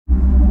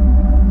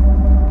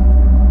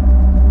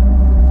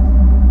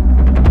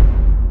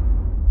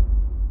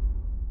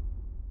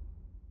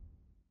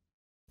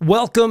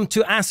Welcome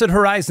to Acid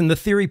Horizon, the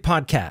Theory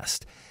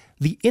Podcast.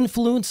 The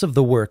influence of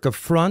the work of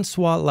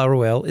François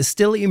Laruelle is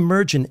still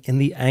emergent in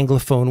the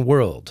Anglophone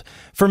world.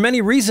 For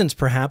many reasons,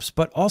 perhaps,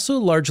 but also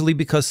largely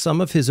because some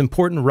of his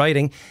important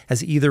writing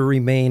has either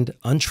remained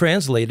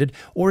untranslated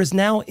or is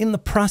now in the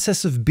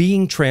process of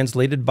being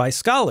translated by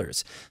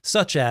scholars,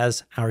 such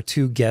as our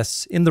two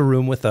guests in the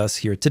room with us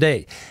here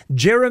today.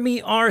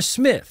 Jeremy R.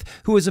 Smith,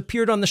 who has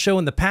appeared on the show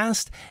in the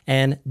past,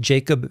 and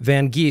Jacob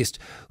Vangeest,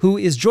 who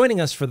is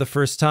joining us for the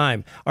first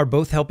time, are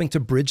both helping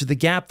to bridge the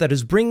gap that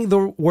is bringing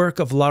the work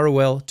of Laruelle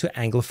to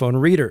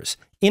Anglophone readers.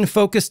 In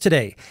focus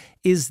today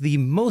is the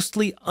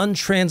mostly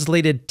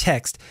untranslated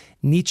text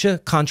Nietzsche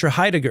Contra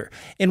Heidegger,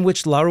 in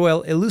which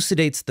Laruelle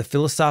elucidates the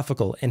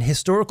philosophical and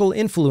historical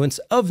influence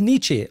of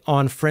Nietzsche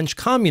on French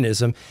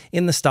communism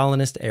in the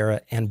Stalinist era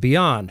and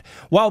beyond,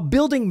 while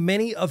building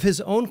many of his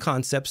own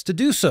concepts to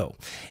do so.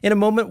 In a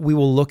moment, we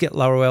will look at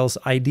Laruelle's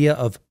idea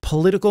of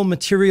political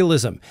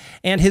materialism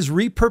and his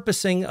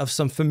repurposing of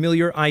some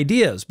familiar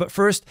ideas. But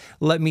first,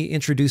 let me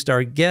introduce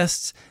our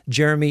guests,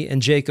 Jeremy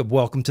and Jacob.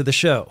 Welcome to the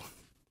show.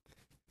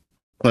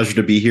 Pleasure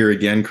to be here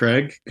again,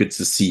 Craig. Good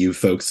to see you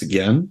folks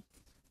again.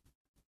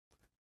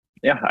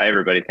 Yeah, hi,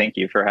 everybody. Thank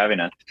you for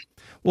having us.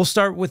 We'll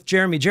start with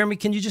Jeremy. Jeremy,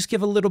 can you just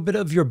give a little bit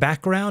of your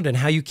background and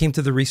how you came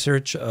to the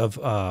research of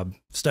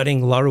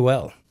studying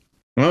Laruelle?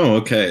 Oh,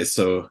 okay.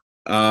 So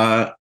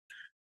I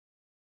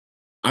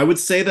would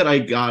say that I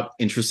got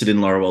interested in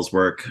Laruelle's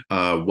work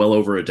well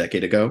over a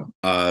decade ago,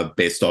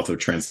 based off of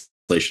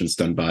translations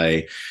done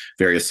by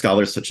various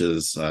scholars such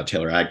as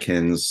Taylor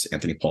Adkins,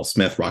 Anthony Paul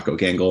Smith, Rocco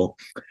Gangle.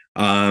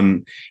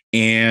 And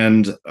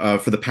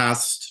for the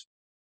past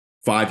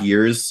 5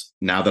 years,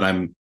 now that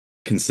I'm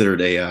considered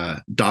a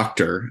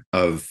doctor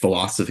of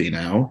philosophy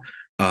now,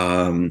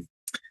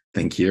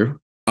 thank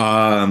you.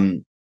 Now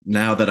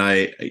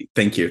that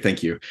thank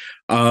you.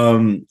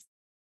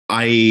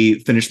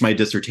 I finished my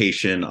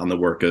dissertation on the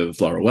work of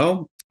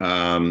Laruelle,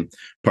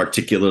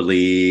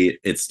 particularly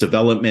its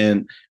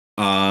development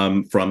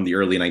from the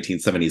early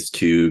 1970s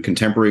to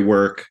contemporary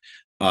work,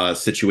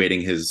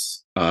 situating his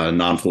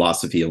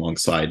non-philosophy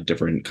alongside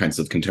different kinds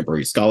of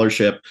contemporary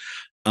scholarship,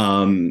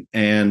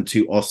 and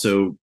to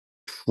also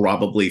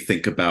probably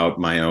think about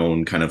my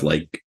own kind of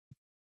like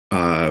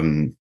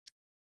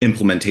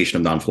implementation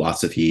of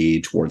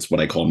non-philosophy towards what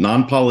I call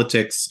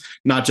non-politics,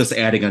 not just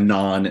adding a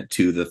non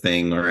to the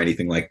thing or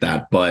anything like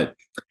that, but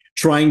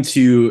trying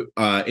to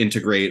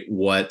integrate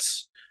what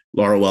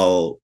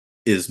Laruelle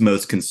is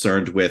most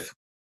concerned with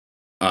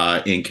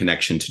in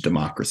connection to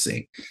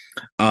democracy.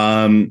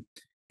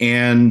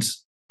 And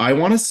I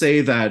want to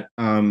say that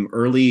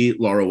early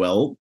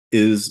Laruelle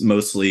is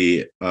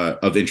mostly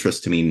of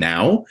interest to me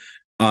now,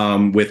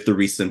 with the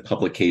recent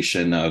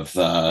publication of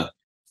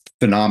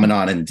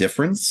Phenomenon and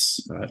Difference.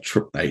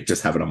 I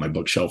just have it on my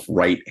bookshelf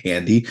right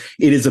handy.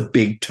 It is a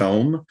big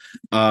tome.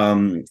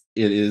 It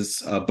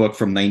is a book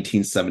from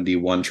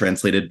 1971,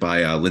 translated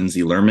by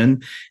Lindsay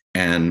Lerman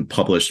and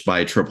published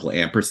by Triple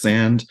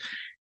Ampersand.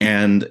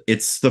 And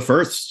it's the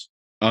first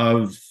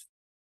of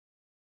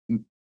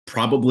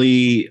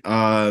probably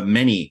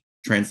many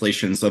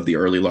translations of the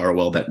early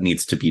Laruelle that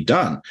needs to be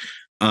done.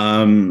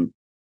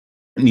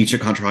 Nietzsche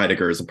Contra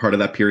Heidegger is a part of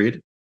that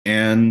period,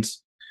 and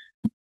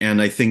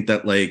I think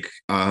that like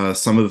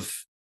some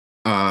of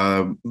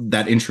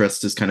that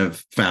interest is kind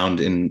of found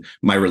in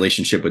my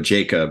relationship with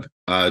Jacob.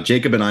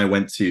 Jacob and I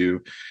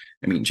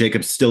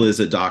Jacob still is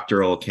a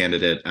doctoral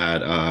candidate at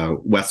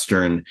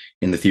Western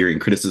in the Theory and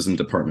Criticism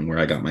department where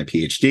I got my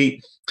PhD,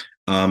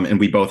 and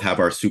we both have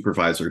our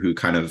supervisor who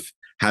kind of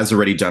has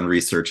already done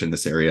research in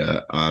this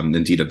area,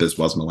 Nandita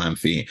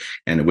Biswas-Malamfi,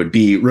 and it would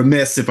be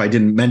remiss if I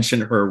didn't mention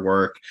her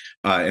work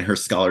and her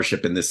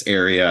scholarship in this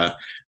area,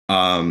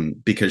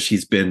 because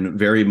she's been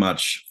very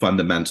much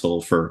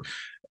fundamental for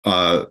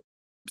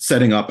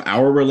setting up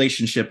our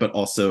relationship, but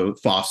also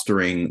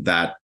fostering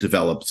that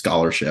developed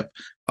scholarship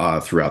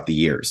throughout the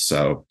years.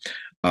 So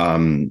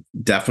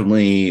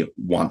definitely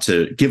want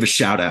to give a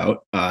shout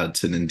out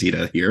to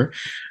Nandita here.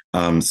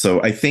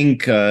 So I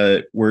think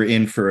we're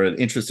in for an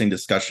interesting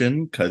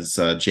discussion because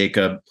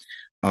Jacob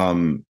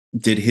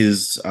did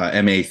his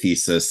MA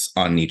thesis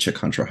on Nietzsche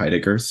Contra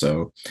Heidegger.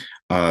 So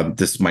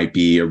this might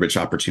be a rich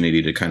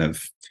opportunity to kind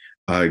of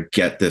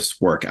get this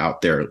work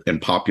out there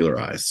and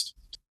popularized.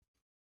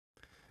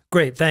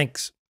 Great,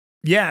 thanks.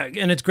 Yeah,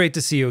 and it's great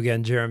to see you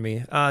again,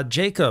 Jeremy.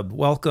 Jacob,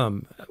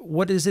 welcome.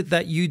 What is it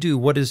that you do?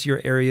 What is your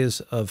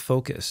areas of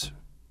focus?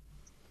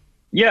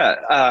 Yeah,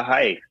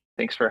 hi.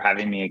 Thanks for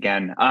having me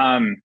again.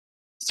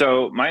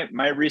 So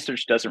my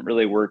research doesn't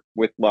really work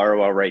with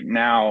Laruelle right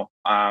now.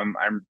 I'm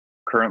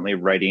currently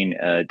writing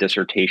a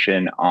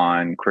dissertation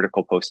on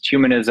critical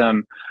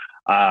posthumanism,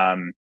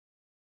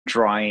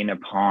 drawing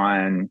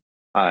upon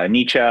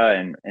Nietzsche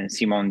and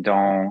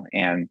Simondon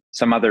and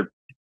some other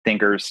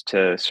thinkers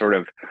to sort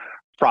of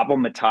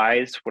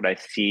problematize what I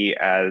see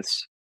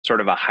as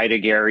sort of a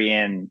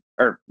Heideggerian,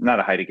 or not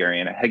a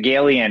Heideggerian, a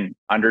Hegelian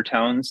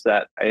undertones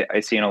that I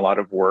see in a lot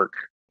of work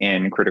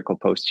in critical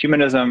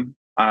posthumanism.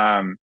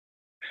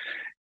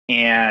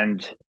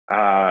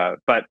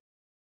 But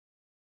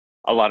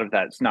a lot of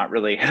that's not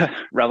really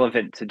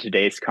relevant to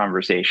today's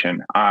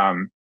conversation.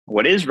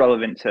 What is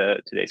relevant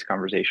to today's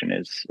conversation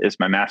is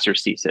my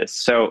master's thesis.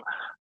 So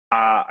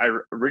I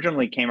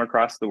originally came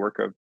across the work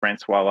of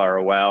François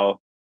Laruelle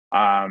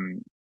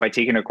by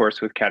taking a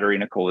course with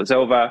Katerina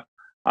Kolozova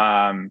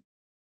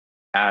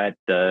at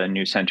the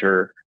New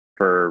Center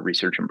for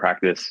Research and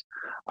Practice.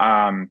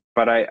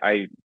 But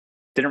I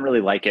didn't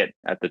really like it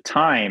at the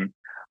time.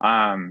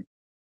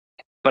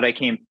 But I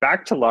came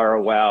back to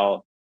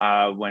Laruelle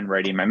when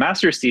writing my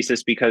master's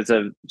thesis because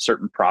of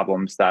certain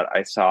problems that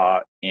I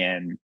saw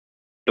in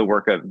the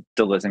work of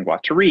Deleuze and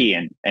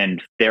Guattari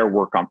and their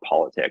work on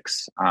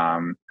politics.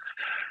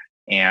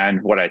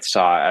 And what I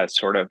saw as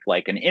sort of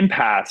like an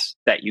impasse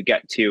that you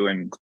get to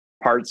in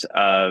parts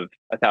of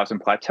A Thousand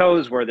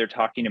Plateaus, where they're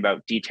talking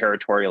about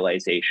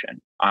deterritorialization,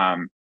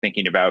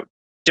 thinking about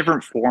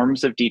different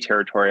forms of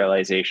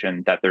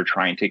deterritorialization that they're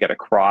trying to get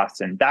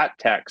across in that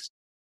text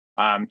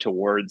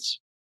towards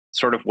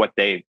sort of what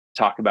they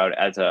talk about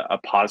as a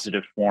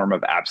positive form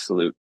of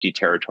absolute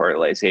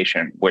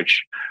deterritorialization,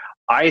 which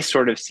I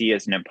sort of see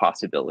as an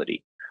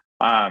impossibility.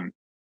 And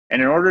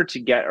in order to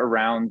get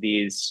around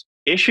these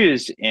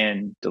issues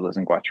in Deleuze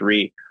and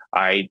Guattari,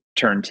 I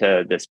turned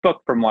to this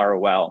book from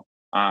Laruelle,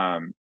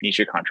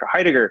 Nietzsche, Contra,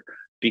 Heidegger,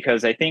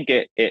 because I think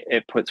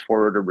it puts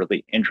forward a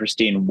really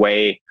interesting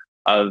way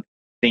of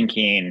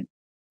thinking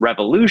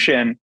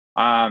revolution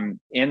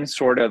in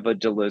sort of a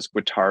Deleuze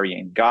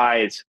Guattarian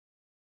guise,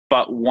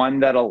 but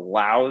one that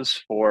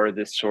allows for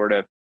this sort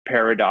of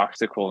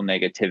paradoxical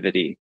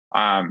negativity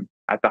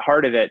at the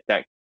heart of it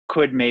that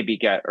could maybe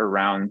get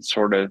around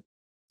sort of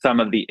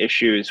some of the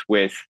issues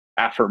with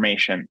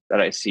affirmation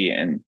that I see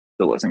in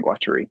Deleuze and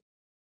Guattari.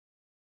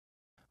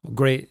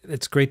 Great.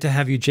 It's great to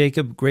have you,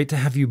 Jacob. Great to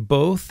have you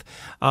both.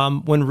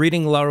 When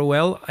reading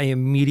Laruelle, I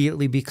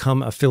immediately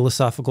become a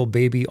philosophical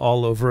baby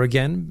all over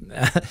again.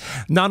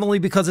 Not only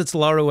because it's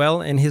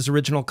Laruelle and his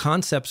original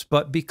concepts,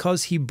 but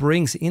because he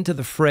brings into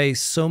the fray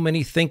so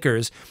many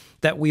thinkers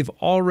that we've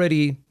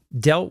already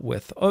dealt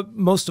with.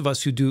 Most of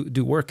us who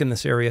do work in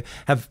this area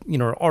have,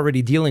 are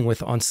already dealing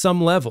with on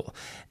some level.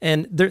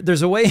 And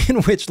there's a way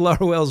in which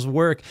Laruelle's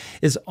work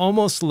is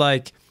almost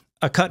like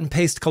a cut and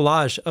paste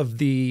collage of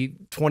the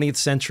 20th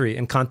century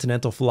in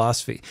continental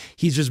philosophy.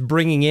 He's just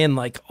bringing in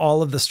like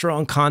all of the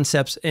strong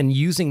concepts and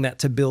using that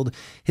to build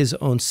his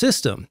own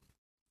system.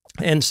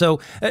 And so,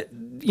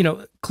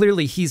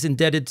 clearly he's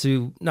indebted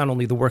to not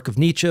only the work of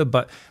Nietzsche,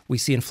 but we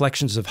see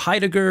inflections of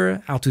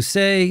Heidegger,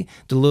 Althusser,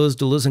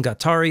 Deleuze and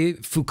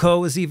Guattari,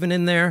 Foucault is even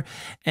in there.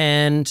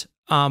 And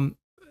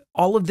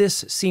all of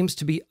this seems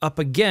to be up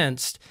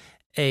against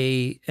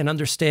an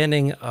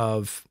understanding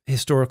of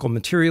historical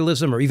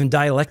materialism or even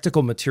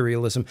dialectical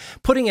materialism,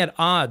 putting at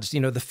odds,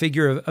 the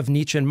figure of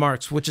Nietzsche and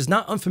Marx, which is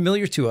not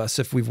unfamiliar to us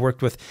if we've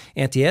worked with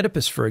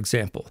Anti-Oedipus, for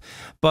example.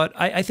 But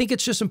I think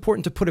it's just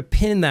important to put a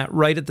pin in that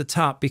right at the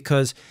top,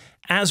 because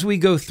as we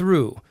go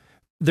through,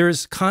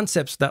 there's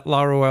concepts that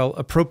Laruelle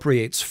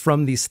appropriates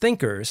from these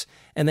thinkers,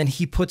 and then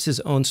he puts his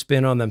own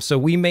spin on them. So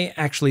we may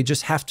actually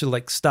just have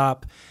to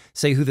stop,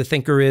 say who the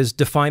thinker is,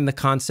 define the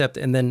concept,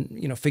 and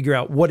then figure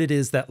out what it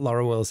is that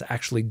Laruelle is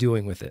actually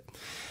doing with it.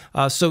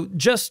 So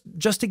just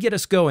to get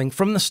us going,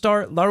 from the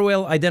start,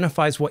 Laruelle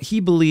identifies what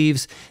he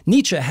believes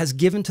Nietzsche has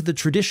given to the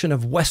tradition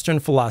of Western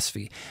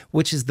philosophy,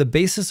 which is the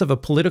basis of a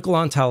political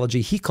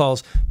ontology he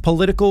calls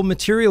political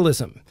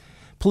materialism.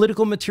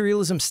 Political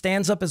materialism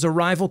stands up as a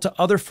rival to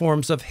other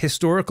forms of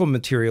historical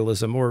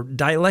materialism or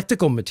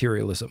dialectical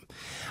materialism.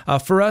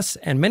 For us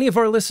and many of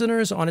our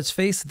listeners, on its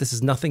face, this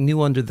is nothing new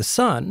under the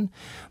sun,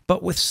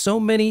 but with so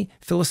many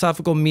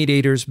philosophical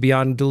mediators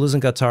beyond Deleuze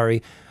and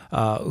Guattari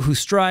who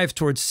strive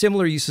towards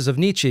similar uses of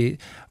Nietzsche,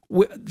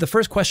 the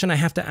first question I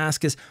have to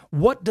ask is,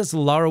 what does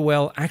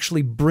Laruelle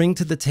actually bring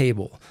to the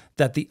table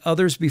that the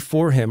others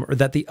before him or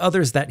that the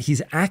others that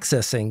he's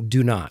accessing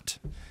do not?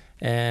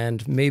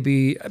 And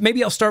maybe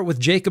I'll start with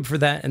Jacob for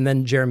that, and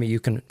then Jeremy,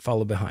 you can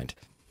follow behind.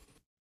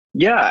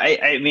 Yeah,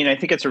 I mean, I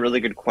think it's a really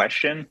good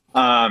question.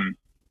 I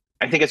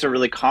think it's a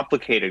really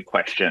complicated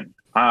question.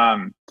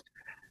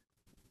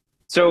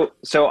 So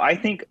I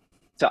think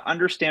to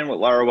understand what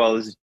Laruelle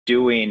is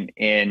doing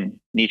in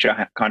Nietzsche,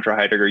 Contra,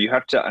 Heidegger, you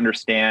have to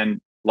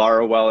understand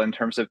Laruelle in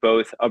terms of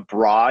both a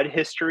broad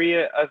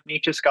history of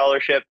Nietzsche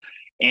scholarship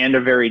and a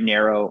very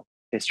narrow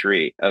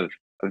history of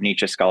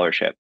Nietzsche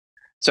scholarship.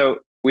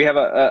 So we have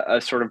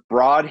a sort of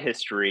broad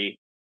history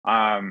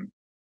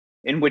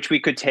in which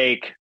we could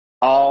take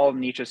all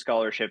Nietzsche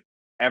scholarship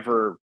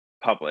ever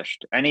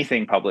published,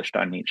 anything published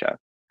on Nietzsche.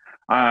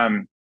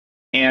 And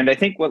I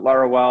think what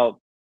Laruelle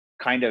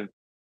kind of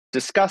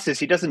discusses,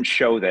 he doesn't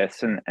show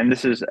this, and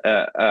this is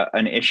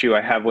an issue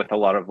I have with a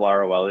lot of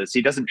Laruelle, is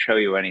he doesn't show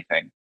you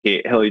anything.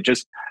 He'll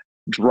just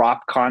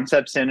drop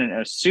concepts in and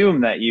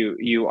assume that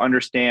you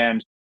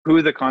understand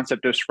who the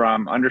concept is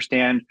from,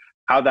 understand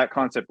how that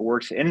concept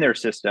works in their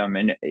system,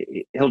 and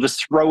he'll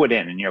just throw it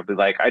in, and you'll be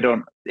like,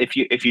 if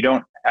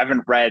you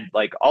haven't read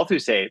like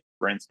Althusser,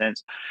 for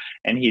instance,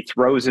 and he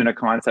throws in a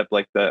concept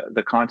like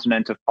the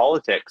continent of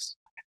politics,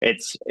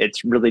 it's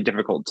really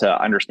difficult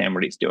to understand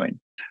what he's doing.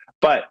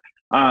 But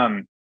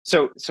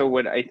So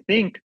what I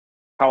think,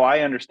 how I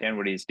understand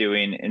what he's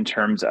doing in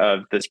terms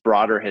of this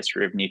broader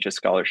history of Nietzsche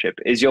scholarship,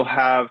 is you'll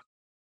have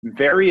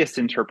various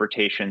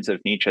interpretations of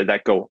Nietzsche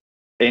that go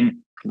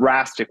in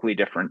drastically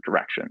different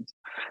directions.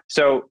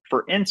 So,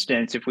 for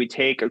instance, if we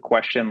take a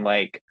question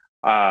like,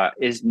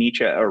 is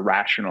Nietzsche a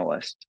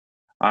rationalist,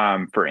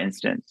 for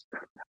instance,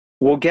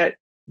 we'll get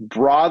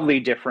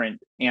broadly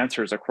different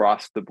answers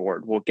across the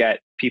board. We'll get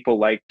people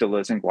like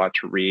Deleuze and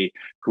Guattari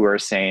who are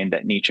saying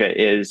that Nietzsche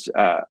is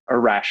a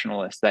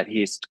rationalist, that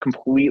he's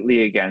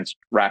completely against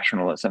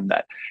rationalism,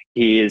 that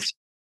he is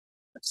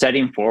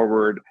setting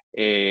forward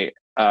a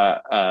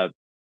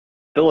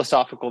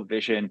philosophical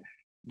vision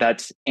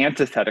that's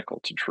antithetical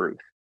to truth.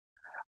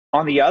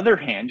 On the other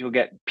hand, you'll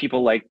get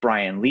people like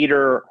Brian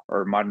Leader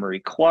or Maud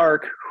Marie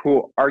Clark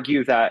who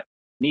argue that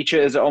Nietzsche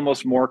is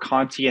almost more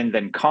Kantian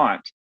than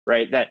Kant,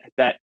 right?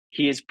 That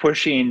he is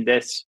pushing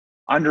this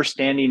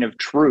understanding of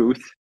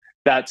truth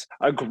that's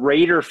a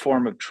greater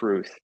form of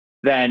truth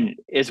than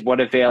is what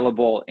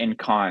available in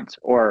Kant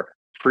or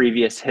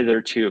previous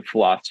hitherto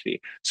philosophy.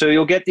 So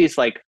you'll get these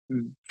like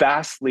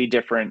vastly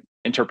different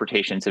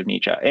interpretations of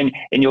Nietzsche, and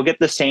you'll get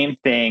the same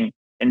thing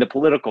in the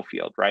political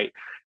field, right?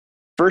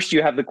 First,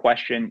 you have the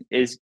question,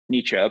 is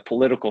Nietzsche a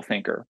political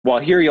thinker? Well,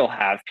 here you'll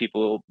have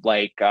people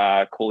like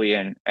Colli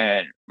and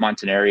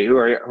Montanari who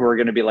are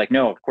going to be like,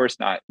 no, of course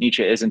not.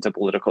 Nietzsche isn't a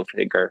political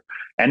thinker.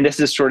 And this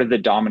is sort of the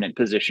dominant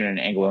position in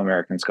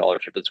Anglo-American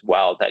scholarship as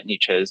well, that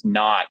Nietzsche is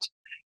not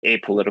a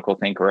political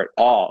thinker at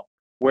all.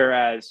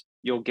 Whereas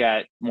you'll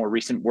get more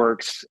recent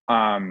works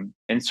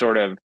in sort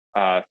of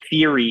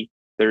theory.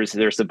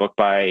 There's a book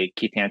by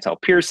Keith Ansell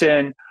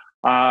Pearson,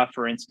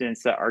 for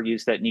instance, that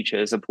argues that Nietzsche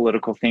is a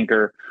political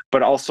thinker,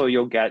 but also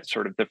you'll get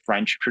sort of the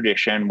French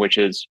tradition, which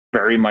is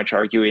very much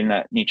arguing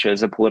that Nietzsche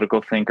is a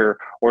political thinker,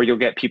 or you'll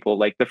get people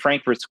like the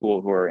Frankfurt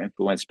School who are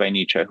influenced by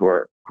Nietzsche,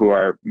 who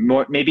are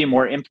maybe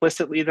more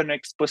implicitly than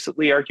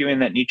explicitly arguing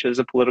that Nietzsche is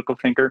a political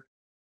thinker.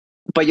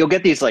 But you'll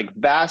get these like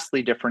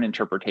vastly different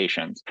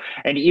interpretations.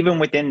 And even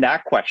within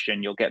that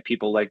question, you'll get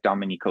people like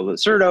Domenico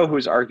Lacerdo,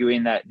 who's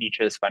arguing that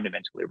Nietzsche is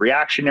fundamentally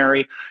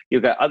reactionary.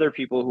 You'll get other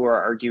people who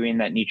are arguing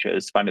that Nietzsche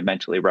is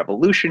fundamentally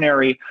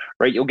revolutionary,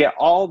 right? You'll get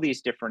all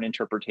these different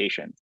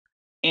interpretations.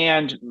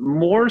 And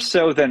more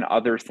so than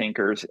other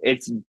thinkers,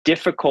 it's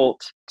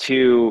difficult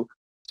to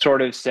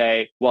sort of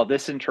say, well,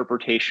 this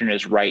interpretation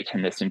is right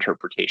and this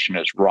interpretation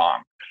is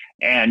wrong.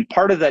 And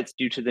part of that's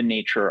due to the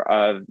nature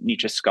of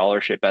Nietzsche's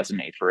scholarship as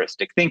an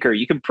aphoristic thinker.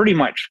 You can pretty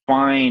much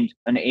find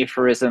an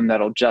aphorism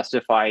that'll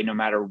justify no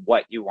matter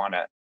what you want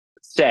to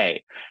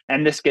say.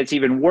 And this gets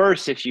even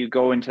worse if you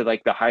go into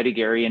like the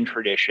Heideggerian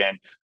tradition,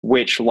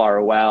 which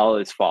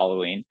Laruelle is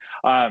following,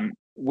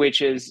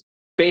 which is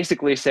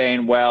basically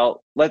saying,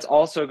 well, let's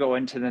also go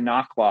into the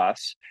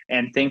Nachlass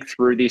and think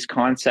through these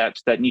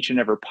concepts that Nietzsche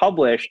never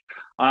published,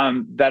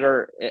 that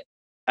are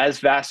as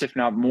vast, if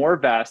not more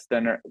vast,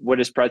 than what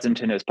is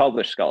present in his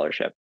published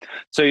scholarship.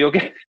 So you'll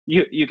get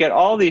you get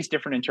all these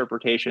different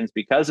interpretations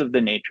because of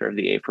the nature of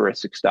the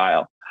aphoristic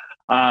style,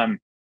 and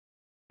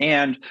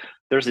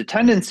there's a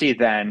tendency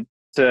then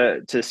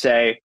to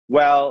say,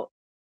 well,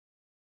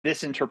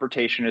 this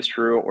interpretation is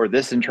true, or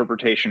this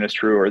interpretation is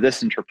true, or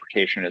this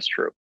interpretation is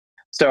true.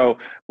 So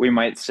we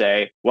might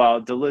say,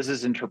 well,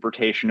 Deleuze's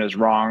interpretation is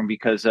wrong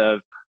because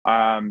of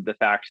the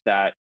fact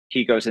that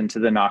he goes into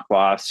the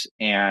Nachlass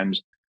and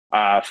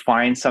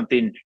finds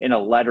something in a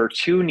letter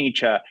to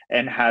Nietzsche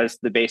and has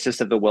the basis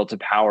of the will to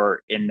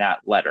power in that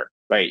letter,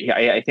 right?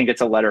 I think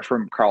it's a letter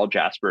from Karl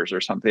Jaspers or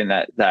something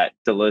that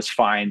Deleuze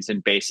finds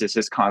and bases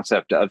his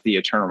concept of the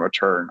eternal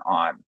return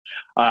on.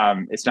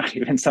 It's not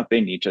even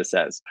something Nietzsche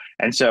says.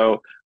 And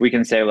so we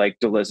can say like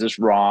Deleuze is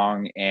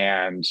wrong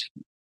and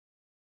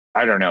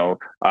I don't know,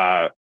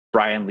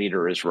 Brian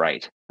Leader is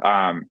right.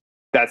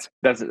 That's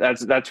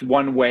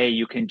one way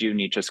you can do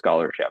Nietzsche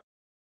scholarship.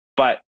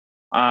 But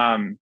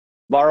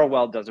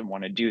Laruelle doesn't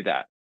want to do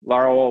that.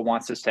 Laruelle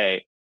wants to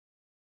say,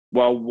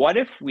 well, what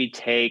if we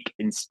take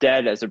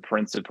instead as a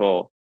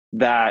principle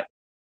that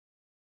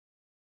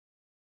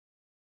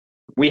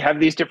we have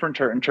these different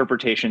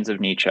interpretations of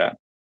Nietzsche,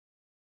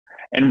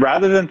 and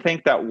rather than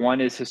think that one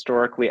is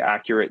historically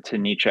accurate to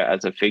Nietzsche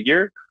as a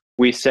figure,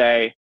 we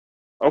say,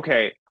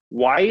 okay,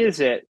 why is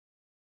it,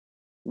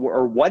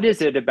 or what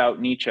is it about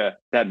Nietzsche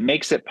that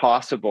makes it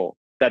possible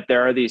that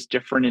there are these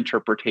different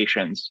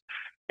interpretations?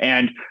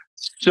 And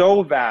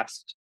so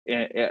vast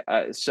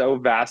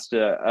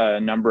a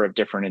number of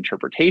different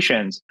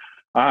interpretations.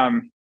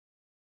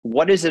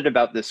 What is it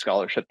about this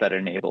scholarship that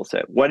enables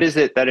it? What is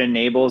it that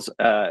enables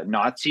a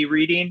Nazi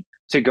reading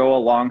to go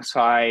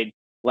alongside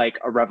like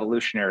a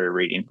revolutionary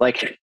reading?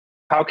 Like,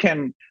 how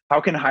can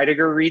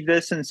Heidegger read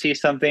this and see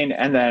something,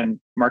 and then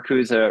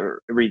Marcuse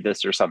read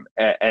this or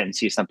and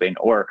see something,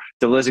 or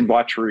Deleuze and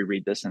Guattari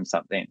read this and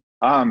something?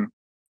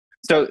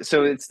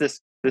 So it's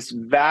this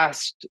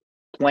vast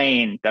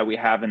plane that we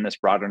have in this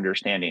broad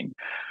understanding,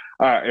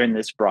 in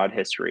this broad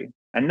history.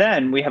 And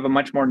then we have a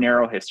much more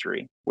narrow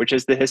history, which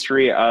is the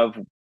history of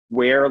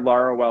where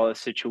Laruelle is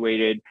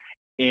situated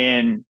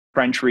in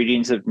French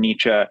readings of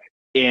Nietzsche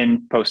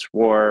in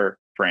post-war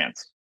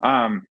France.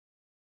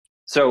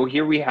 So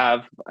here we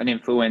have an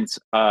influence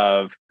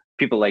of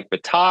people like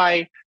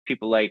Bataille,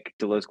 people like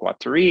Deleuze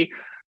Guattari,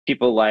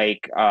 people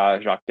like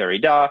Jacques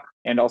Derrida,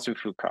 and also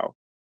Foucault,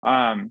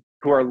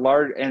 who are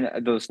large.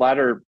 And those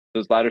latter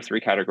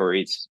three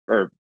categories,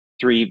 or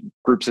three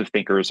groups of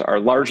thinkers, are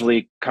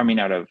largely coming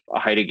out of a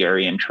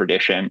Heideggerian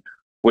tradition,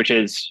 which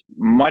is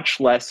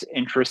much less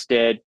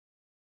interested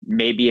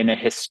maybe in a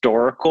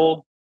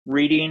historical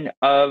reading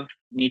of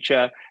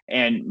Nietzsche,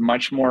 and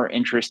much more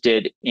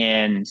interested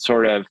in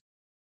sort of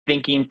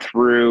thinking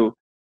through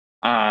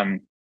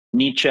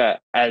Nietzsche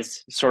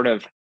as sort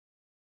of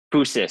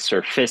physis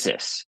or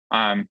physis.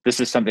 This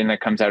is something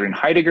that comes out in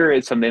Heidegger.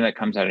 It's something that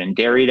comes out in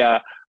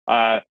Derrida,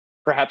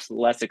 perhaps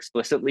less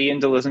explicitly in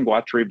Deleuze and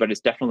Guattari, but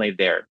it's definitely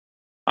there.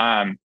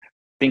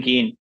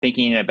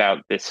 Thinking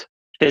about this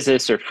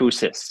physis or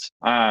physis,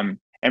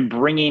 and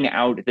bringing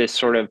out this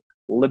sort of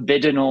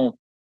libidinal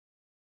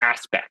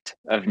aspect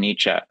of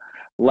Nietzsche,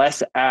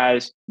 less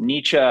as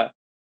Nietzsche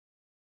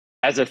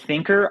as a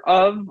thinker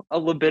of a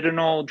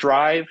libidinal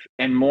drive,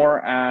 and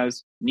more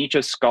as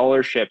Nietzsche's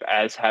scholarship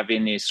as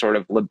having these sort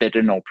of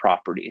libidinal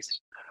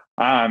properties.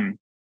 And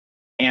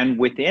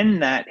within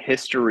that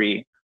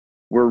history,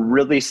 we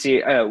really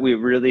see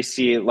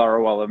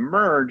Laruelle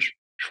emerge,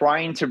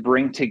 trying to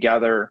bring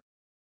together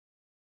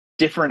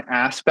different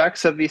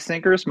aspects of these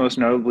thinkers, most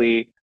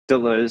notably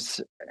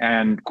Deleuze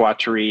and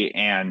Guattari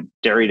and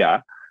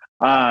Derrida,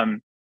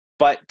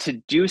 but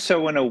to do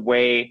so in a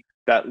way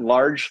that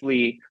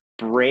largely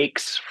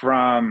breaks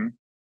from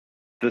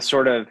the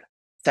sort of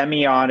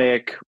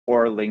semiotic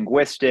or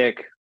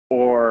linguistic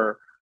or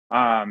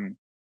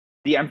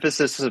the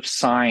emphasis of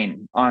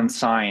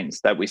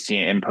signs that we see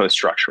in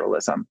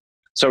post-structuralism.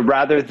 So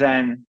rather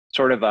than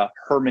sort of a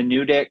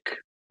hermeneutic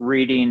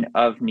reading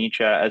of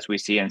Nietzsche, as we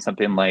see in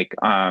something like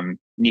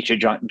Nietzsche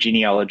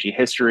Genealogy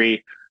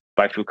History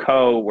by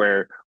Foucault,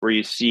 where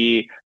you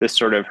see this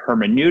sort of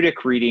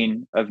hermeneutic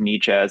reading of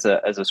Nietzsche as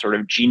a sort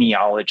of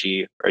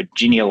genealogy or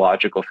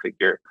genealogical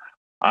figure.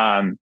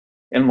 In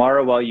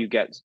Laruelle,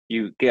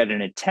 you get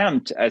an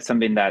attempt at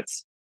something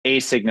that's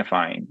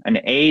asignifying, an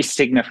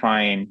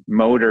asignifying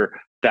motor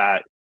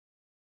that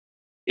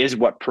is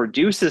what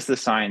produces the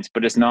signs,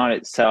 but is not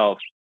itself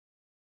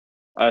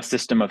a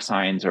system of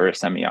signs or a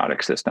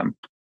semiotic system.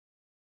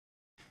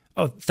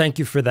 Oh, thank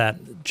you for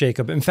that,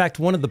 Jacob. In fact,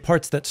 one of the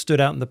parts that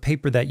stood out in the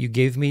paper that you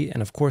gave me,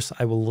 and of course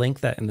I will link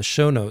that in the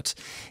show notes,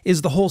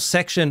 is the whole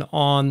section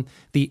on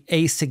the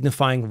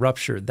asignifying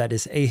rupture that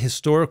is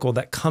ahistorical,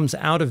 that comes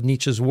out of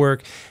Nietzsche's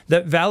work,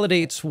 that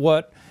validates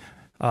what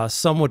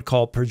some would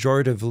call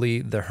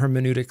pejoratively the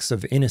hermeneutics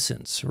of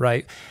innocence,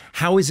 right?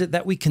 How is it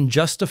that we can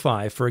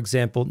justify, for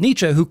example,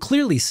 Nietzsche, who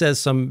clearly says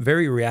some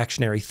very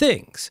reactionary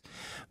things,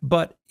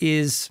 but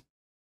is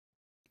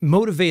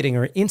motivating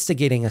or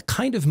instigating a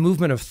kind of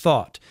movement of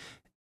thought,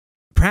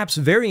 perhaps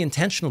very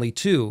intentionally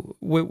too,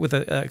 with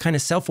a kind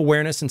of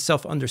self-awareness and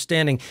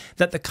self-understanding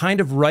that the kind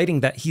of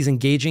writing that he's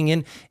engaging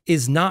in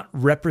is not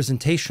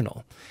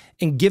representational.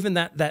 And given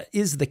that that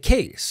is the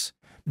case,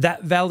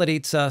 that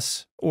validates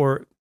us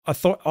or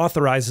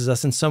authorizes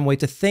us in some way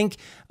to think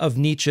of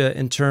Nietzsche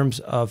in terms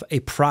of a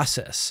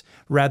process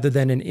rather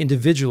than an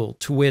individual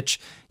to which,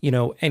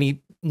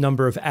 any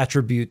number of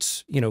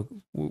attributes,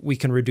 we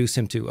can reduce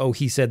him to. Oh,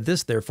 he said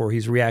this, therefore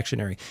he's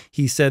reactionary.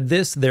 He said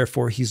this,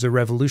 therefore he's a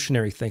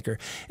revolutionary thinker.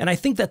 And I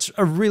think that's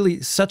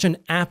such an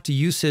apt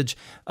usage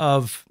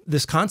of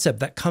this concept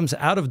that comes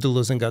out of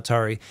Deleuze and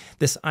Guattari,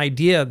 this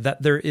idea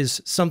that there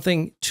is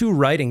something to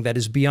writing that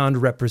is beyond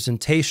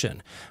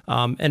representation.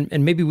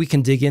 And maybe we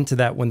can dig into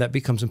that when that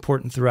becomes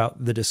important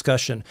throughout the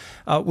discussion.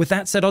 With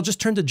that said, I'll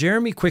just turn to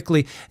Jeremy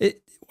quickly.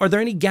 Are there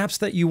any gaps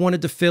that you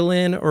wanted to fill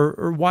in,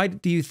 or why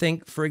do you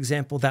think, for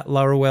example, that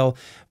Laruelle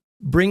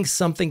brings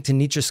something to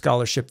Nietzsche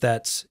scholarship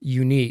that's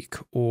unique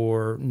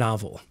or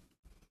novel?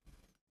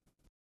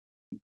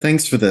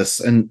 Thanks for this,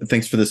 and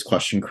thanks for this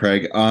question,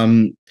 Craig.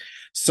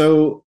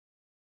 So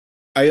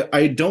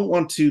I don't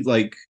want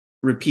to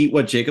repeat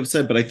what Jacob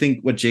said, but I think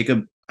what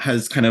Jacob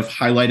has kind of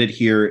highlighted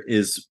here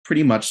is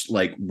pretty much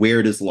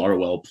where does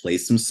Laruelle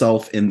place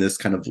himself in this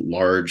kind of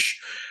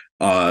large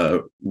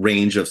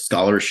range of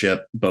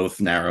scholarship, both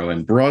narrow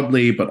and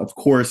broadly. But of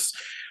course,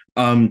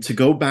 to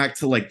go back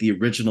to the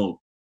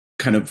original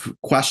kind of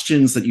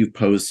questions that you've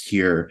posed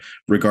here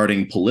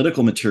regarding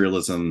political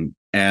materialism,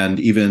 and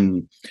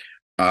even,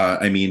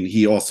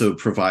 he also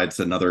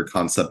provides another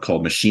concept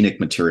called machinic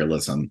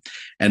materialism.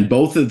 And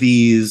both of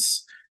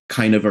these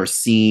kind of are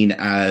seen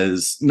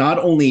as not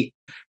only,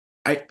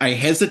 I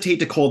hesitate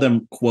to call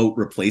them, quote,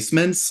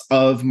 replacements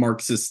of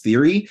Marxist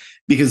theory,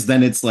 because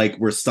then it's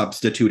we're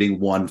substituting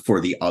one for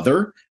the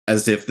other,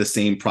 as if the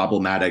same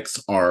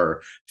problematics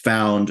are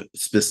found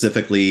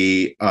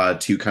specifically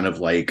to kind of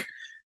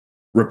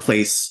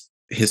replace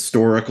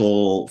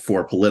historical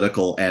for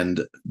political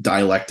and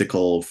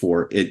dialectical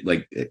for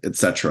it,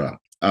 etc.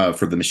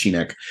 For the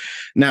machinic.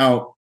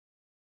 Now,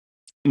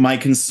 my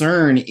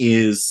concern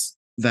is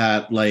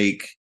that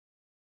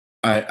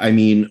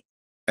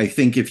I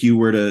think if you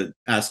were to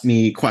ask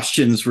me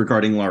questions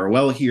regarding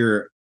Laruelle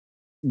here,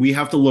 we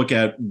have to look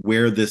at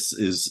where this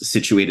is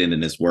situated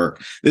in his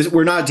work.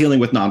 We're not dealing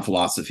with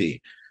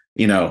non-philosophy,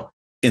 in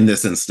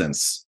this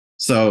instance.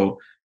 So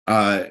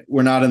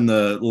we're not in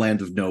the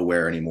land of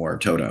nowhere anymore,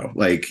 Toto.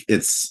 Like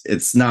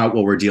it's not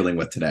what we're dealing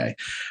with today.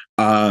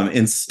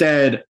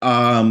 Instead,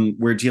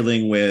 we're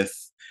dealing with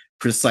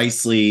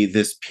precisely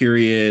this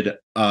period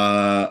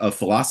of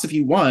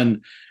philosophy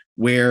one,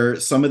 where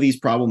some of these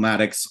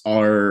problematics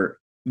are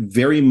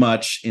very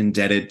much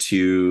indebted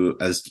to,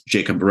 as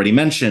Jacob already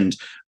mentioned,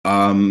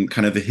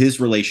 kind of his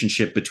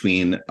relationship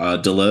between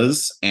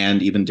Deleuze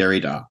and even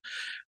Derrida.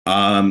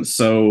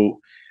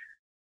 So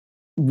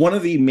one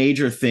of the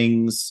major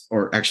things,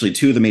 or actually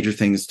two of the major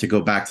things, to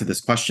go back to this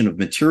question of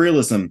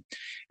materialism,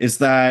 is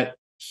that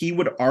he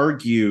would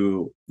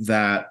argue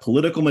that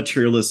political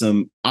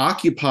materialism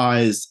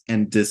occupies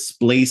and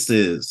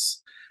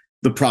displaces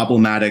the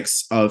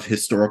problematics of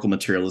historical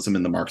materialism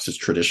in the Marxist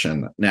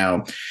tradition.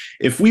 Now,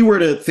 if we were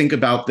to think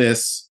about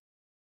this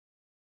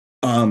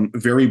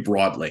very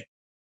broadly,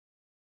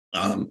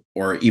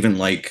 or even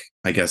like,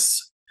 I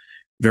guess,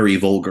 very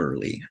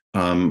vulgarly,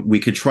 we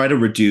could try to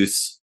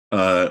reduce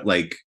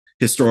like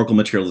historical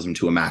materialism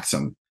to a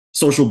maxim.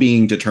 Social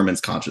being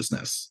determines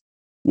consciousness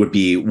would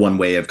be one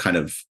way of kind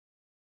of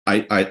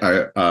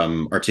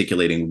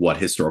articulating what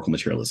historical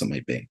materialism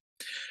might be.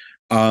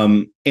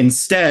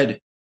 Instead,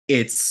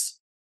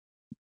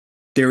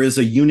 there is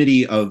a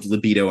unity of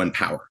libido and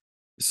power.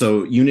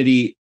 So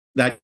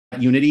that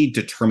unity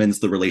determines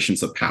the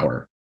relations of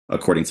power,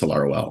 according to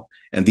Laruelle.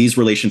 And these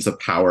relations of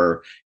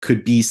power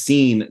could be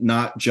seen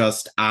not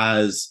just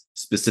as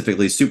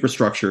specifically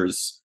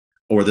superstructures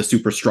or the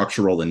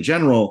superstructural in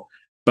general,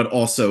 but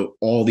also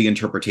all the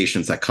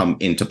interpretations that come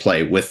into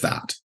play with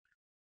that.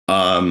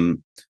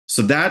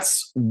 So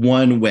that's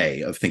one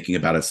way of thinking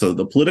about it. So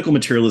the political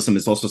materialism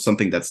is also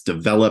something that's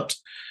developed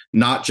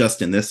not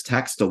just in this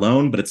text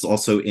alone, but it's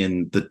also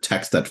in the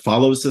text that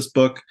follows this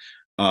book,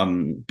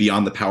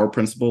 Beyond the Power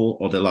Principle,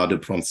 Au-delà du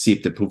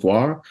principe de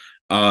pouvoir.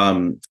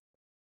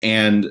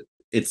 And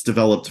it's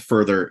developed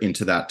further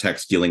into that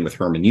text dealing with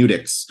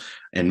hermeneutics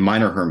and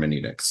minor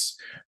hermeneutics.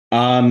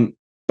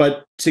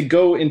 But to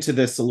go into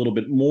this a little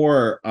bit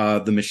more,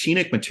 the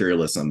machinic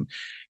materialism,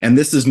 and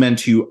this is meant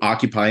to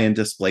occupy and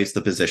displace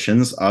the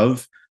positions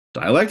of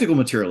dialectical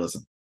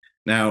materialism.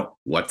 Now,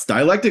 what's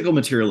dialectical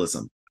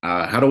materialism?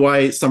 How do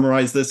I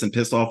summarize this and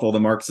piss off all the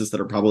Marxists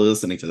that are probably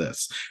listening to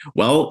this?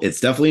 Well,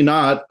 it's definitely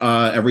not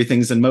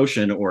everything's in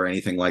motion or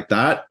anything like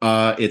that.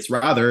 It's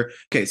rather,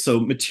 okay, so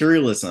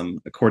materialism,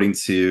 according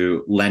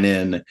to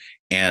Lenin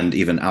and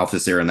even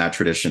Althusser in that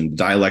tradition,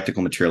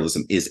 dialectical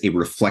materialism is a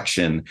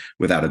reflection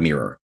without a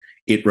mirror.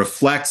 It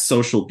reflects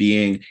social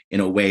being in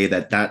a way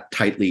that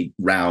tightly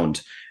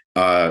round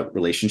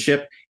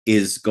relationship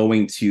is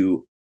going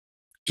to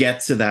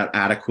get to that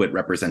adequate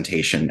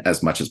representation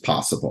as much as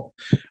possible.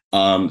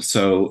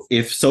 So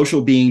if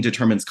social being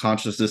determines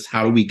consciousness,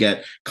 how do we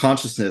get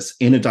consciousness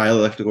in a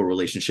dialectical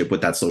relationship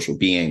with that social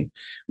being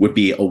would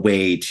be a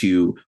way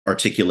to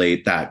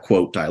articulate that,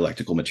 quote,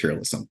 dialectical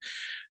materialism.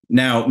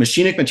 Now,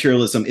 machinic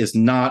materialism is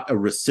not a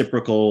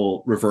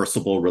reciprocal,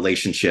 reversible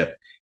relationship.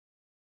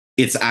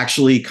 It's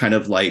actually kind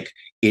of like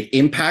it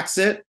impacts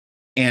it,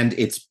 and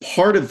it's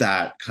part of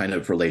that kind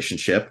of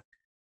relationship,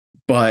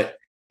 but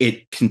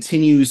it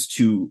continues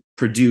to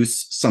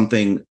produce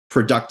something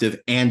productive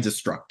and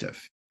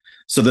destructive.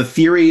 So the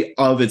theory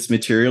of its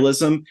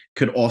materialism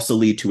could also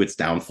lead to its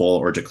downfall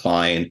or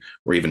decline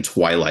or even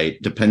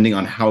twilight, depending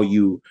on how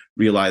you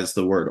realize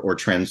the word or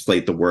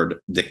translate the word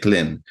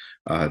déclin,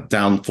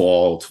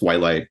 downfall,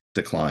 twilight,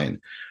 decline.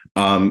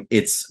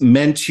 It's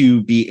meant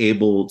to be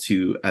able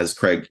to, as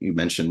Craig, you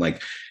mentioned,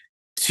 like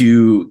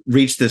to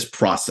reach this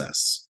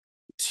process,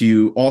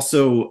 to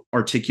also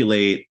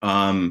articulate,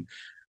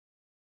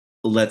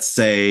 let's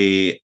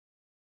say,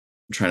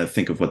 I'm trying to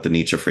think of what the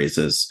Nietzsche phrase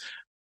is,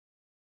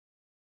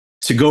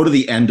 to go to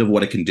the end of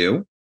what it can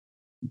do,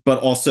 but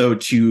also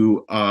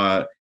to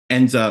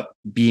end up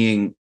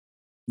being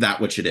that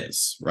which it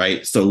is,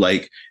 right? So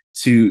like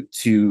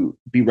to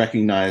be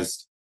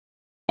recognized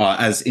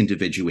as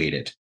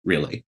individuated,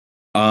 really.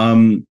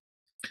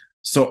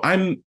 So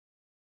I'm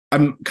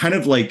kind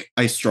of like,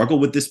 I struggle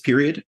with this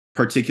period,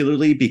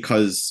 particularly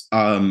because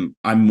I'm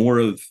more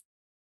of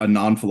a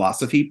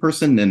non-philosophy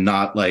person and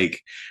not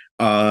like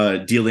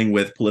dealing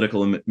with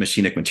political and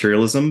machinic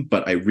materialism,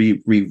 but I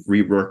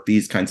rework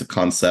these kinds of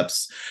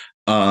concepts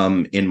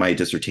in my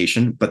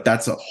dissertation. But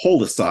that's a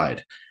whole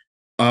aside.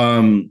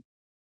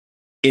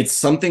 It's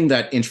something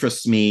that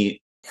interests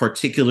me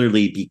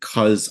particularly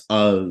because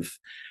of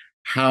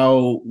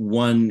how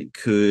one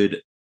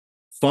could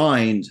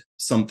find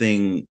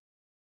something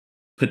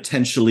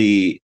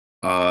potentially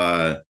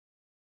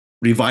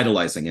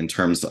revitalizing in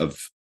terms of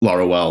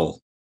Laruelle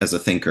as a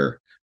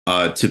thinker,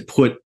 to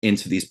put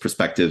into these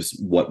perspectives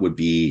what would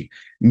be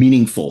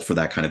meaningful for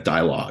that kind of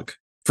dialogue,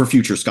 for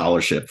future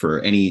scholarship, for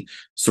any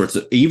sorts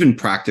of even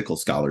practical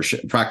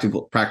scholarship,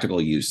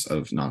 practical use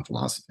of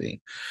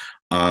non-philosophy.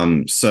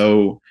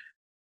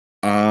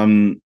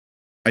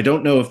 I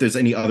don't know if there's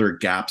any other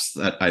gaps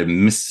that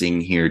I'm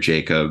missing here,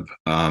 Jacob.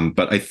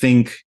 But I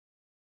think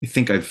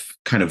I've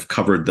kind of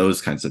covered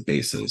those kinds of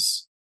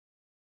bases.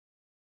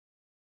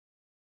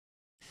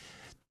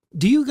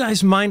 Do you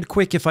guys mind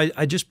quick if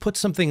I just put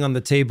something on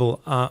the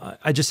table?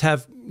 I just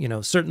have,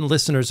 certain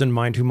listeners in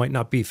mind who might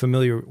not be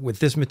familiar with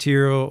this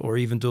material or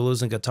even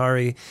Deleuze and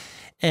Guattari.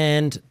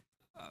 And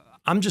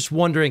I'm just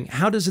wondering,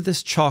 how does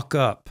this chalk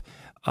up?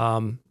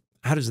 How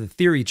does the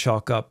theory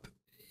chalk up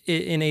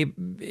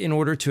in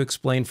order to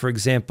explain, for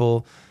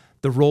example,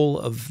 the role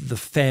of the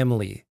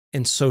family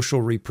in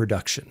social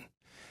reproduction?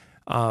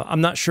 I'm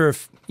not sure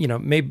if,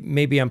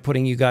 maybe I'm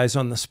putting you guys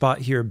on the spot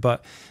here,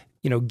 but,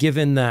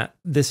 given that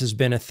this has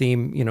been a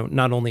theme,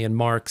 not only in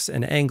Marx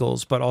and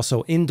Engels, but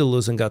also in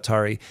Deleuze and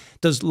Guattari,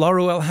 does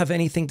Laruelle have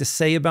anything to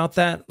say about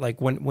that? Like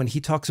when he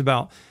talks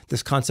about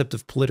this concept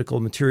of political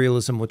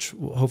materialism, which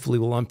hopefully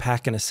we'll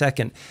unpack in a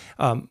second,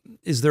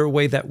 is there a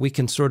way that we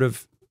can sort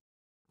of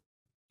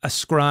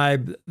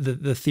ascribe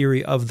the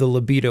theory of the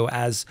libido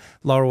as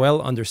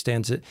Laruelle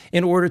understands it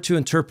in order to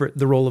interpret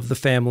the role of the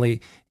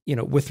family,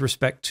 with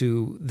respect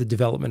to the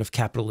development of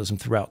capitalism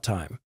throughout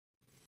time?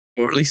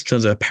 Or at least in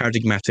terms of a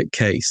paradigmatic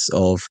case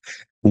of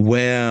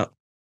where,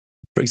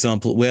 for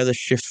example, where the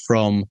shift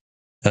from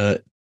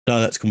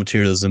dialectical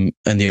materialism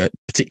and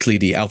particularly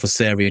the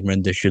Althuserian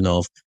rendition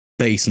of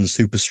base and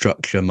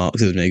superstructure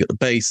Marxism. You got the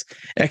base,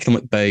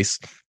 economic base,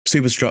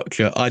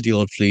 superstructure,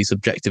 ideologically,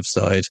 subjective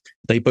side.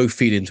 They both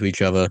feed into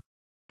each other.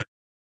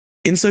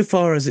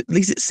 Insofar as, at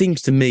least it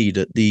seems to me,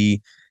 that the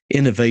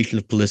innovation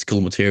of political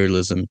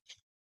materialism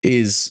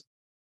is,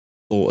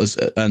 or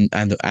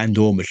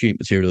machine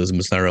materialism,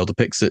 as Laruelle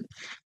depicts it,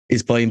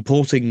 is by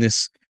importing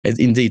this,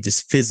 indeed,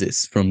 this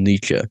physis from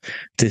Nietzsche.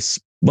 This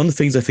one of the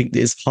things I think that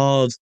is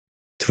hard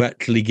to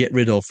actually get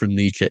rid of from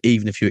Nietzsche,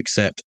 even if you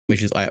accept,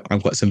 which is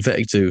I'm quite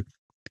sympathetic to,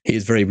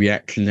 his very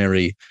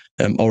reactionary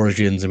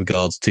origins in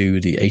regards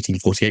to the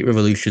 1848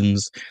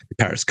 revolutions, the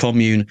Paris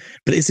Commune.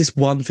 But it's this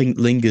one thing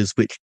that lingers,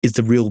 which is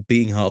the real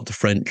being heart of the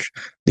French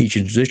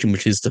Nietzschean tradition,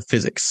 which is the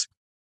physics,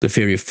 the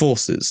theory of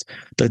forces,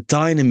 the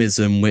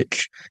dynamism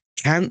which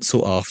Kant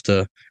sought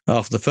after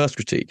the first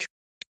critique,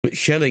 which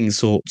Schelling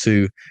sought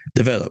to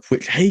develop,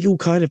 which Hegel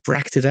kind of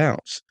bracketed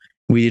out.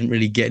 We didn't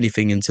really get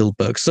anything until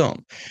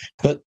Bergson.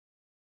 But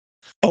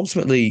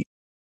ultimately,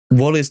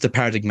 what is the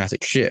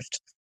paradigmatic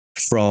shift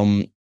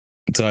from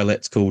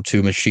dialectical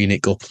to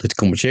machinic or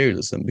political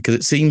materialism? Because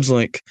it seems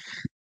like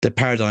the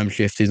paradigm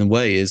shift, in a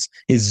way, is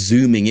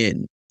zooming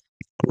in,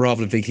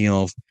 rather than thinking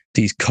of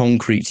these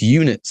concrete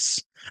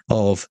units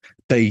of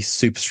base,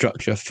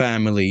 superstructure,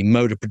 family,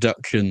 mode of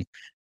production,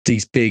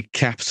 these big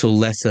capital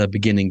letter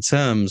beginning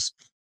terms.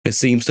 It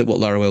seems that what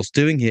Laruelle's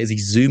doing here is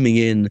he's zooming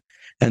in,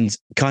 and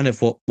kind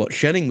of what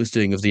Schelling was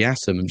doing of the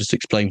atom. And just to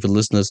explain for the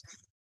listeners,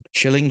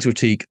 Schelling's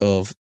critique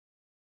of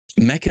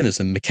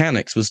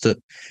mechanics was that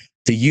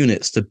the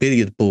units, the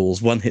billiard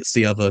balls, one hits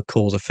the other,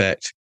 cause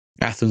effect,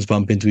 atoms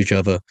bump into each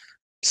other,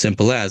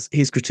 simple as.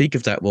 His critique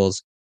of that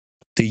was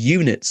the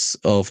units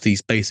of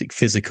these basic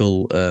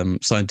physical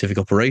scientific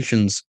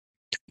operations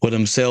were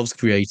themselves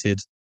created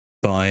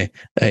by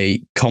a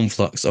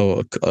conflux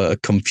or a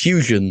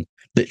confusion,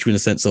 literally in the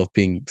sense of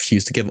being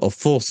fused together, of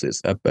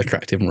forces,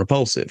 attractive and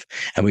repulsive.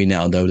 And we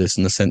now know this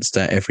in the sense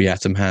that every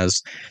atom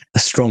has a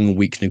strong and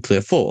weak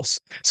nuclear force.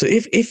 So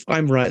if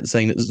I'm right in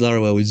saying that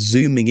Laruelle is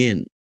zooming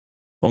in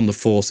on the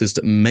forces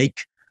that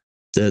make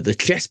the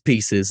chess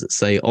pieces that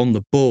say on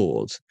the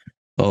board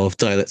of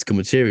dialectical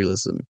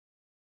materialism,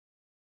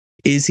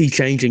 is he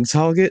changing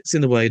targets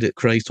in the way that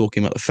Craig's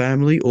talking about the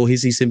family, or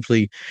is he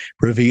simply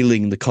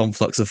revealing the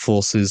conflux of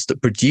forces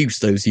that produce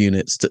those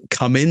units that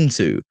come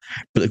into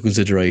political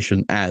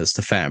consideration as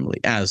the family,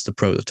 as the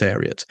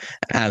proletariat,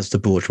 as the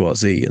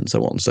bourgeoisie, and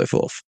so on and so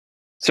forth?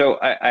 So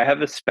I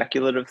have a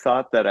speculative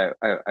thought that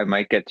I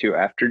might get to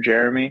after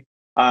Jeremy.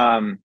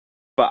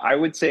 But I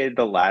would say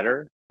the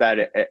latter,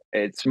 that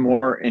it's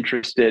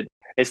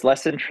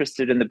less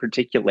interested in the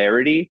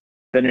particularity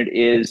than it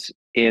is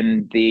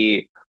in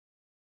the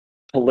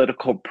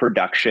political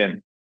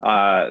production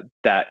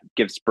that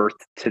gives birth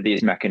to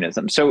these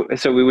mechanisms. So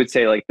we would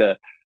say, like,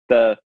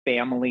 the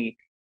family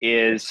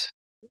is,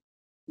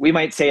 we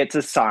might say it's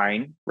a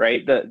sign,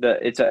 right?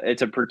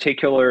 It's a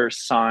particular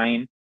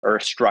sign or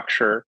a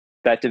structure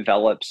that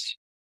develops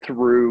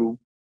through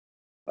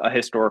a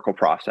historical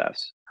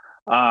process.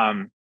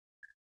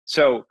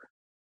 So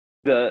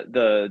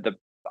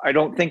I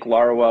don't think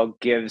Laruelle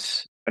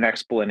gives an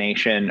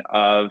explanation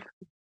of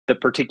the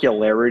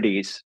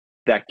particularities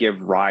that give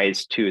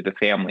rise to the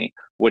family.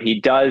 What he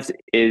does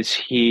is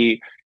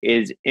he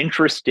is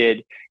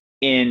interested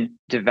in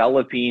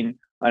developing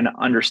an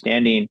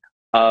understanding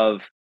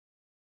of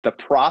the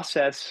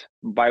process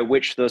by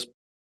which those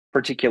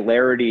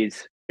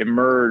particularities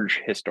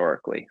emerge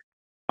historically.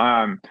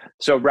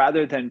 So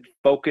rather than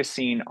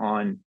focusing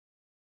on,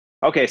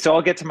 okay, so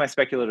I'll get to my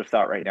speculative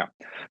thought right now.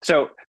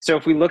 So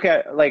if we look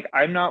at, like,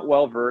 I'm not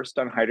well versed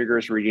on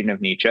Heidegger's reading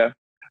of Nietzsche,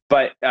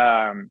 but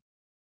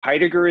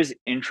Heidegger is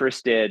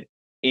interested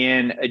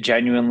in a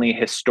genuinely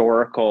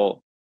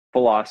historical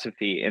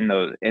philosophy in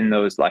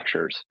those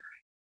lectures.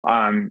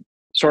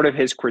 Sort of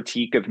his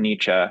critique of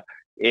Nietzsche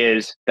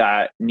is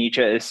that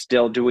Nietzsche is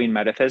still doing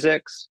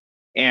metaphysics,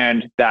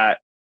 and that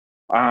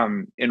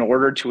in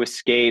order to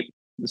escape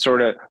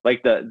sort of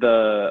like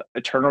the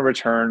eternal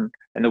return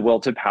and the will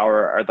to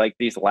power are like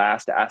these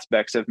last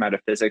aspects of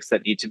metaphysics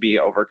that need to be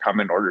overcome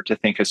in order to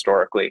think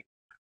historically.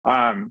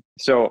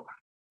 So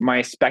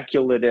my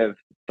speculative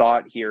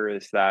thought here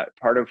is that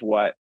part of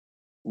what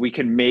we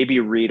can maybe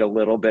read a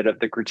little bit of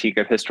the critique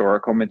of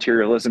historical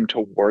materialism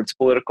towards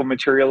political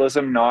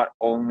materialism, not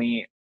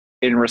only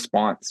in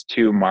response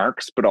to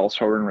Marx, but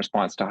also in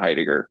response to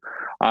Heidegger.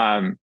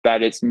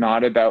 That it's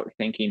not about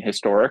thinking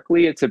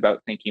historically; it's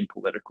about thinking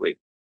politically.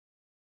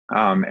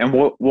 And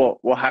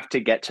we'll have to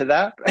get to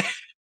that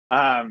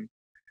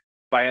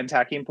by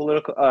unpacking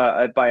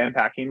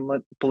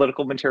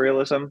political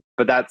materialism.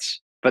 But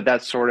that's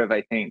sort of,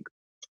 I think,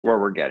 where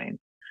we're getting.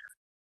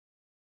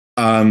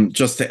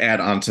 Just to add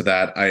on to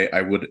that,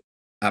 I would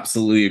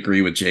absolutely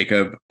agree with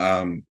Jacob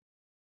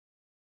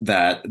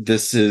that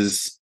this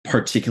is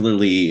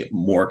particularly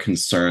more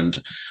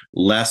concerned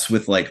less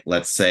with, like,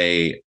 let's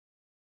say,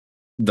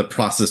 the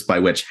process by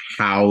which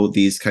how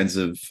these kinds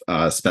of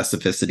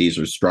specificities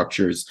or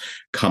structures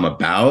come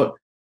about,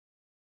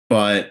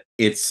 but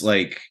it's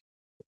like,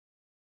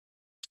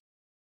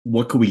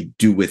 what could we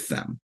do with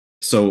them?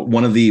 So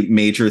one of the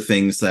major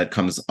things that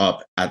comes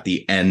up at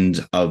the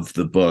end of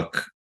the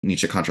book,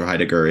 Nietzsche, Contra,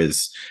 Heidegger,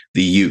 is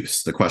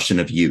the question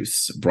of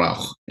use,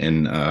 Brauch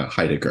in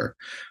Heidegger,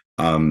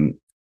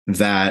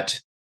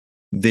 that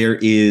there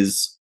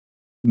is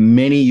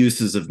many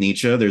uses of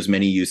Nietzsche, there's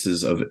many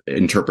uses of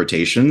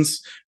interpretations,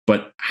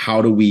 but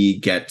how do we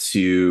get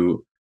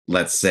to,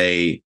 let's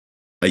say,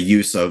 a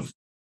use of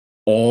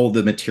all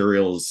the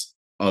materials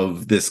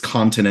of this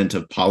continent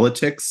of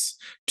politics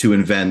to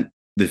invent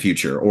the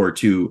future, or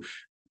to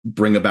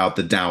bring about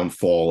the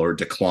downfall or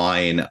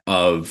decline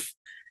of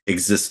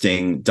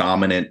existing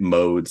dominant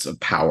modes of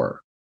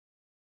power?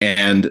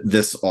 And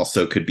this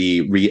also could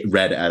be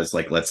read as,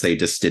 like, let's say,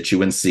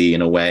 destituency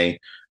in a way,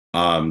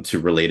 to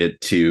relate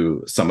it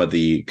to some of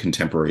the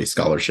contemporary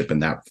scholarship in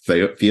that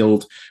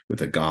field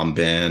with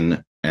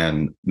Agamben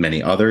and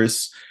many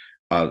others,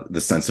 the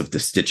sense of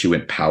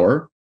destituent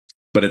power.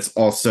 But it's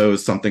also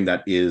something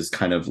that is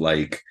kind of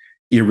like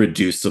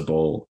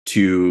irreducible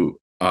to,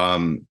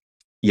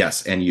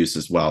 yes, and use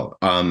as well.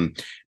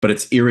 But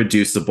it's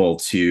irreducible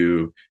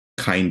to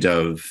kind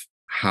of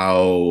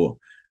how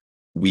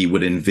we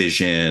would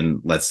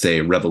envision, let's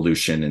say,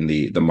 revolution in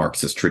the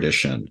Marxist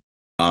tradition.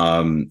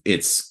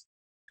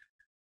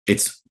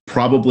 It's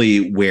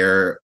probably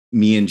where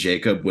me and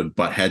Jacob would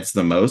butt heads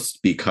the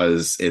most,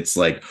 because it's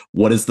like,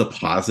 what is the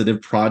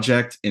positive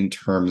project in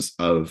terms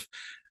of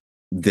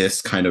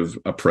this kind of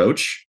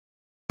approach?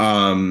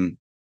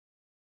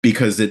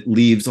 Because it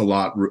leaves a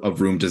lot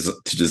of room to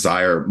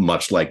desire,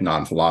 much like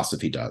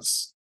non-philosophy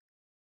does.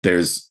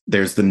 There's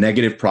the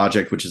negative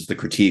project, which is the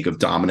critique of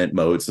dominant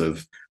modes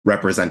of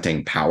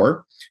representing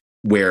power,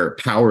 where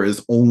power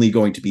is only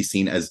going to be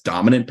seen as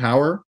dominant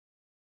power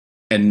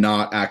and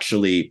not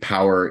actually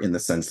power in the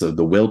sense of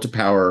the will to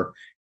power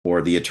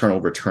or the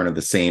eternal return of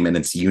the same and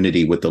its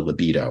unity with the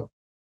libido.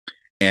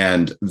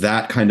 And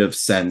that kind of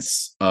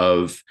sense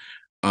of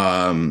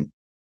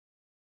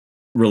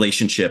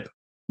relationship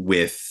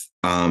with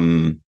how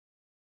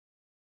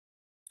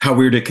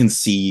we're to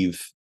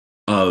conceive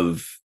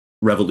of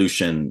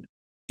revolution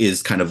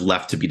is kind of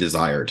left to be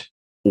desired,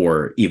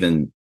 or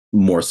even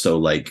more so,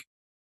 like,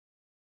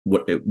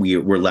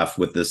 we're left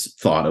with this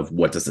thought of,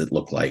 what does it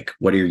look like?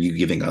 What are you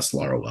giving us,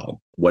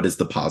 Laruelle? What is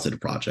the positive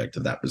project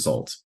of that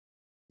result?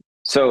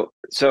 So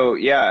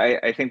yeah,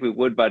 I think we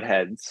would butt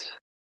heads,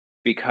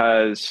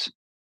 because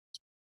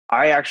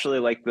I actually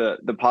like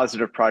the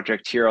positive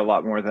project here a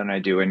lot more than I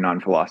do in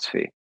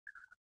non-philosophy.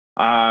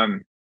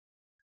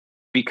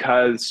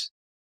 Because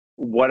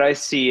what I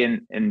see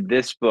in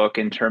this book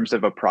in terms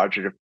of a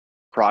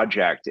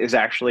project is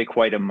actually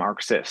quite a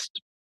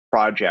Marxist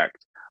project.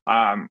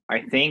 I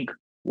think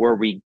where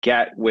we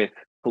get with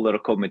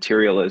political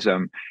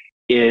materialism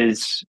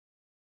is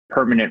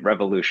permanent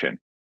revolution.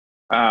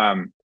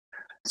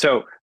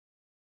 So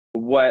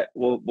what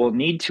we'll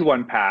need to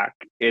unpack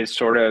is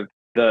sort of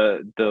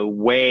the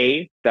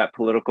way that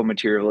political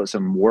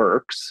materialism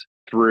works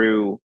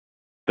through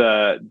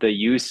the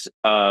use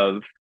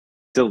of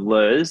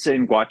Deleuze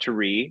and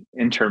Guattari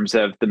in terms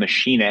of the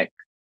machinic,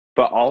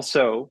 but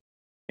also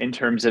in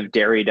terms of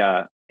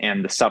Derrida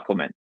and the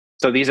supplement.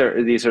 So these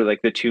are like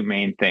the two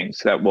main things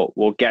that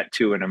we'll get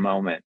to in a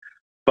moment.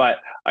 But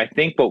I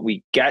think what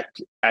we get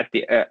at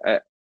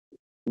the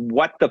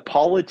what the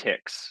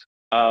politics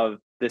of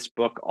this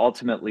book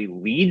ultimately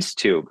leads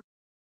to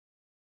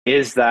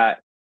is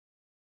that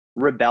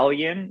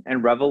rebellion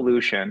and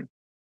revolution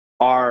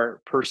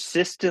are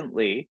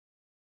persistently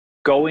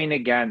going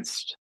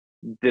against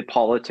the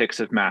politics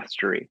of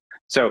mastery.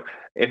 So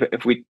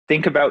if we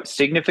think about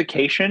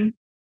signification,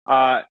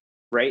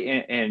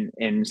 right,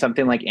 in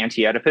something like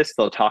Anti-Oedipus,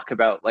 they'll talk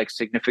about like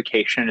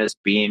signification as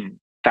being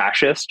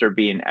fascist or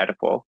being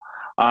Oedipal,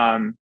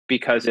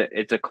 because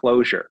it's a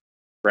closure,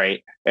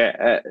 right?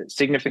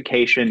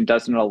 Signification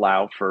doesn't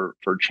allow for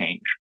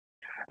change.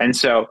 And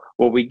so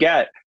what we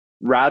get,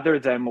 rather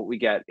than what we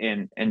get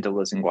in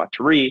Deleuze and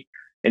Guattari,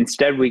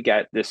 instead we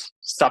get this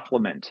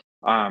supplement.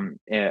 In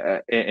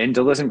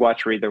Deleuze and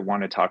Guattari, they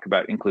want to talk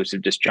about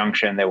inclusive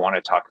disjunction. They want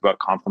to talk about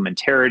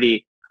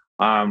complementarity,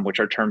 which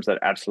are terms that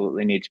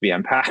absolutely need to be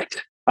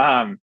unpacked.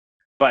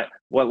 But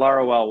what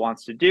Laruelle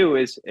wants to do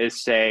is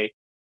say,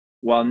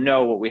 well,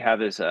 no, what we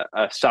have is a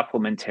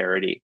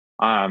supplementarity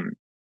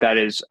that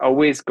is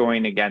always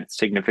going against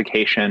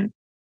signification,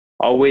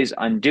 always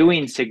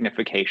undoing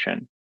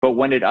signification. But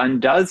when it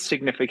undoes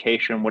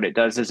signification, what it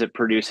does is it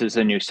produces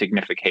a new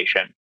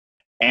signification.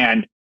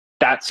 And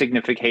that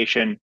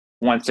signification,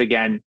 once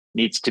again,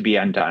 needs to be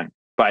undone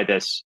by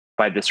this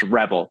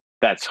rebel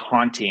that's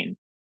haunting,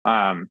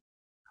 hauntology.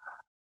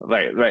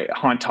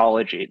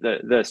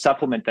 The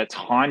supplement that's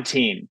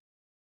haunting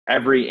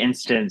every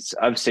instance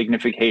of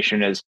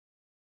signification is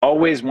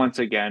always once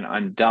again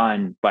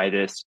undone by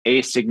this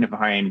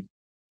asignifying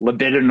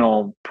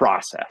libidinal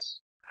process.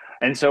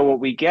 And so what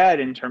we get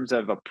in terms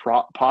of a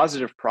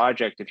positive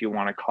project, if you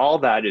want to call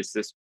that, is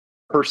this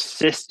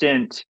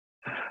persistent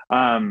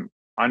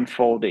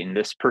unfolding,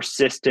 this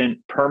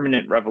persistent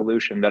permanent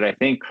revolution that I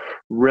think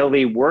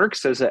really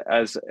works as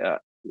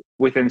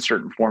within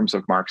certain forms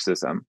of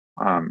Marxism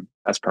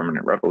as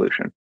permanent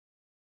revolution.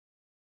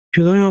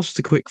 Could I ask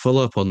a quick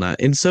follow up on that?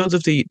 In terms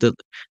of the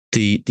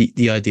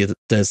idea that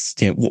there's,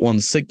 what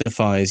one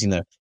signifies,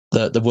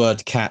 the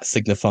word cat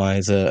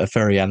signifies a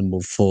furry animal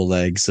with 4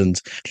 legs and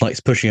likes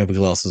pushing over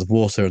glasses of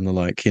water and the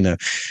like,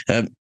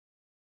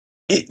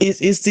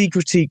 Is the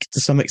critique to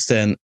some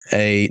extent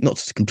not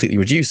to completely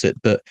reduce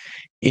it, but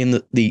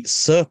in the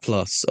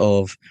surplus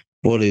of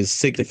what is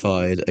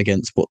signified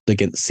against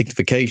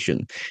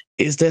signification,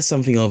 is there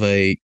something of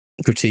a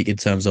critique in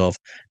terms of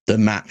the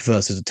map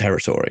versus the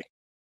territory?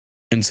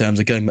 In terms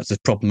of going back to the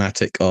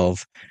problematic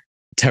of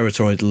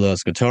territory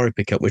Deleuze Guattari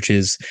pick up, which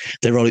is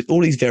there are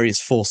all these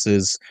various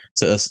forces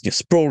that are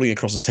sprawling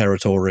across the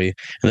territory,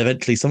 and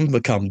eventually some of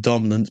them become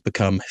dominant,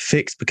 become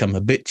fixed, become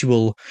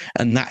habitual,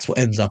 and that's what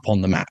ends up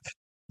on the map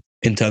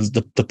in terms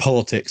of the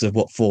politics of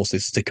what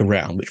forces stick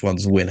around, which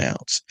ones win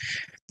out.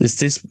 Is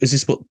this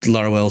what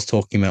Laruelle's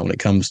talking about when it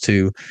comes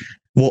to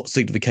what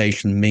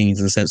signification means,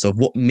 in the sense of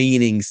what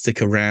meanings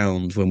stick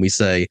around when we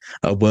say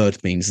a word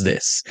means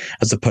this,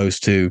 as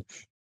opposed to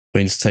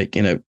when you take,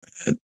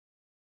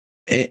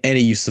 any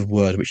use of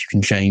word which you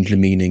can change the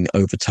meaning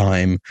over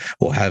time,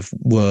 or have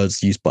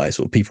words used by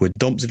sort of people with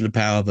dominant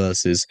power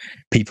versus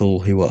people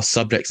who are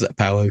subjects to that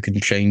power who can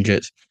change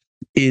it.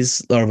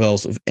 Is Laruelle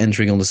sort of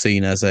entering on the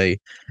scene as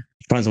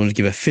trying to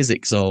give a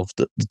physics of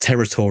the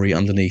territory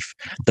underneath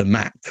the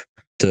map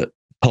that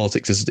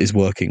politics is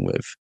working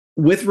with?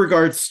 With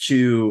regards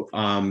to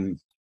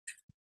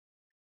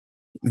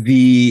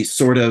the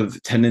sort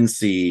of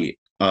tendency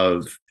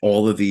of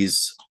all of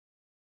these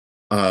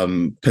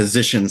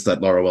positions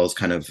that Laruelle is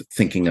kind of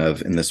thinking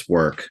of in this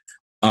work,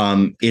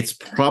 it's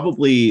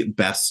probably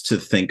best to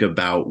think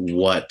about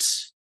what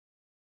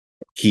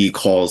he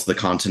calls the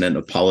continent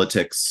of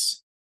politics,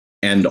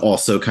 and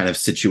also kind of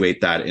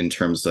situate that in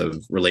terms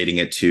of relating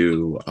it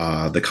to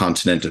the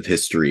continent of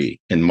history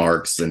in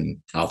Marx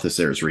and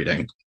Althusser's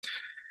reading.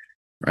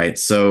 Right.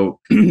 So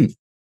in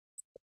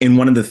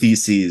one of the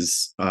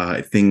theses,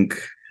 I think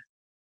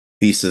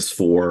thesis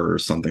 4 or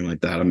something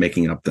like that, I'm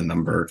making up the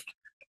number,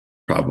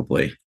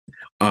 probably.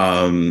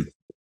 Let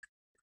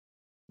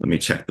me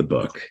check the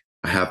book.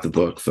 I have the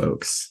book,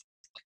 folks.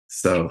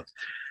 So,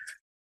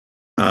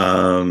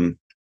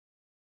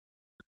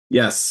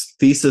 yes,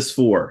 thesis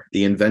 4,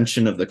 the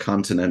invention of the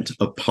continent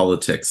of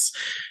politics.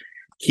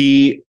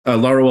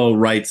 Laruelle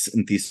writes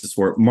in thesis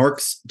 4,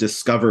 Marx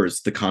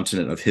discovers the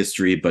continent of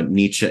history, but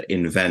Nietzsche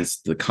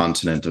invents the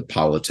continent of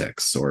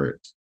politics, or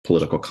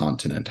political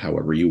continent,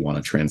 however you want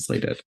to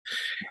translate it,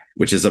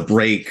 which is a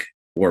break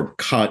or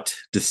cut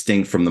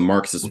distinct from the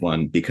Marxist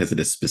one because it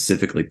is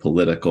specifically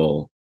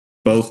political,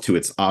 both to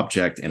its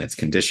object and its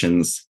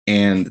conditions,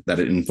 and that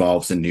it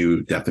involves a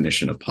new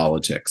definition of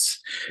politics.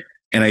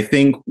 And I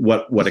think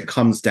what it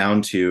comes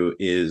down to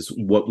is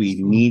what we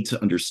need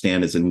to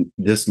understand is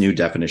this new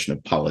definition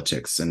of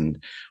politics.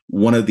 And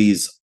one of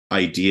these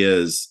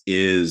ideas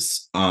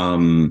is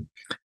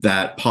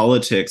that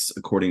politics,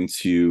 according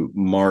to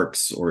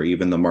Marx or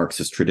even the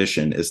Marxist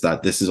tradition, is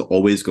that this is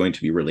always going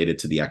to be related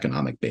to the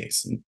economic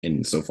base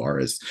insofar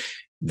as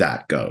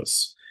that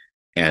goes,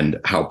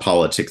 and how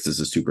politics is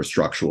a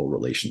superstructural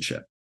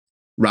relationship.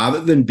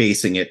 Rather than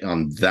basing it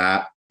on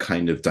that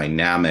kind of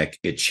dynamic,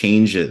 it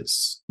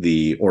changes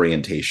the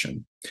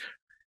orientation.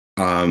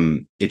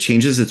 It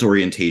changes its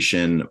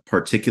orientation,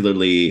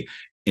 particularly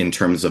in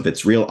terms of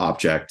its real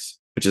object,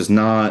 which is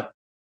not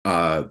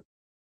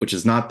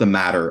the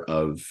matter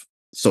of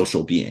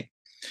social being.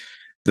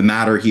 The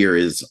matter here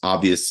is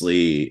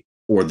obviously,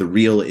 or the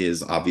real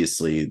is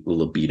obviously, the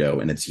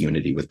libido and its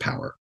unity with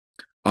power.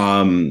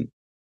 And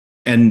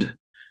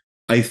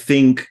I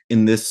think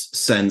in this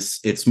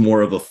sense, it's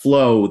more of a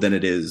flow than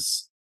it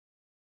is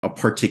a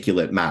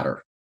particulate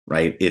matter.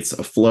 right? It's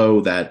a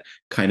flow that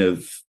kind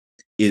of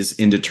is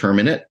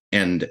indeterminate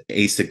and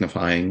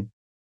asignifying,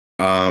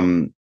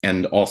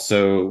 and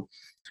also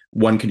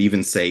one could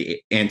even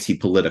say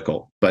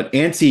anti-political, but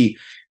anti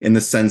in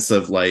the sense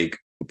of like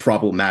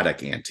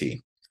problematic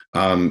anti,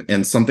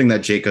 and something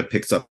that Jacob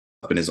picks up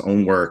in his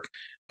own work,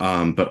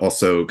 but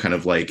also kind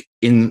of like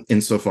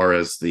insofar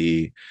as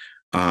the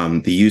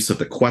use of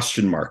the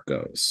question mark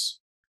goes,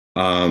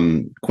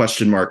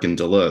 question mark in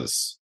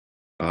Deleuze,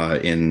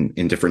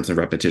 in Difference and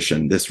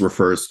Repetition. This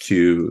refers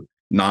to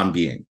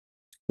non-being,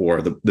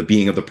 or the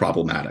being of the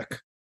problematic.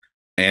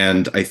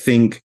 And I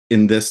think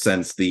in this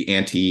sense, the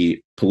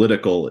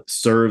anti-political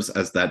serves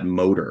as that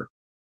motor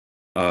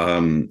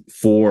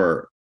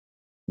for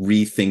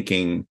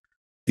rethinking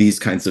these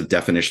kinds of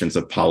definitions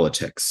of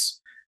politics.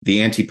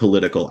 The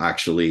anti-political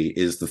actually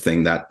is the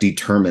thing that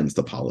determines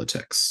the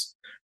politics,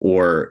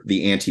 or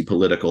the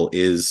anti-political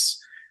is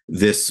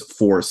this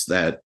force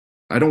that,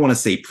 I don't want to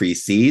say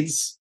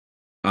precedes,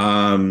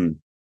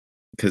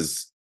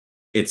 because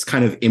it's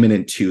kind of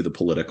imminent to the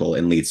political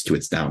and leads to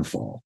its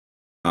downfall,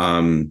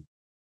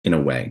 in a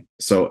way.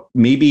 So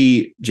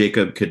maybe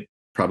Jacob could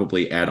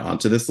probably add on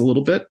to this a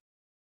little bit,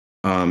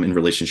 in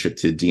relationship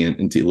to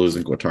Deleuze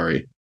and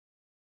Guattari.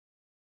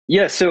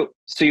 Yeah. So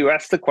you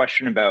asked the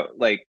question about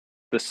like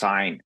the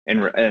sign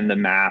and the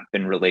map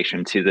in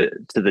relation to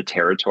the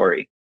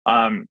territory,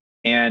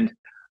 and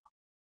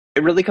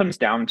it really comes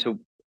down to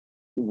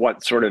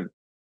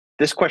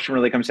this question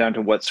really comes down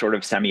to what sort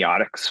of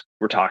semiotics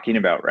we're talking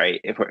about,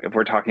 right? If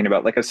we're talking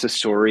about like a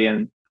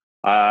Saussurean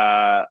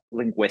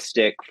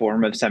linguistic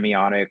form of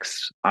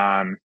semiotics,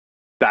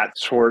 that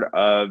sort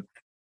of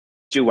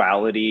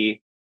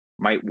duality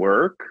might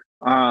work.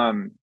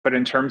 But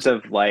in terms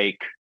of like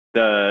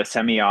the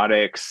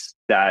semiotics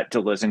that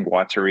Deleuze and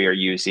Guattari are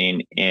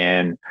using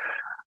in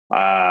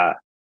A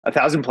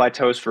Thousand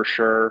Plateaus, for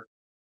sure,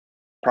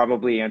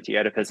 probably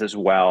Anti-Oedipus as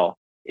well,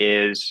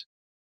 is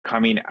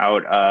coming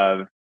out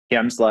of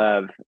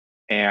Hjelmslev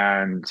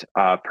and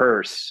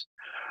Peirce,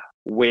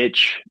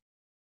 which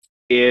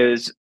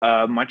is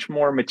a much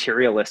more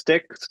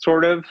materialistic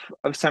sort of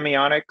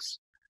semiotics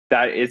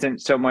that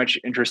isn't so much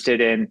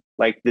interested in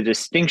like the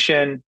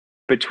distinction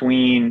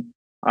between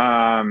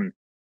the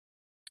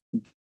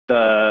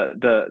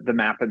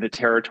map and the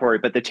territory,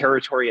 but the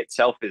territory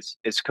itself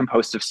is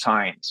composed of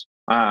signs,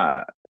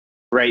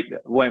 right?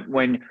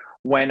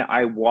 When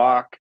I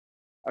walk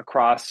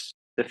across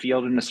the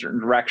field in a certain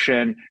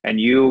direction and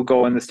you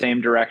go in the same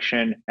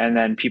direction, and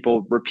then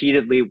people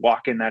repeatedly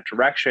walk in that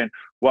direction,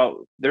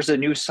 well, there's a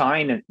new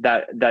sign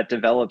that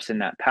develops in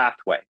that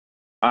pathway.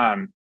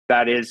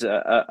 That is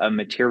a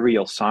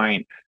material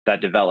sign that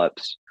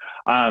develops.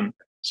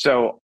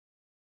 So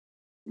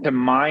to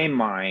my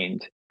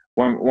mind,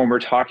 when we're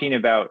talking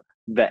about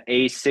the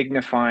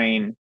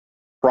asignifying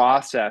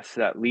process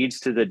that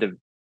leads to the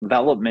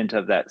development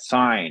of that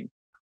sign,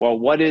 well,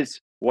 what is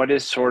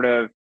sort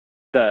of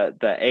the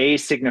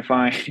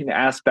asignifying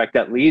aspect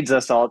that leads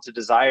us all to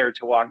desire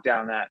to walk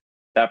down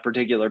that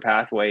particular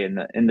pathway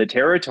in the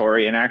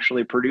territory and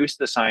actually produce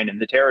the sign in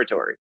the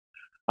territory,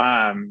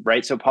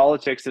 right? So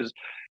politics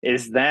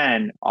is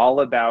then all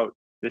about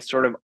this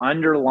sort of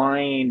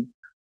underlying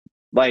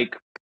like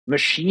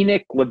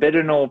machinic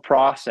libidinal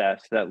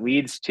process that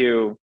leads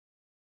to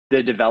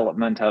the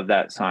development of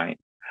that sign,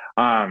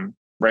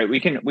 right? We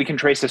can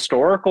trace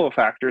historical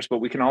factors, but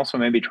we can also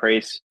maybe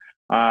trace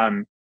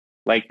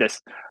like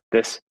this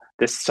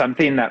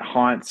something that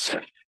haunts,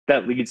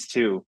 that leads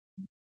to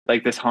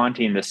like this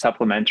haunting, this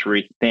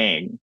supplementary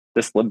thing,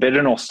 this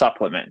libidinal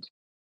supplement,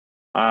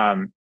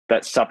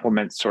 that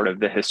supplements sort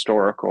of the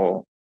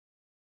historical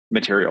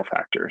material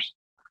factors.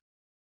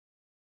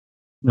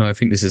 No, I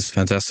think this is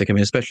fantastic. I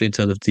mean, especially in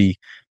terms of the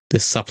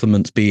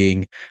supplement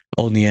being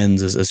on the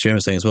ends, as Jeremy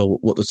was saying as well,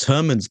 what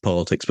determines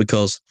politics,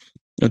 because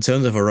in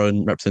terms of our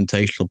own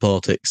representational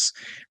politics,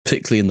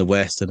 particularly in the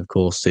West, and of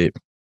course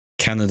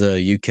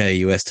Canada, UK,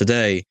 US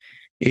today,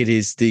 it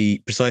is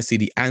precisely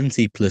the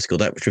anti-political,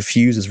 that which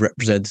refuses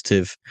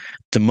representative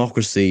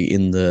democracy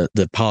in the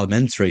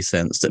parliamentary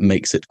sense, that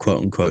makes it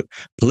quote unquote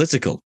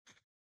political.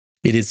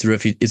 It is the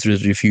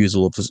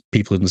refusal of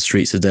people in the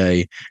streets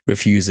today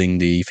refusing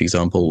for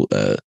example,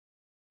 the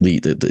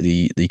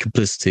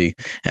complicity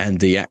and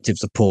the active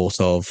support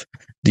of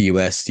the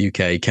US,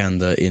 UK,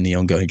 Canada in the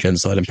ongoing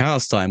genocide in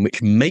Palestine,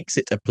 which makes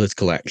it a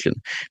political action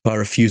by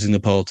refusing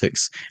the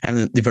politics and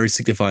the very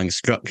signifying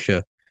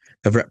structure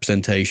of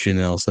representation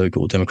in our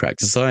so-called democratic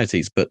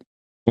societies. But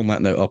on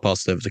that note, I'll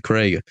pass it over to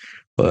Craig,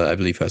 I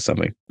believe has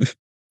something.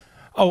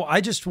 Oh,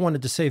 I just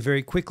wanted to say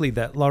very quickly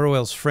that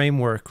Laruelle's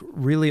framework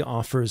really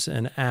offers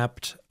an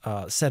apt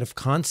set of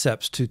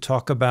concepts to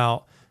talk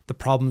about the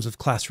problems of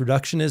class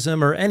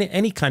reductionism, or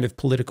any kind of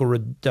political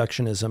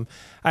reductionism.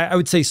 I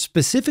would say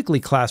specifically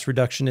class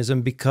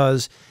reductionism,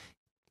 because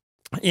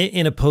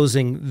in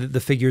opposing the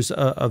figures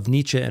of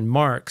Nietzsche and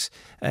Marx,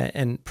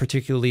 and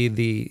particularly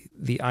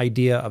the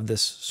idea of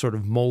this sort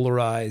of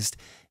molarized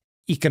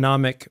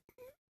economic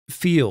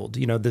field,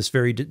 this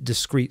very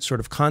discrete sort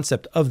of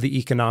concept of the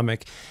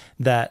economic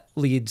that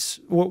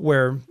leads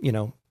where,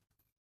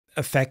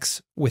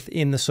 effects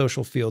within the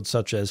social field,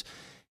 such as,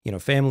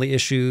 family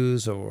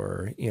issues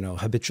or,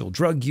 habitual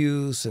drug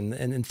use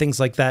and things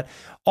like that,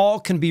 all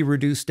can be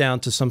reduced down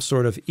to some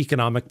sort of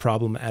economic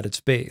problem at its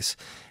base.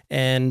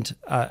 And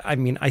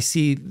I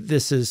see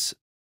this as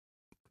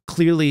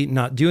clearly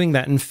not doing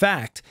that. In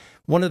fact,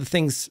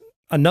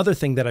 another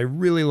thing that I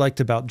really liked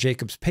about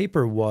Jacob's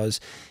paper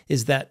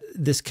is that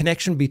this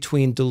connection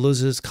between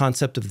Deleuze's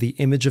concept of the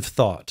image of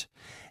thought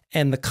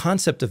and the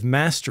concept of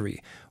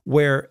mastery,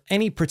 where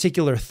any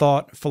particular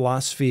thought,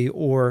 philosophy,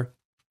 or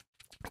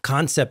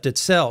concept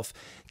itself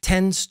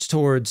tends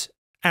towards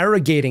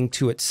arrogating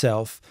to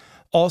itself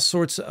all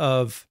sorts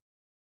of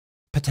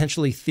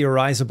potentially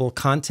theorizable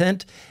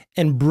content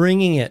and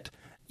bringing it,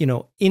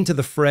 into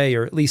the fray,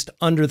 or at least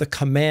under the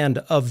command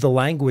of the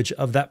language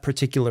of that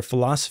particular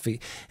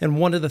philosophy. And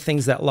one of the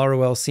things that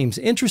Laruelle seems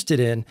interested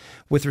in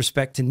with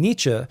respect to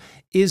Nietzsche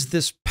is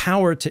this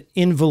power to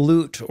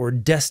involute or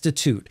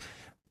destitute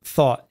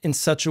thought in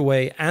such a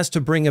way as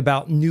to bring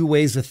about new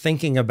ways of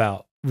thinking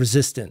about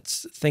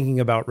resistance,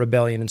 thinking about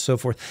rebellion, and so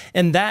forth.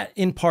 And that,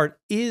 in part,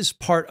 is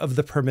part of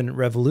the permanent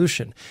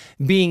revolution,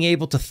 being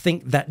able to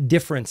think that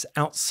difference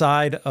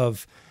outside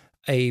of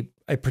a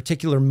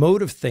particular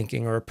mode of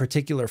thinking or a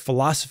particular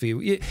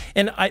philosophy.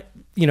 And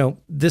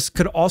this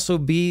could also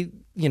be,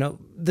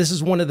 this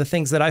is one of the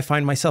things that I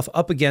find myself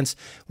up against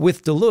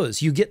with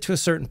Deleuze. You get to a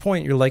certain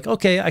point, you're like,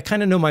 okay, I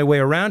kind of know my way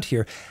around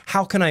here.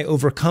 How can I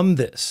overcome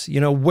this?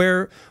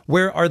 Where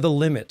are the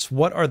limits?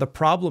 What are the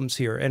problems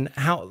here? And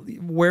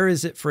where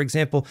is it, for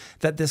example,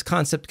 that this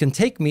concept can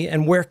take me,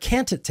 and where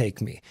can't it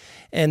take me?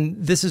 And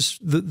this is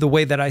the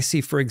way that I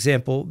see, for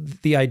example,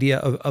 the idea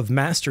of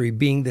mastery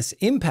being this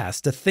impasse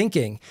to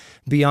thinking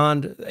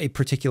beyond a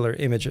particular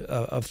image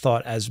of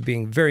thought as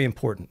being very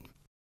important.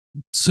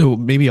 So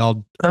maybe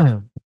I'll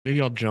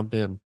jump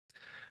in,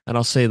 and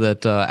I'll say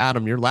that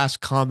Adam, your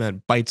last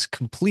comment bites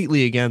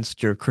completely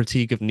against your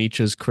critique of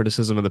Nietzsche's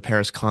criticism of the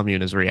Paris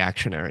Commune as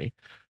reactionary.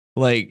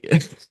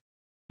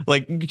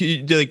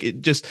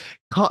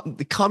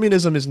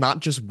 Communism is not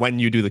just when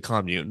you do the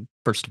commune,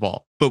 first of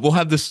all, but we'll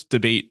have this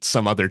debate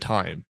some other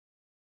time.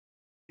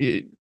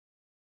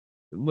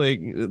 But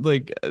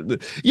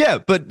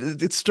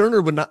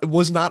Stirner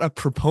was not a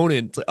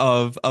proponent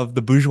of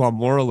the bourgeois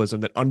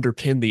moralism that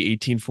underpinned the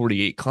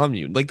 1848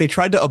 commune. Like, they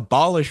tried to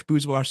abolish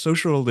bourgeois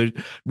social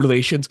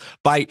relations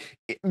by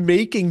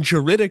making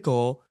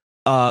juridical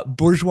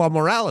bourgeois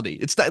morality.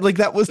 It's that, like,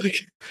 that was like,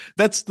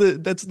 that's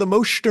the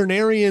most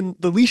Stirnerian,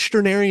 the least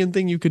Stirnerian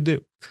thing you could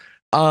do.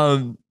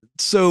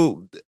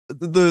 So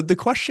the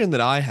question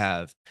that I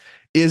have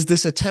is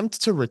this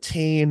attempt to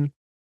retain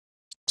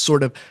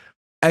sort of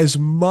as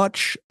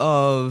much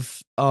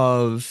of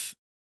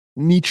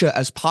Nietzsche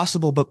as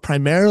possible, but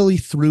primarily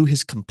through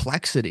his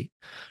complexity,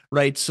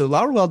 right? So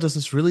Laruelle does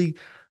this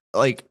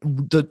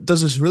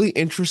really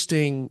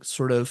interesting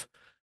sort of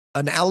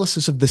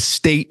analysis of the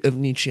state of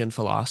Nietzschean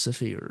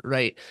philosophy,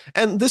 right?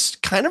 And this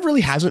kind of really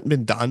hasn't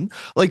been done.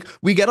 Like,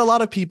 we get a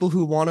lot of people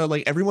who want to,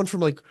 like, everyone from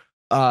like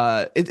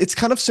it's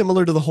kind of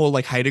similar to the whole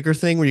like Heidegger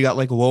thing, where you got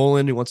like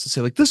Lowland who wants to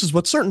say like, this is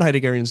what certain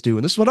Heideggerians do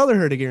and this is what other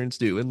Heideggerians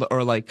do, and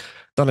or like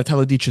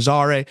Donatello di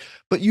Cesare,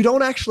 but you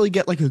don't actually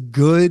get like a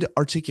good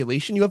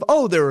articulation. You have,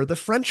 oh, there are the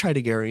French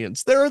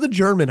Heideggerians, there are the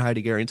German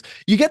Heideggerians.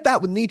 You get that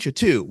with Nietzsche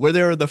too, where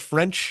there are the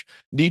French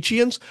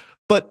Nietzscheans.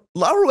 But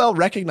Laruelle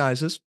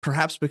recognizes,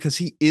 perhaps because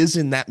he is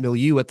in that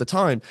milieu at the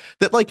time,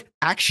 that like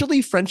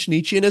actually French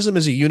Nietzscheanism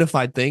as a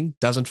unified thing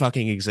doesn't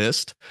fucking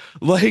exist.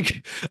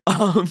 Like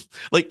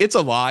it's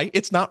a lie.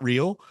 It's not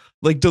real.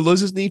 Like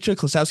Deleuze's Nietzsche,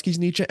 Klosowski's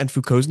Nietzsche, and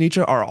Foucault's Nietzsche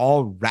are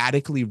all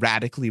radically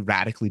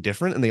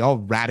different, and they all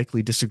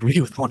radically disagree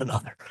with one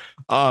another.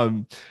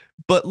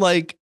 But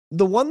like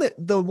the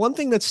one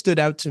thing that stood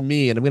out to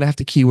me, and I'm going to have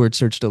to keyword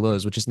search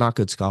Deleuze, which is not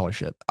good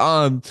scholarship,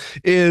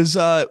 is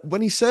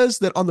when he says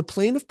that on the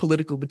plane of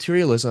political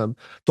materialism,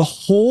 the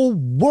whole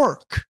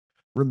work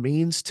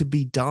remains to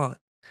be done,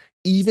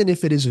 even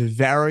if it is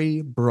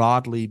very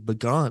broadly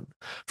begun.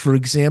 For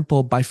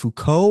example, by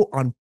Foucault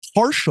on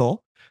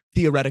partial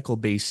theoretical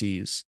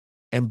bases,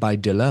 and by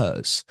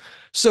Deleuze.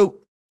 So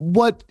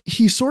what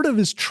he sort of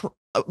is,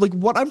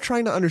 what I'm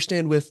trying to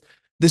understand with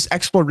this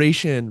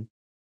exploration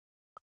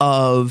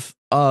of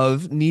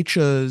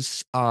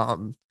Nietzsche's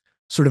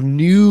sort of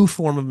new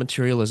form of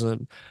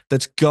materialism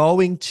that's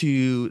going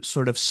to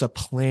sort of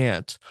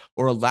supplant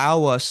or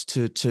allow us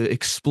to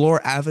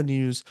explore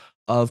avenues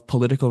of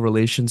political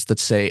relations that,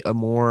 say, a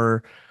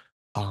more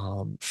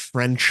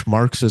French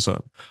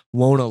Marxism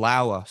won't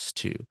allow us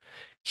to.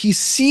 He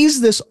sees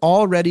this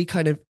already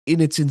kind of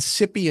in its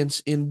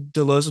incipience in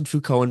Deleuze and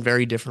Foucault in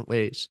very different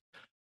ways.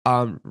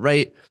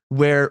 Right,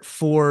 where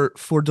for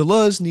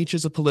Deleuze, Nietzsche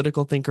is a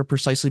political thinker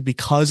precisely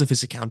because of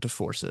his account of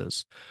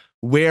forces,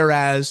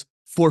 whereas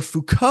for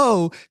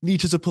Foucault,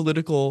 Nietzsche is a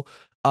political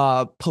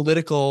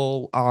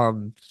political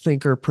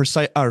thinker,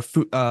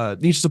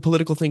 Nietzsche's a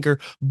political thinker,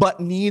 but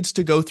needs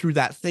to go through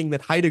that thing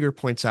that Heidegger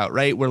points out,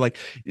 right? Where like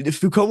if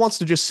Foucault wants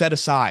to just set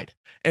aside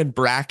and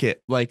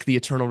bracket like the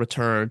eternal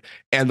return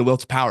and the will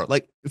to power.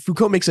 Like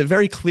Foucault makes it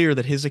very clear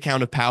that his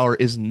account of power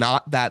is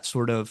not that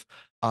sort of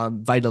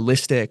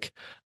vitalistic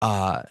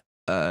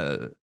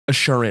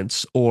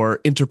assurance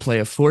or interplay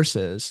of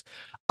forces.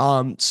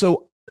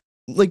 So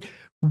like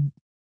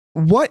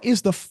what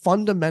is the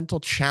fundamental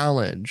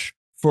challenge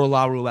for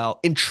Laruelle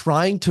in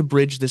trying to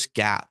bridge this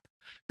gap?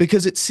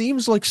 Because it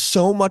seems like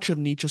so much of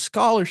Nietzsche's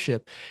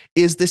scholarship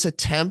is this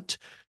attempt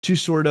to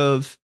sort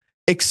of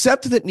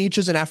accept that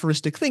Nietzsche's an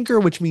aphoristic thinker,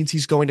 which means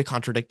he's going to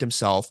contradict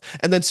himself,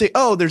 and then say,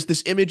 oh, there's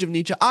this image of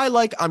Nietzsche I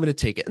like, I'm going to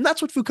take it. And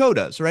that's what Foucault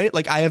does, right?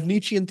 Like, I have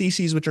Nietzschean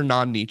theses which are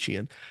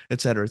non-Nietzschean, et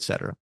cetera, et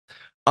cetera.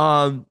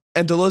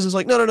 And Deleuze is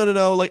like,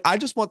 no. Like, I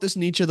just want this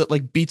Nietzsche that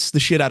like beats the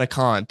shit out of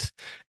Kant.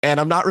 And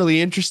I'm not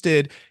really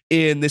interested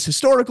in this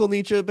historical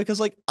Nietzsche because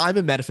like I'm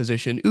a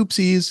metaphysician.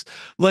 Oopsies.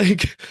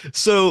 Like,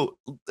 so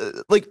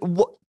like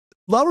what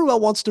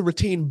Laruelle wants to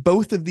retain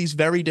both of these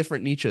very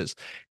different Nietzsches.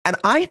 And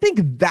I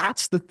think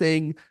that's the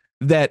thing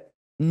that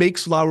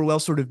makes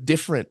Laruelle sort of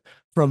different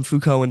from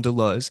Foucault and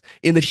Deleuze,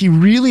 in that he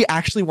really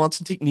actually wants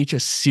to take Nietzsche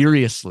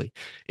seriously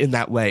in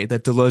that way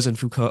that Deleuze and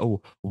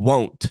Foucault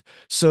won't.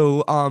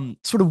 So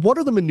sort of what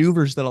are the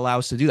maneuvers that allow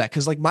us to do that?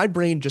 Because like my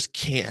brain just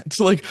can't.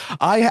 Like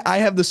I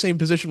have the same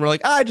position where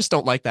like I just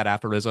don't like that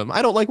aphorism.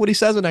 I don't like what he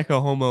says in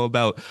Echo Homo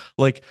about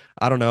like,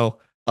 I don't know,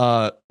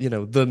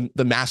 the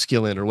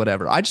masculine or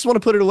whatever. I just want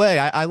to put it away.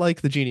 I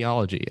like the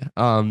genealogy.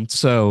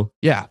 So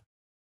yeah.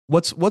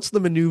 What's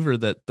the maneuver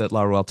that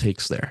Laruelle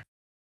takes there?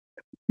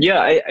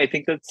 Yeah, I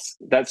think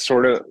that's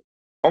sort of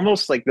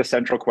almost like the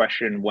central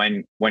question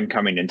when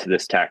coming into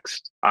this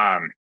text.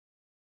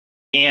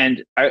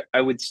 And I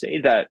would say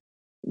that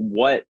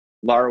what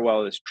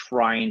Laruelle is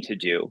trying to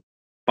do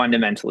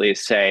fundamentally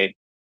is say,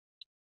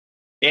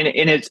 in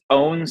its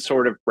own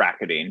sort of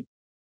bracketing,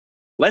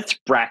 let's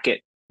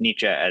bracket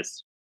Nietzsche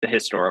as the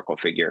historical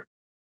figure.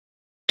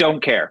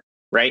 Don't care,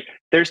 right?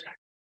 There's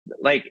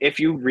like, if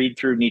you read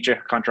through Nietzsche,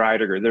 Contra,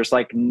 Heidegger, there's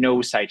like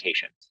no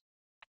citations.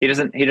 He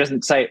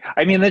doesn't cite.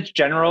 I mean, that's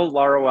general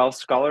Laruelle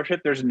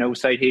scholarship. There's no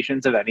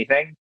citations of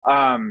anything,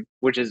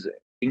 which is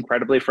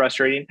incredibly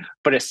frustrating.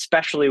 But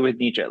especially with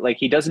Nietzsche, like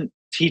he doesn't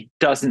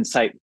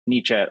cite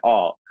Nietzsche at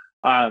all,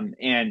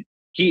 and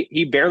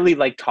he barely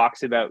like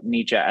talks about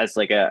Nietzsche as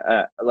like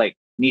like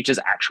Nietzsche's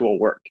actual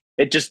work.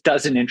 It just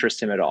doesn't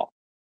interest him at all.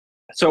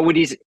 So what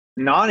he's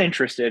not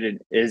interested in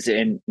is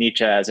in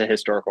Nietzsche as a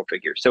historical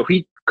figure. So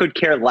he could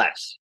care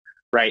less,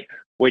 right?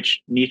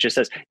 Which Nietzsche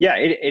says, yeah,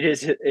 it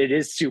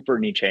is super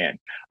Nietzschean.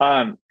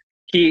 But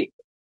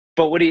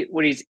what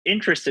he's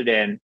interested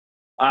in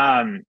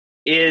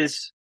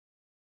is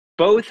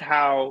both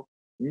how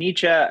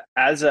Nietzsche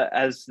as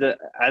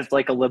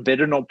like a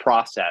libidinal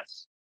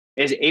process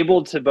is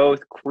able to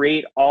both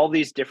create all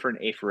these different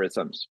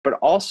aphorisms, but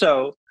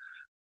also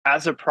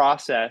as a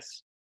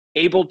process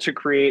able to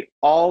create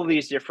all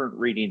these different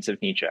readings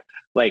of Nietzsche,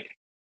 like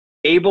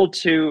able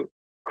to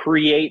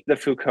create the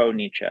Foucault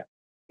Nietzsche,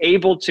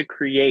 able to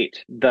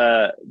create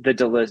the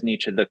Deleuze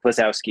Nietzsche, the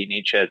Klazowski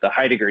Nietzsche, the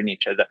Heidegger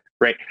Nietzsche,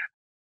 right?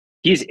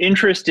 He's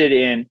interested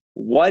in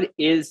what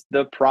is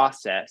the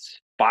process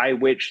by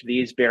which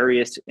these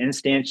various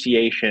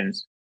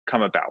instantiations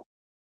come about.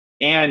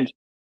 And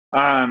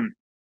Anthony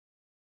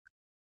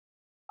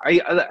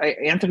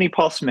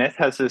Paul Smith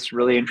has this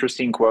really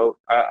interesting quote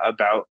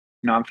about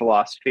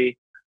non-philosophy,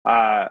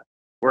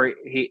 where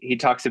he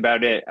talks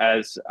about it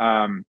as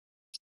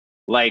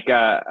like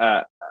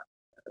the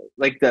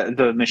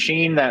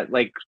machine that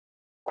like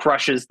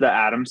crushes the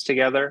atoms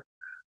together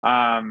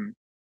in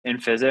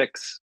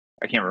physics.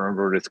 I can't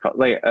remember what it's called.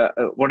 Like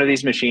one of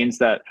these machines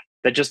that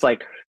just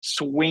like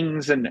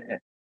swings and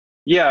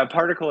a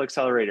particle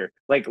accelerator.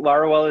 Like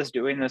Laruelle is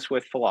doing this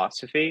with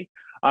philosophy,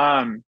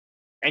 and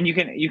you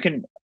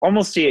can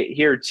almost see it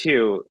here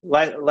too.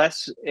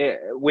 Less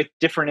with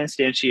different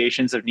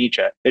instantiations of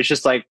Nietzsche. It's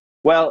just like,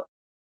 well,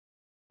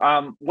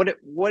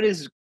 what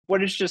is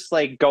just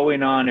like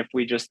going on if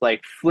we just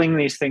like fling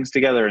these things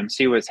together and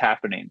see what's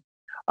happening?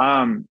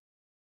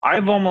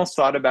 I've almost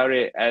thought about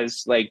it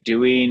as like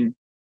doing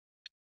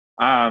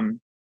a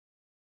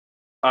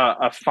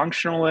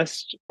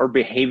functionalist or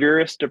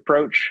behaviorist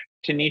approach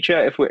to Nietzsche,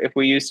 if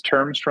we use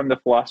terms from the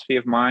philosophy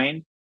of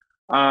mind.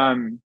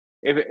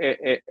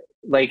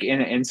 Like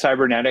in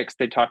cybernetics,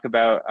 they talk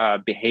about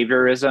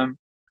behaviorism.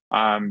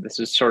 This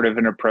is sort of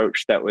an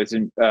approach that was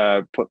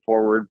put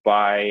forward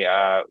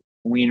by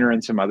Wiener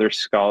and some other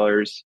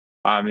scholars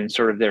in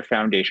sort of their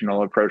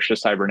foundational approach to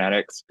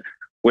cybernetics,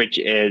 which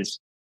is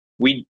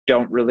we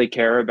don't really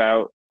care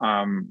about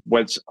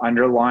what's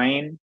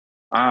underlying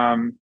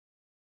the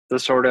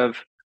sort of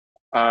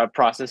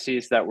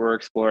processes that we're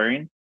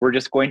exploring. We're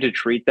just going to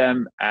treat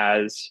them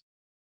as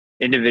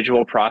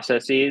individual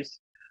processes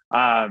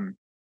and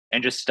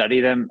just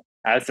study them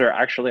as they're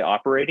actually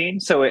operating.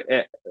 So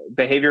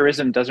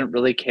behaviorism doesn't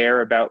really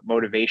care about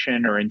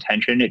motivation or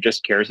intention. It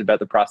just cares about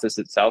the process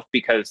itself,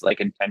 because like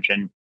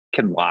intention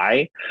can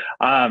lie.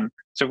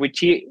 So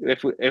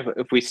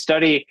if we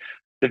study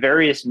the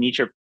various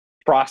Nietzsche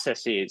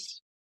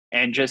processes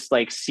and just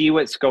like see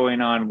what's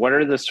going on, what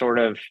are the sort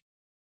of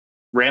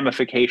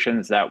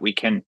ramifications that we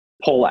can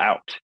pull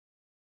out?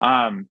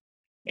 And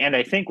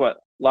I think what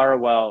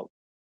Laruelle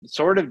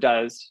sort of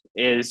does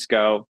is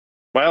go,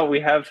 well, we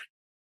have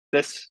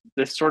this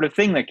sort of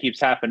thing that keeps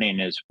happening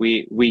is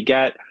we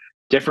get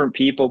different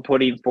people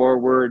putting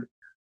forward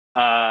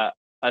a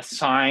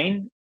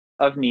sign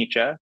of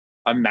Nietzsche,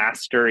 a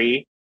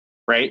mastery,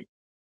 right?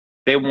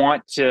 They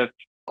want to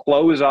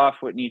close off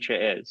what Nietzsche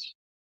is.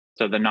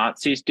 So the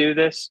Nazis do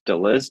this,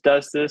 Deleuze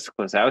does this,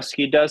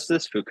 Klosowski does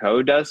this,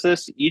 Foucault does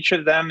this. Each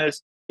of them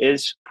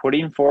is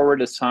putting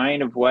forward a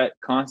sign of what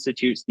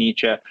constitutes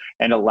Nietzsche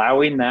and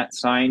allowing that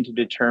sign to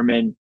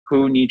determine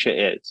who Nietzsche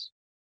is.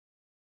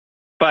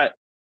 But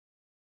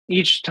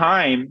each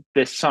time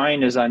this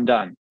sign is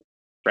undone,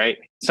 right?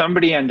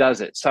 Somebody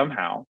undoes it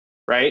somehow,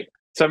 right?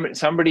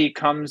 Somebody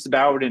comes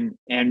about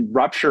and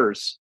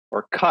ruptures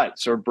or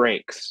cuts or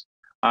breaks.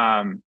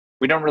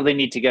 We don't really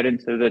need to get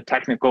into the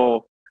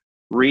technical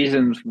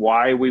reasons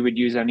why we would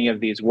use any of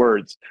these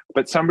words,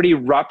 but somebody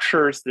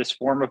ruptures this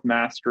form of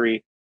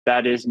mastery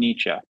that is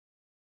Nietzsche.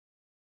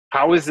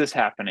 How is this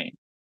happening?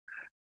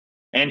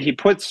 And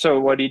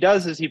what he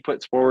does is he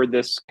puts forward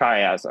this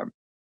chiasm.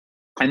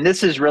 And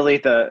this is really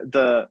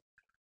the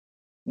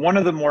one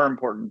of the more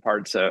important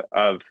parts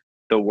of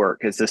the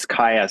work is this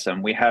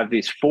chiasm. We have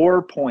these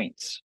 4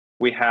 points.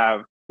 We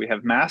have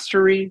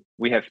mastery,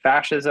 we have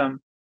fascism,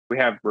 we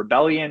have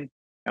rebellion,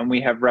 and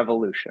we have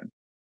revolution.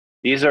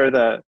 These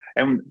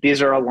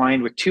are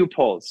aligned with 2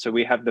 poles. So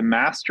we have the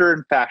master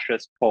and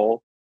fascist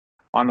pole.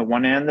 On the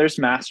one hand, there's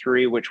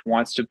mastery, which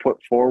wants to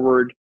put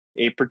forward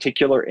a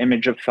particular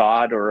image of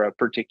thought or a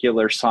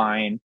particular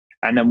sign.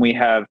 And then we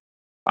have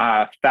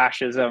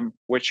fascism,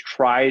 which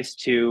tries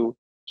to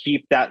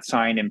keep that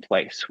sign in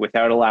place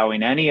without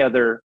allowing any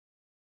other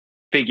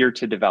figure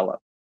to develop.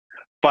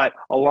 But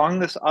along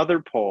this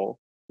other pole,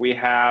 we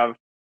have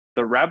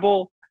the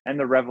rebel and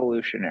the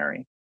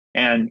revolutionary.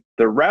 And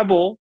the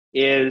rebel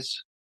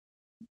is,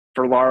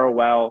 for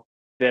Laruelle,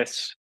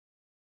 this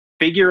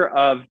figure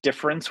of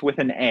difference with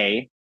an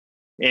A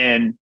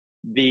in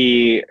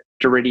the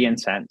Derridian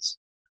sense.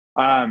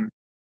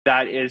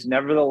 That is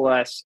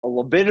nevertheless a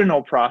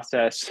libidinal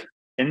process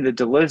in the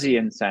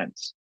Deleuzian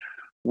sense,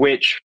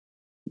 which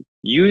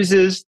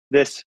uses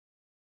this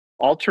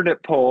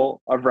alternate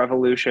pole of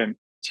revolution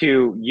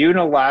to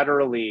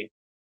unilaterally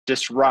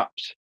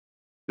disrupt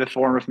the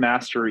form of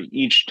mastery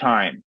each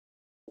time.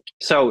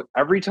 So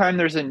every time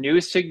there's a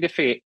new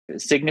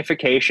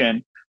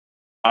signification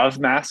of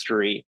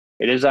mastery,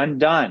 it is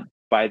undone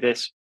by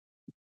this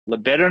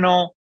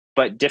libidinal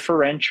but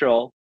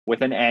differential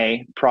with an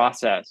A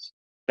process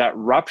that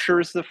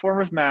ruptures the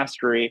form of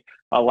mastery,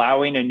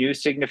 allowing a new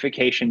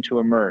signification to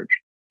emerge.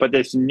 But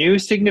this new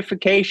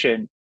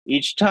signification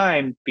each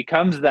time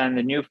becomes then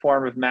the new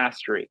form of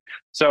mastery.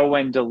 So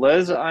when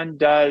Deleuze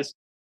undoes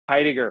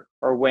Heidegger,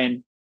 or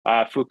when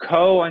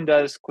Foucault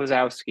undoes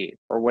Klosowski,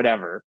 or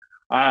whatever,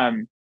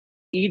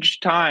 each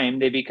time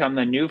they become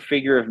the new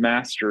figure of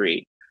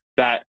mastery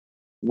that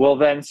will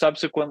then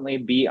subsequently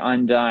be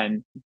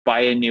undone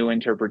by a new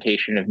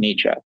interpretation of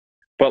Nietzsche.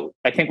 But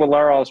I think what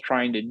Laruelle is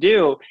trying to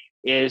do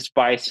is,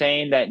 by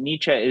saying that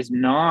Nietzsche is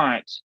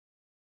not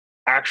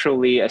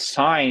actually a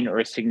sign or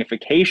a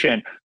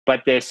signification,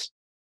 but this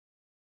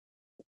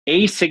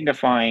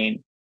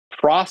asignifying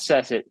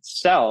process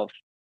itself,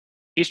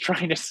 he's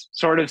trying to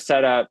sort of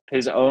set up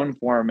his own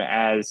form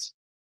as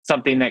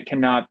something that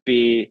cannot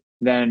be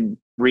then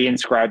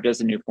reinscribed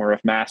as a new form of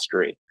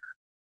mastery.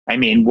 I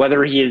mean,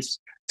 whether he is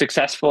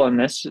successful in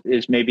this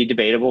is maybe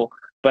debatable,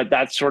 but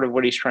that's sort of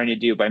what he's trying to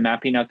do by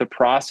mapping out the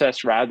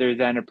process rather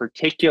than a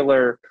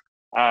particular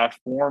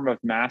form of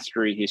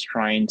mastery. He's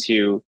trying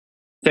to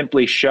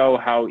simply show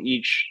how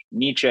each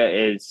Nietzsche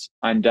is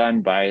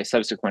undone by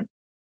subsequent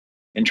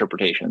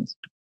interpretations.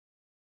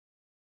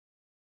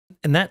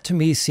 And that to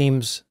me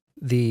seems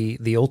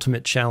the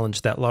ultimate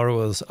challenge that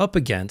Laruelle is up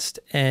against,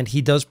 and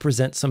he does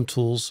present some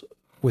tools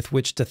with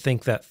which to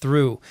think that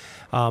through.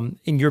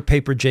 In your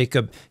paper,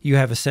 Jacob, you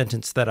have a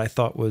sentence that I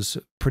thought was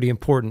pretty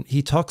important.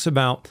 He talks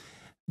about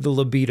the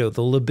libido,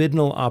 the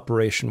libidinal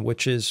operation,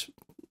 which is,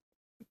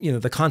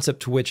 the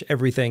concept to which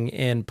everything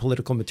in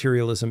political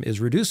materialism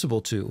is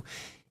reducible to.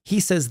 He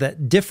says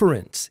that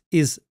difference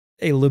is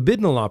a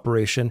libidinal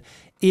operation.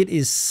 It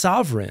is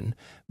sovereign,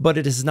 but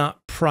it is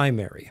not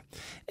primary.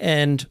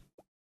 And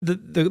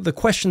the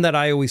question that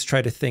I always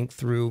try to think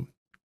through,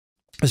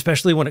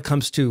 especially when it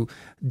comes to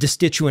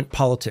destituent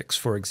politics,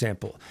 for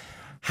example,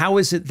 how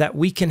is it that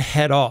we can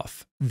head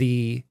off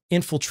the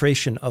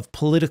infiltration of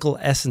political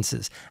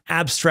essences,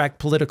 abstract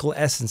political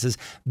essences,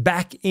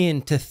 back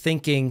into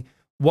thinking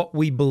what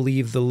we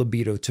believe the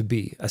libido to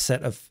be, a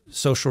set of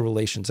social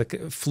relations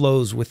that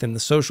flows within the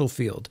social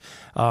field.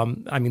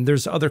 I mean,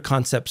 there's other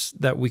concepts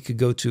that we could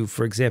go to,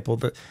 for example,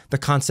 the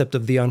concept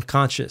of the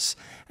unconscious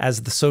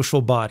as the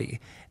social body,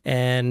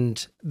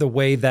 and the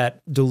way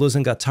that Deleuze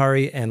and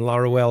Guattari and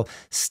Laruelle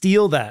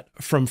steal that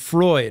from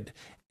Freud.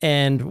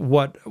 And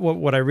what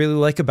I really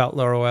like about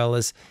Laruelle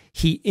is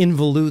he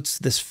involutes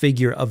this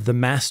figure of the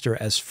master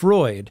as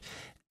Freud,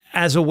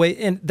 as a way,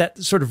 and that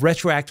sort of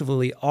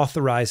retroactively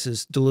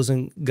authorizes Deleuze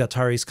and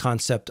Guattari's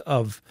concept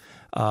of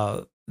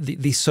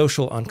the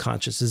social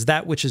unconscious, is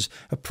that which is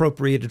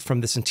appropriated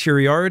from this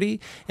interiority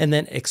and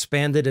then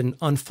expanded and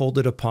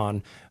unfolded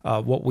upon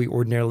what we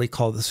ordinarily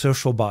call the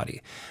social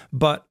body.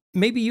 But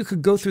maybe you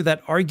could go through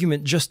that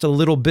argument just a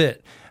little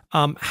bit.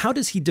 How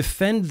does he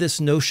defend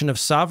this notion of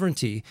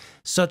sovereignty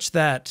such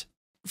that,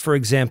 for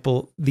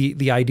example,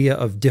 the idea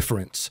of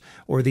difference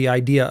or the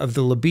idea of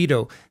the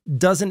libido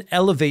doesn't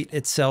elevate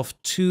itself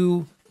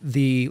to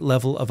the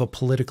level of a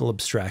political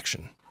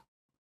abstraction?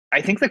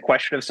 I think the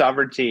question of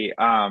sovereignty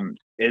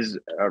is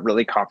a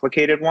really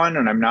complicated one,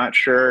 and I'm not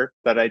sure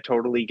that I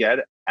totally get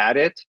at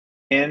it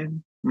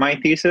in my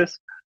thesis.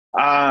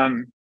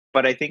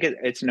 But I think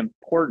it's an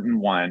important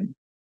one.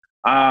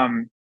 I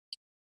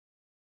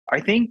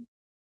think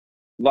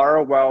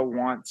Laruelle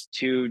wants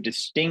to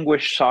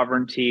distinguish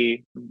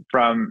sovereignty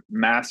from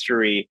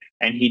mastery,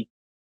 and he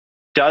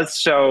does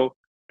so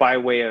by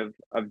way of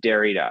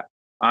Derrida.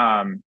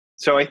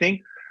 So I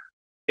think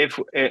if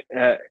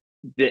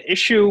the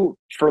issue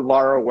for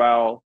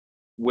Laruelle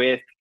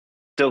with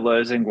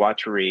Deleuze and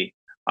Guattari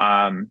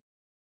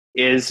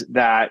is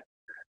that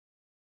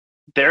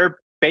they're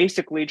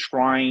basically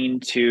trying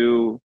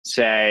to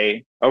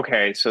say,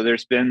 okay, so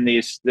there's been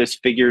these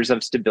figures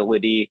of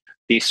stability,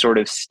 these sort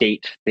of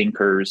state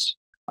thinkers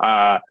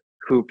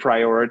who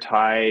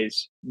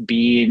prioritize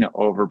being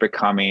over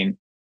becoming.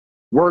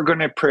 We're going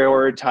to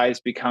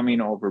prioritize becoming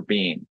over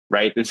being,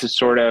 right? This is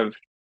sort of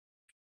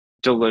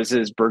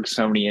Deleuze's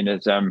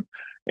Bergsonianism.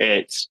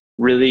 It's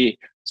really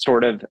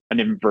sort of an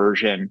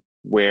inversion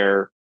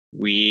where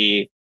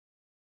we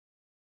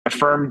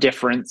affirm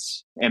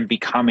difference and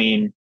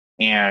becoming,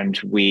 and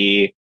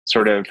we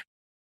sort of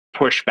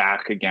push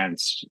back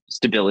against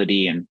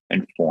stability and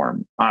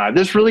form.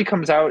 This really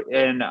comes out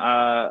in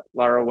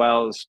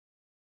Laruelle's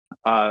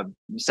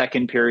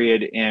second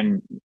period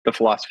in The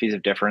Philosophies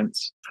of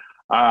Difference.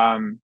 I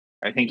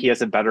think he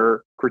has a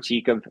better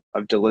critique of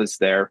Deleuze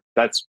there.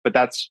 But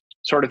that's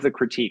sort of the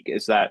critique,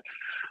 is that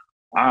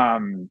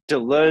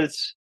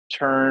Deleuze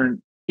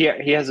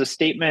he has a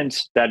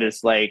statement that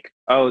is like,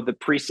 oh,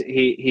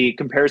 he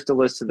compares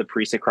Deleuze to the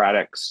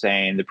pre-Socratics,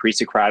 saying the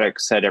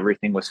pre-Socratics said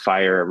everything was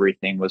fire,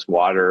 everything was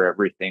water,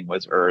 everything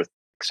was earth,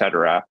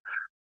 etc.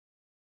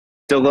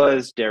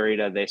 Deleuze,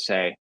 Derrida, they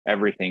say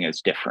everything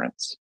is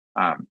difference.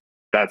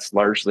 That's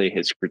largely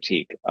his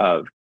critique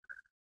of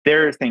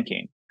their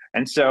thinking.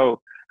 And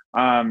so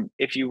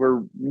if you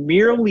were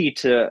merely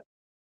to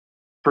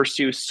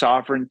pursue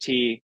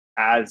sovereignty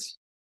as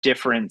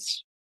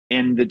difference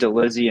in the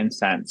Deleuzean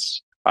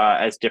sense,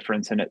 as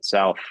difference in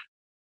itself,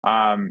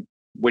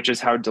 which is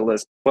how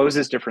Deleuze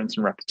closes difference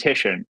and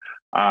repetition.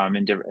 At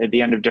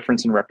the end of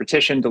Difference and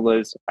Repetition,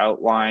 Deleuze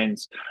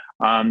outlines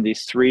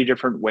these three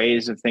different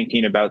ways of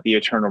thinking about the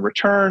eternal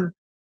return.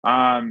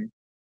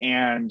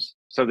 And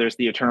so there's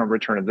the eternal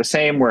return of the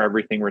same, where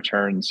everything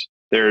returns.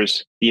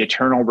 There's the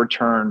eternal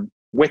return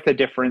with a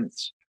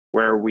difference,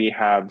 where we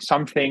have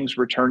some things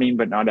returning,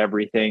 but not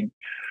everything.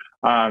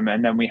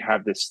 And then we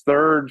have this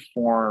third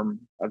form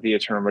of the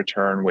eternal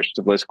return, which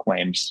Deleuze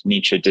claims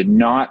Nietzsche did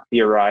not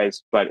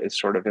theorize, but is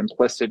sort of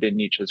implicit in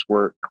Nietzsche's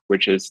work,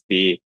 which is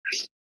the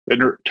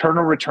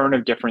eternal return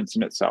of difference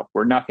in itself,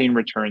 where nothing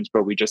returns,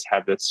 but we just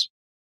have this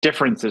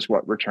difference is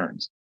what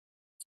returns.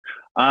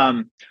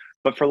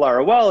 But for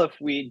Laruelle, if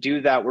we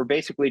do that, we're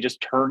basically just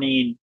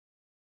turning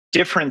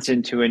difference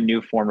into a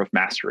new form of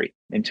mastery,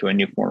 into a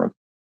new form of,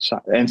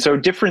 and so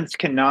difference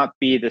cannot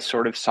be the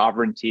sort of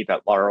sovereignty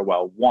that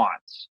Laruelle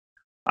wants,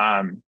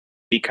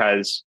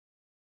 because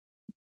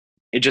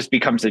it just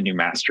becomes a new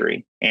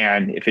mastery.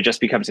 And if it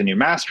just becomes a new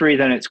mastery,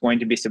 then it's going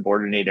to be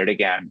subordinated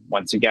again,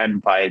 once again,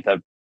 by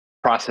the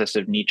process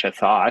of Nietzsche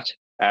thought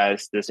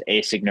as this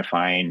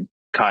asignifying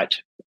cut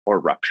or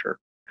rupture.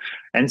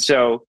 And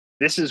so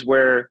this is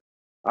where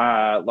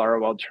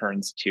Laruelle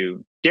turns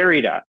to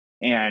Derrida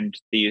and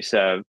the use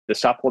of the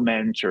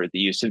supplement, or the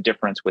use of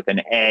difference with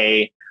an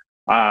A,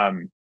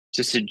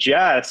 to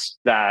suggest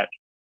that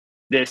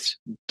this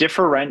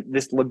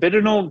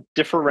libidinal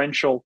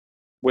differential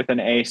with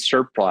an A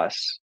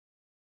surplus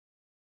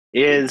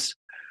is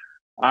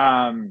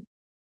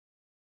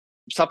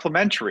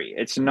supplementary.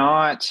 It's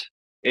not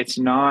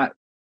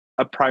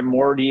a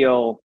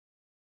primordial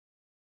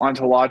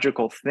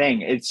ontological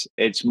thing.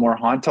 It's more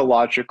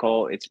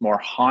hauntological, it's more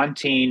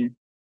haunting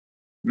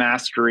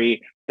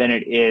mastery than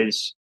it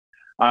is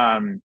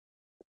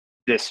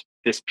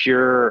this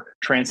pure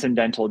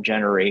transcendental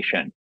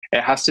generation.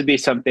 It has to be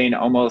something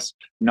almost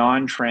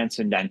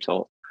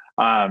non-transcendental.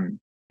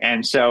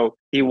 And so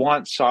he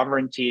wants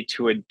sovereignty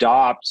to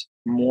adopt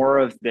more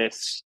of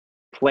this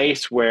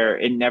place where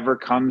it never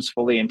comes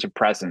fully into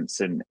presence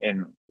in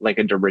like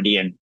a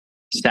Derridian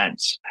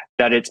sense,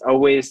 that it's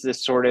always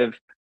this sort of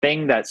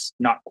thing that's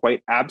not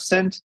quite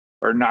absent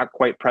or not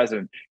quite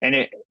present.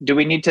 And do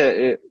we need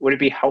to, would it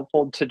be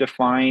helpful to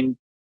define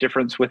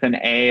difference with an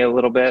A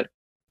little bit?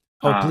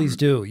 Oh, please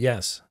do.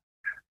 Yes.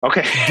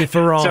 Okay.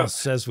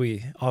 Difference, as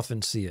we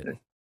often see it.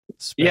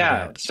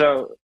 Yeah.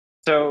 So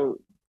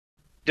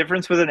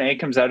difference with an A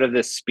comes out of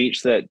this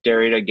speech that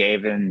Derrida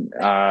gave in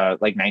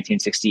like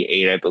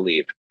 1968, I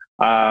believe.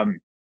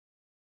 And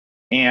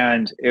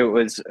it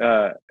was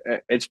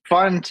it's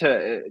fun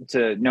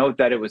to note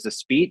that it was a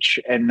speech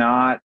and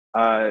not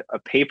a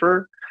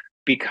paper,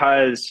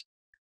 because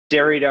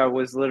Derrida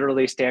was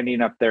literally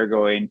standing up there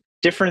going,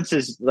 difference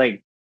is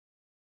like,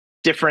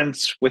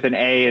 difference with an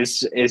A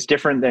is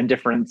different than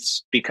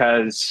difference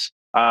because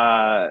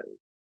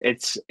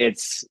it's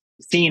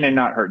seen and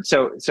not heard.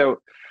 So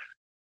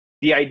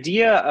the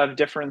idea of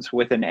difference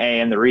with an A,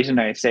 and the reason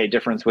I say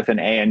difference with an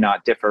A and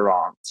not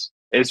difference,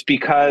 is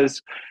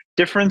because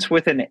difference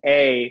with an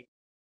A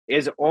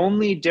is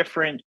only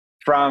different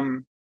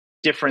from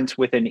difference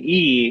with an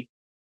E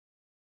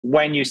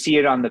when you see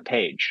it on the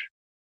page.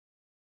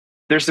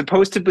 They're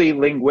supposed to be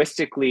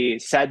linguistically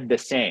said the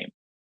same,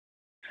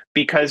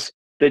 because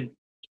the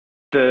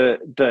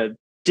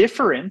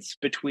difference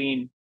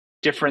between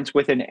difference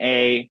with an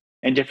A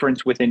and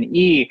difference with an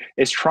E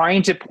is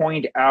trying to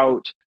point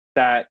out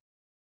that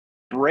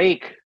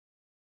break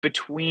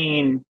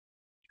between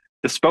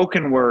the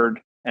spoken word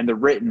and the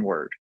written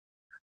word.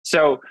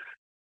 So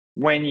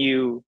when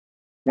you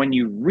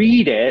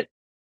read it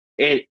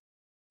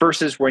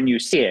versus when you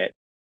see it,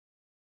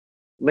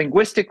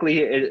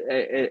 linguistically,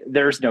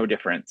 there's no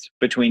difference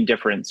between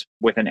difference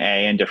with an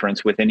A and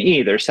difference with an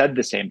E. They're said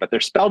the same, but they're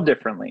spelled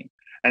differently.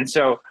 And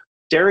so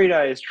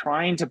Derrida is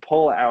trying to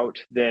pull out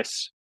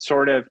this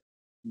sort of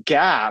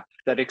gap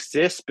that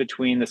exists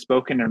between the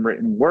spoken and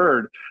written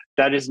word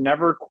that is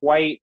never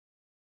quite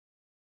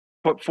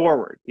put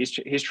forward.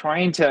 He's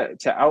trying to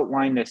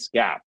outline this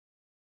gap.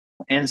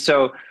 And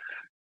so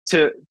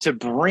to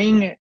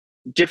bring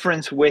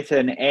difference with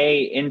an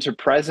A into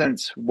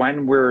presence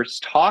when we're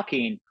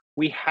talking,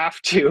 we have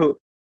to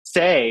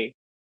say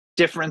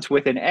difference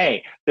with an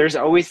A. There's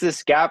always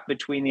this gap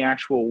between the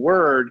actual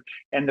word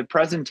and the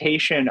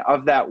presentation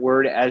of that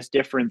word as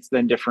difference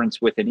than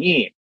difference with an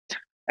E.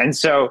 And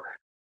so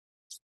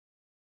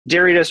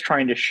Derrida is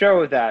trying to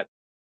show that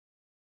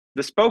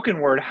the spoken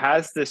word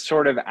has this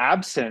sort of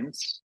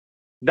absence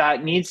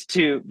that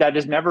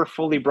is never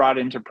fully brought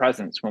into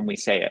presence when we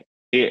say it.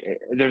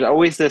 There's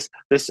always this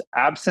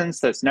absence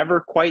that's never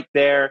quite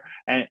there,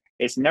 and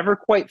it's never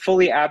quite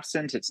fully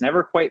absent. It's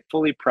never quite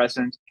fully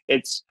present.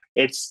 It's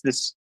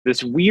this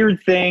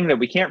weird thing that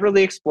we can't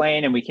really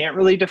explain and we can't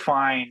really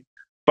define,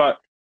 but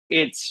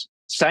it's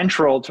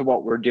central to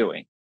what we're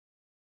doing.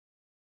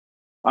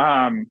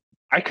 I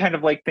kind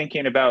of like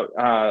thinking about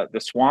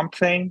the Swamp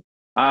Thing.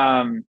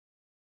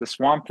 The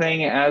Swamp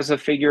Thing as a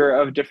figure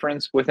of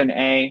difference with an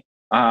A,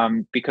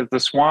 because the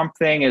Swamp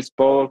Thing is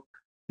both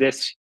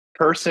this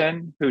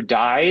person who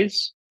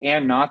dies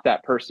and not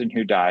that person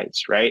who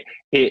dies, right?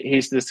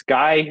 He's this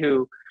guy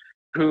who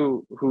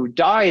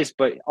dies,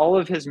 but all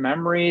of his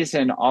memories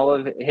and all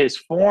of his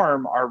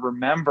form are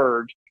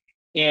remembered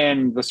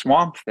in the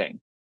Swamp Thing.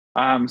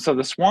 So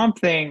the Swamp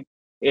Thing,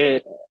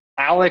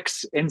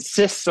 Alex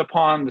insists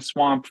upon the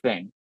Swamp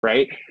Thing,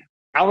 right?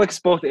 Alex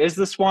both is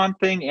the Swamp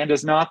Thing and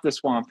is not the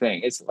Swamp Thing.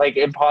 It's like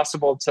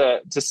impossible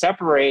to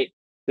separate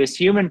this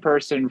human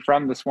person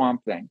from the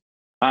Swamp Thing,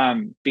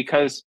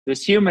 because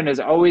this human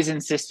is always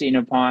insisting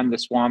upon the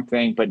Swamp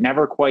Thing, but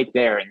never quite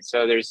there. And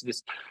so there's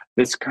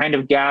this kind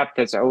of gap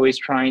that's always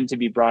trying to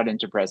be brought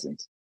into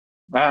presence.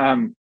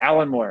 Alan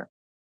Moore.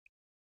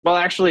 Well,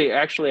 actually,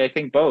 I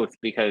think both,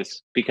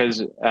 because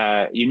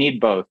you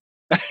need both.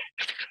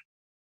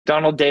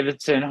 Donald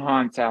Davidson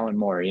haunts Alan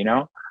Moore, you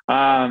know?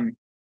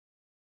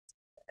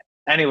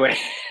 Anyway,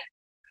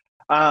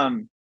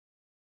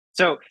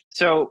 so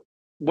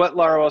what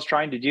Laruelle is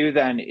trying to do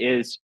then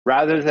is,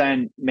 rather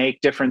than make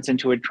difference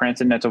into a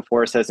transcendental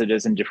force as it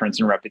is in difference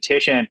and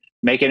repetition,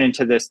 make it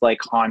into this like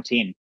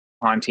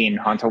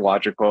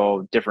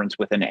hauntological difference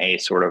with an A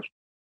sort of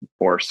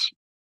force.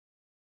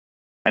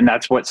 And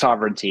that's what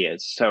sovereignty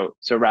is. So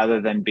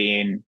rather than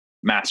being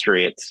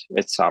mastery, it's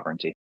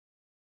sovereignty.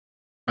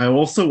 I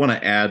also want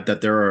to add that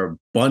there are a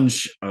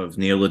bunch of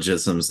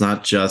neologisms,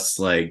 not just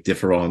like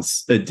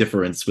difference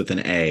with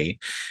an A,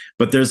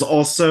 but there's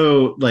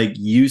also like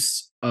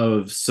use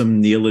of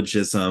some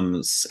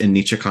neologisms in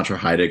Nietzsche Contra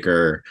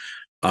Heidegger,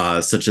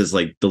 such as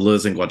like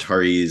Deleuze and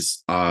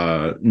Guattari's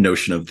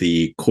notion of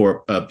the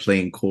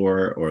plane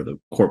core, or the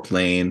core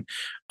plane,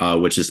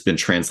 which has been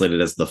translated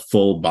as the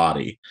full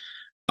body.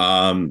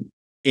 In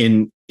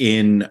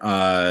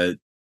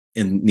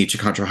Nietzsche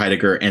Contra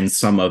Heidegger and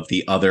some of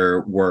the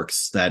other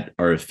works that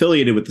are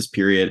affiliated with this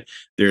period,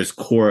 there's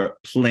core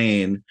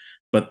plane,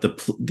 but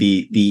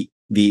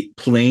the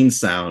plane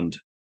sound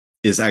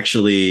is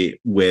actually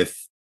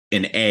with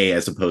an A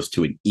as opposed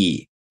to an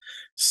E.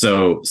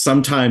 So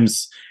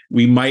sometimes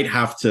we might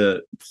have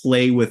to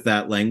play with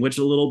that language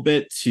a little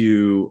bit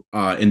to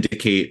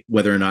indicate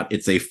whether or not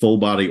it's a full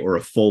body or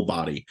a full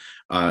body,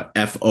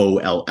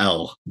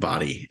 FOLL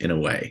body in a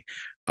way.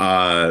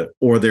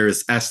 Or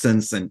there's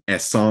essence and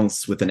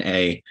essence with an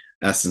A,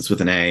 essence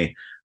with an A,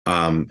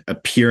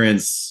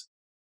 appearance,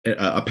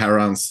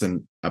 apparence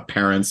and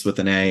apparence with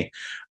an A.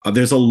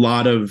 There's a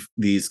lot of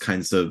these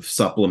kinds of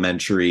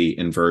supplementary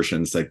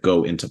inversions that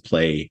go into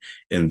play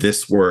in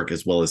this work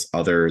as well as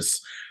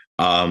others.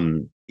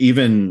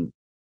 Even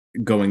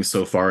going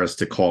so far as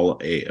to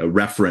call a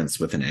reference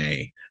with an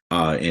A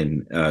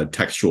in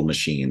textual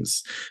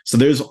machines. So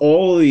there's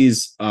all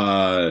these,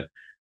 and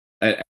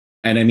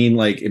I mean,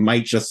 like, it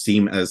might just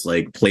seem as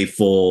like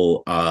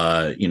playful,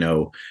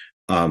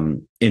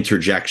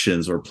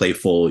 interjections or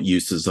playful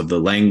uses of the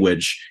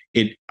language.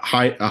 It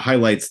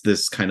highlights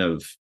this kind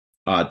of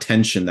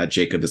tension that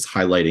Jacob is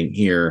highlighting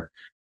here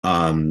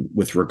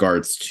with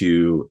regards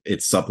to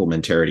its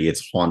supplementarity,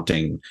 its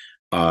haunting,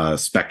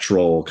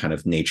 spectral kind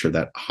of nature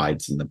that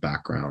hides in the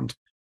background,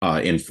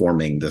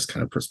 informing this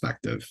kind of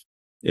perspective,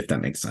 if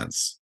that makes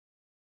sense.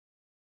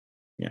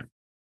 Yeah.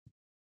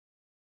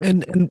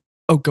 And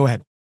oh, go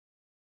ahead.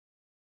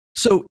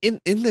 So in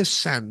this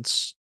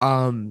sense,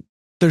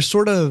 there's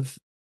sort of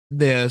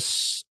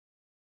this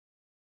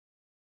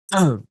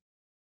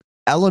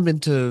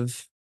element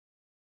of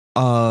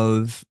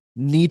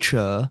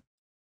Nietzsche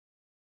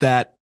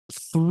that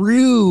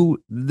through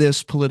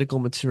this political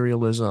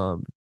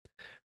materialism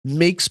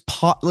makes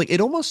like,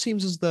 it almost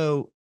seems as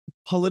though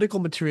political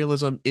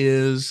materialism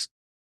is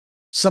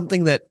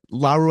something that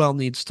Laruelle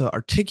needs to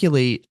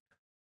articulate,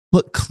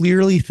 but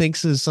clearly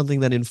thinks is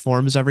something that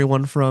informs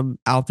everyone from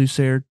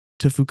Althusser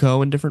to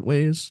Foucault in different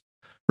ways,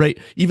 right?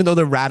 Even though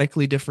they're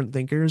radically different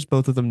thinkers,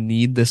 both of them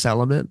need this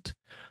element.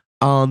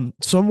 So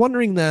I'm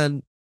wondering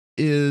then,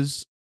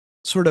 is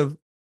sort of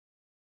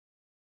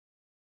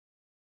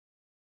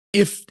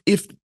if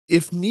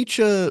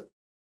Nietzsche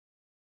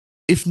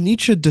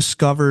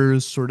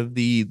discovers sort of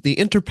the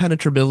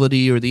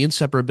interpenetrability or the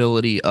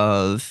inseparability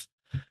of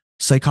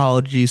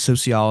psychology,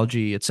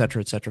 sociology, et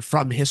cetera,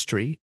 from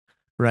history,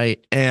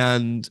 right?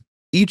 And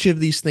each of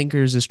these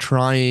thinkers is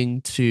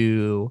trying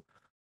to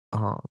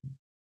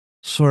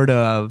sort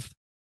of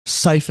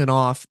siphon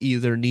off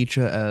either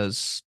Nietzsche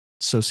as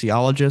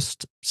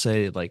sociologist,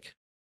 say like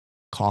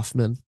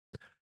Kaufman,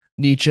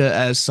 Nietzsche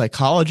as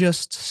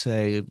psychologist,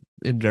 say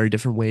in very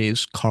different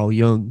ways, Carl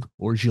Jung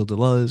or Gilles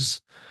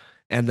Deleuze,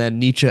 and then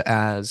Nietzsche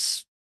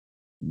as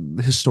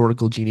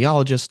historical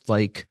genealogist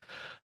like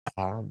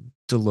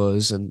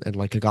Deleuze and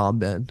like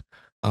Agamben.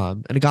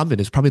 And Agamben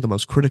is probably the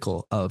most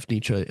critical of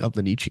Nietzsche, of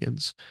the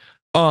Nietzscheans.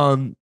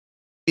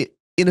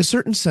 In a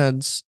certain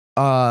sense,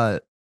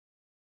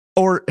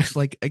 or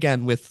like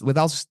again with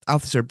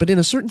Althusser, but in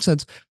a certain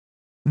sense,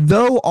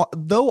 though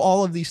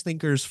all of these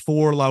thinkers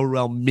for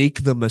Laruelle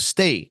make the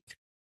mistake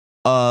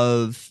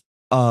of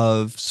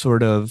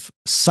sort of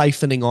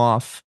siphoning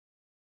off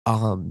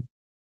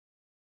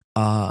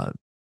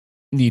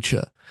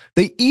Nietzsche,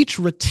 they each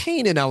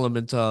retain an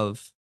element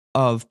of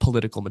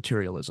political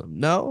materialism.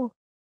 No?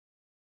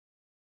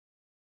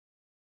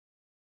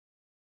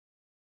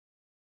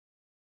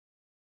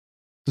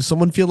 Does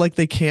someone feel like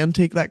they can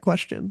take that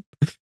question?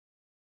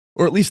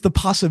 Or at least the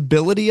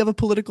possibility of a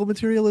political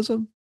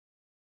materialism?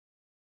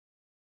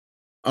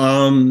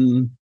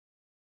 Or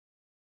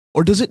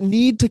does it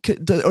need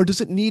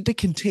to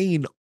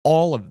contain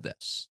all of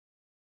this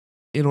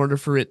in order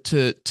for it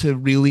to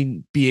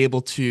really be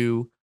able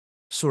to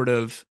sort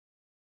of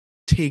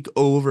take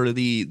over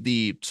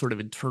the sort of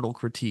internal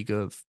critique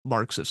of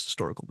Marxist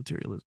historical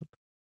materialism?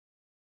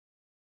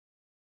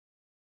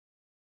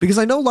 Because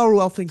I know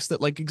Laruelle thinks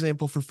that, like,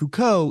 example for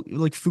Foucault,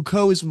 like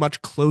Foucault is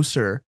much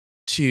closer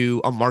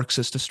to a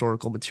Marxist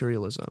historical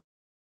materialism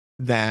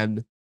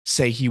than,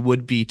 say, he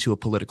would be to a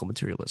political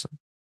materialism,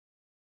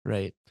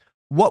 right?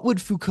 What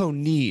would Foucault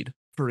need,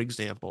 for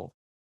example,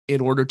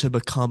 in order to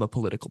become a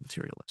political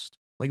materialist?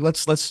 Like,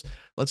 let's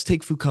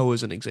take Foucault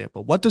as an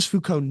example. What does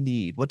Foucault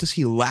need? What does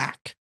he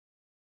lack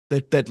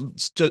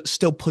that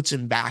still puts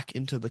him back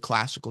into the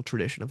classical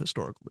tradition of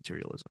historical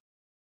materialism?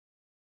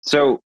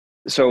 So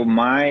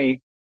my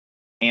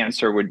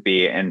answer would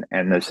be, and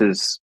this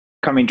is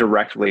coming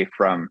directly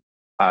from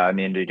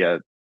Mindija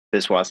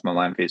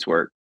Biswas-Molemfi's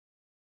work,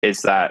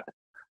 is that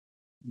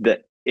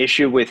the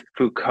issue with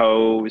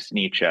Foucault's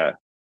Nietzsche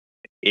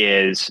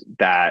is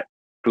that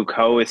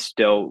Foucault is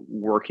still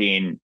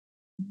working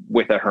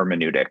with a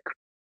hermeneutic.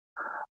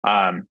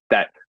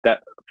 That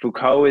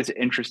Foucault is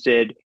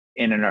interested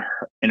in a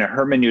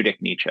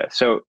hermeneutic Nietzsche.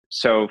 So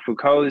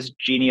Foucault's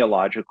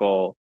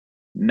genealogical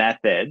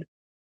method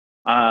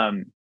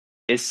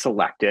is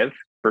selective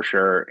for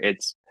sure.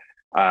 It's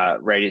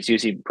right. It's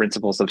using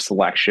principles of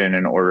selection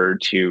in order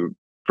to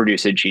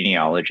produce a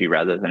genealogy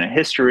rather than a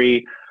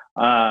history.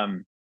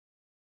 But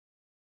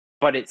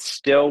it's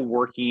still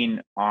working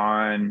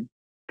on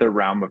the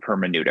realm of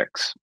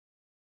hermeneutics.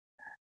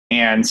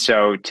 And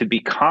so to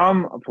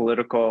become a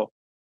political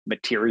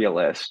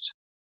materialist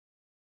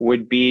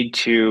would be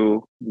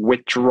to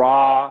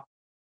withdraw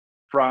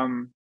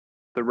from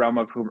the realm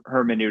of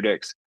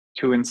hermeneutics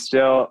to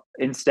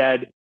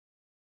instead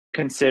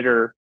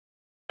consider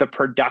the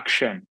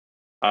production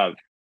of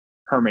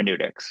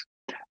hermeneutics.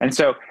 And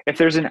so if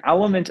there's an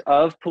element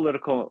of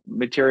political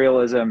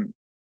materialism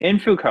in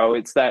Foucault,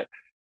 it's that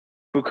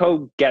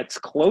Foucault gets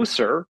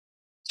closer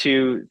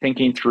to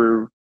thinking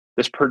through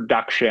this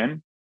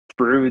production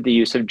through the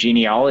use of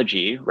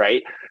genealogy,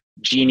 right?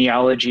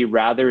 Genealogy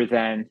rather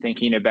than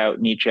thinking about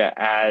Nietzsche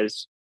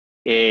as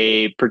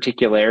a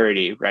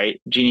particularity,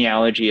 right?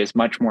 Genealogy is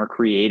much more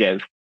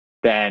creative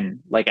than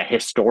like a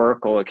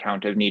historical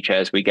account of Nietzsche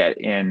as we get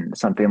in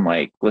something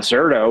like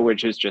Lacerda,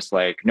 which is just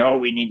like, no,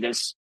 we need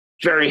this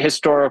very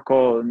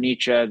historical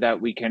Nietzsche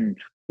that we can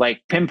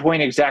like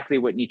pinpoint exactly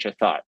what Nietzsche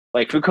thought.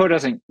 Like Foucault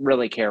doesn't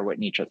really care what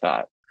Nietzsche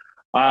thought.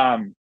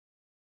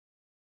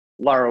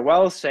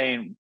 Laruelle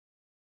saying,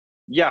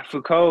 yeah,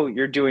 Foucault,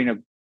 you're doing a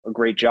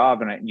great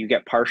job and you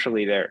get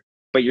partially there,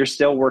 but you're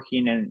still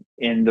working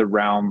in the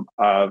realm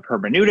of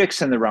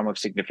hermeneutics and the realm of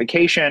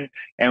signification.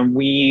 And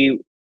we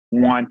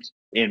want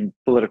in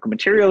political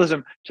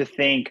materialism to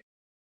think,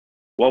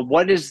 well,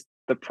 what is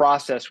the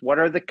process? What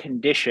are the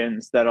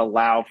conditions that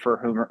allow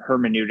for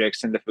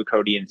hermeneutics in the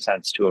Foucauldian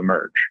sense to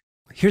emerge?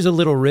 Here's a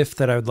little riff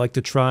that I would like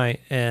to try,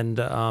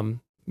 and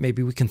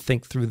maybe we can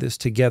think through this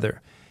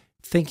together.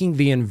 Thinking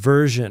the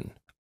inversion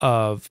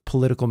of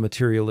political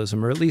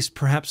materialism, or at least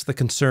perhaps the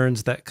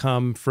concerns that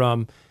come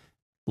from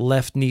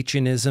left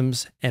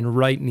Nietzscheanisms and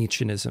right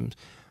Nietzscheanisms.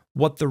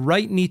 What the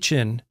right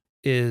Nietzschean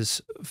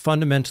is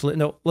fundamentally,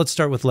 no, let's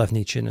start with left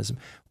Nietzscheanism.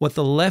 What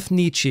the left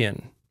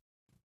Nietzschean,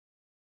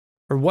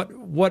 or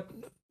what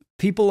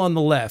people on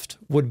the left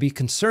would be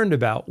concerned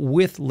about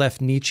with left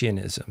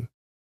Nietzscheanism,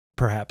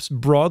 perhaps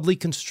broadly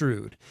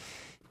construed,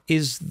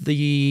 is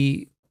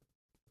the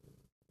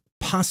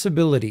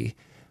possibility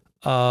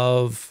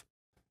of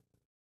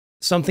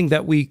something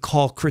that we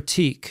call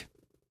critique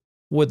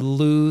would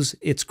lose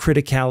its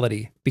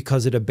criticality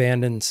because it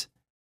abandons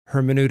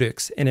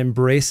hermeneutics and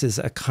embraces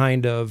a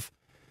kind of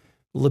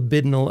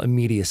libidinal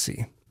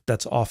immediacy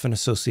that's often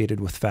associated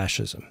with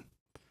fascism.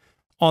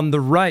 On the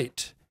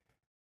right,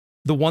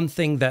 the one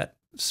thing that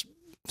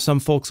some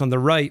folks on the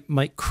right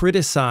might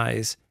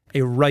criticize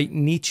a right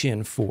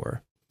Nietzschean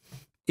for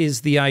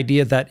is the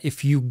idea that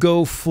if you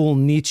go full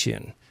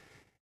Nietzschean,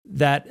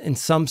 that in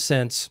some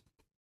sense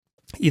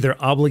either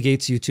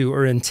obligates you to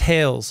or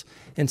entails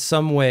in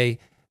some way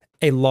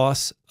a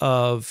loss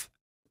of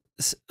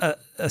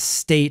a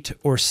state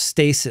or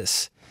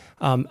stasis.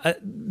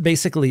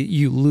 Basically,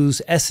 you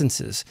lose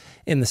essences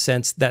in the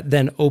sense that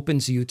then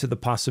opens you to the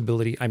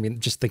possibility. I mean,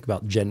 just think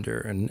about gender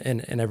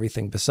and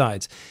everything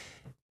besides.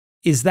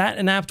 Is that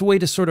an apt way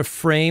to sort of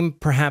frame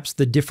perhaps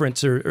the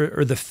difference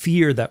or the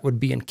fear that would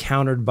be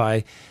encountered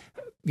by,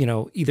 you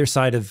know, either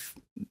side of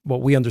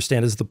what we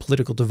understand as the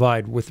political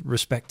divide with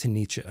respect to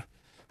Nietzsche?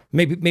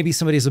 Maybe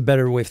somebody has a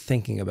better way of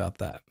thinking about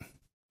that.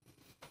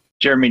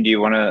 Jeremy, do you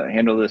want to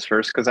handle this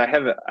first? Because I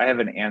have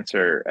an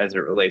answer as it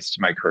relates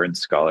to my current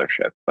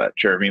scholarship, but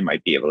Jeremy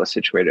might be able to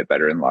situate it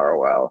better in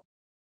Laruelle.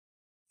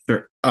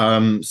 Sure.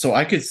 So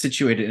I could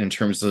situate it in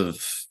terms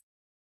of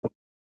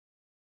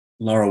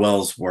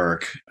Laruelle's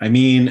work. I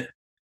mean,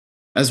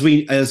 as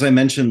I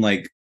mentioned,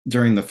 like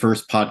during the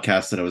first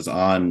podcast that I was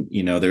on,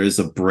 you know, there is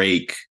a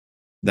break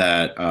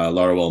that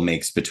Laruelle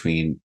makes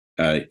between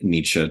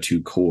Nietzsche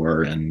to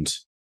core and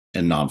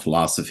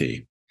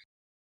non-philosophy.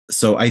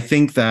 So I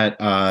think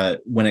that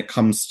when it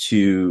comes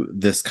to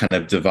this kind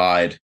of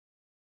divide,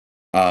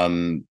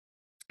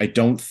 I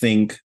don't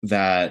think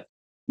that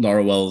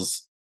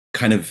Laruelle's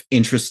kind of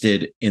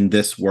interested in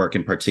this work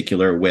in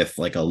particular with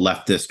like a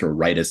leftist or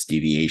rightist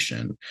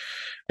deviation.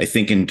 I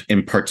think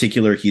in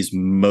particular, he's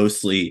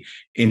mostly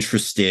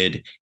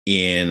interested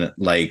in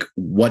like,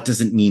 what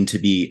does it mean to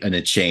be a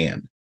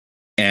Nietzschean?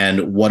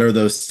 And what are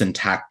those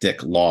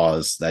syntactic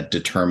laws that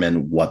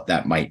determine what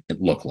that might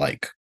look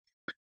like?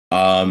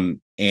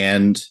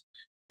 And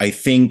I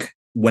think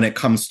when it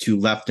comes to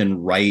left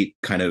and right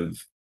kind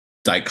of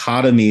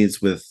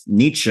dichotomies with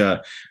Nietzsche,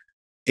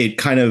 it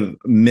kind of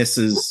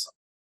misses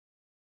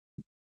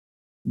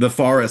the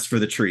forest for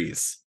the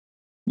trees.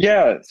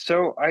 Yeah,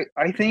 so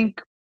I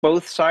think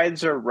both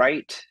sides are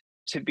right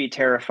to be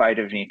terrified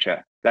of Nietzsche.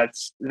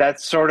 That's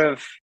sort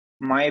of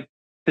my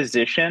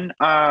position.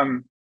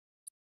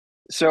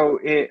 So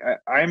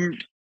I'm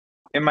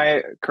in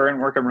my current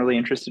work, I'm really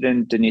interested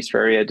in Denise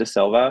Ferreira da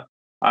Silva.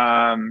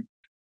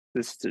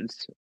 This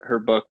is her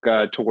book,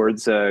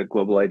 Towards a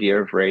Global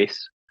Idea of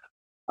Race.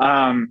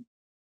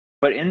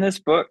 But in this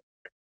book,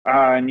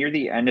 near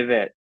the end of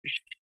it,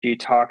 she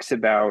talks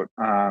about,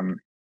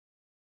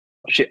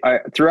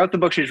 throughout the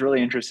book, she's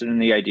really interested in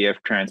the idea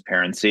of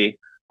transparency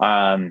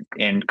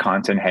in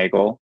Kant and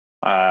Hegel.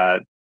 Her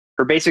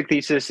basic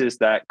thesis is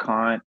that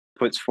Kant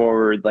puts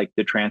forward like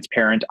the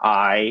transparent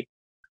I,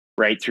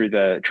 right, through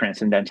the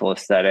transcendental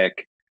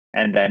aesthetic,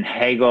 and then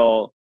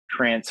Hegel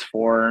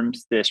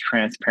transforms this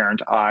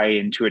transparent I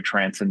into a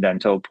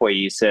transcendental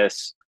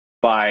poiesis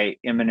by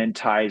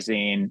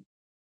immanentizing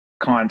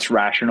Kant's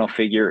rational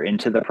figure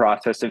into the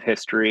process of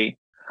history.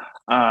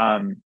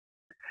 And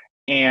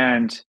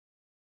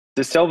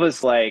De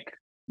Silva's like,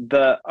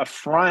 the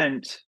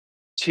affront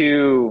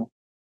to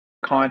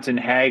Kant and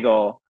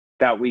Hegel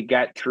that we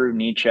get through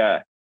Nietzsche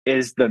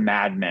is the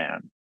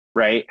madman,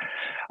 right?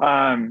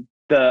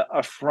 The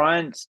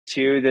affront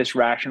to this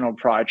rational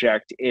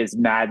project is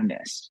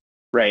madness,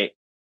 right?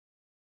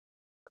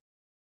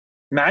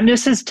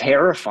 Madness is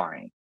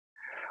terrifying.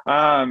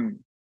 And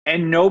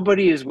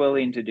nobody is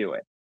willing to do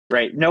it,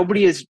 right?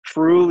 Nobody is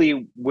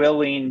truly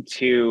willing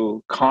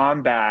to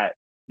combat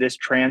this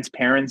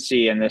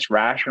transparency and this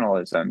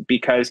rationalism,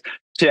 because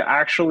to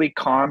actually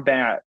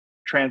combat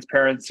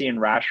transparency and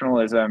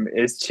rationalism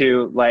is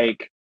to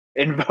like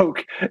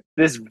invoke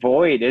this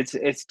void.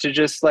 It's to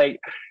just like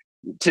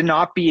to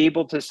not be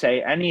able to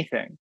say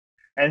anything.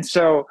 And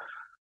so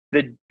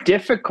the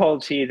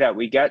difficulty that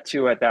we get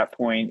to at that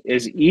point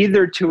is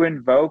either to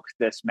invoke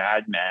this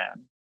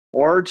madman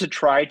or to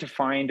try to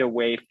find a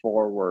way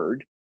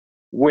forward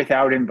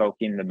without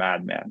invoking the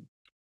madman.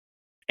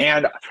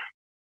 And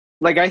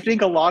like, I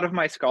think a lot of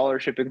my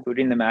scholarship,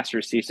 including the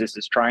master's thesis,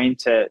 is trying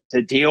to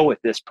deal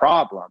with this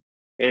problem.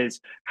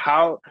 Is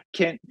how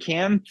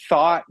can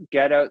thought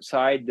get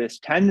outside this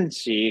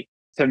tendency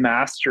to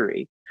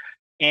mastery?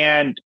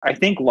 And I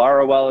think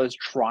Laruelle is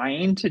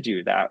trying to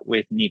do that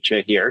with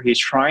Nietzsche here. He's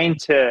trying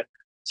to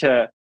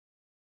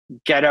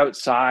get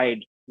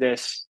outside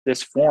this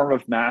form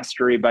of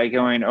mastery by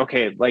going,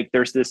 okay, like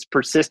there's this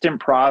persistent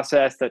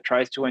process that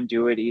tries to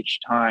undo it each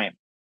time.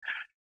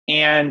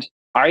 And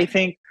I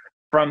think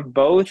from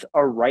both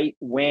a right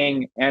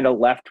wing and a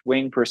left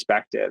wing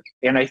perspective,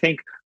 and I think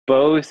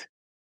both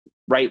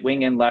right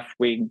wing and left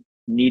wing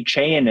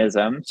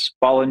Nietzscheanisms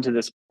fall into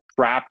this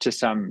trap to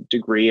some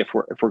degree if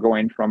we're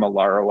going from a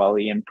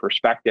Laruellian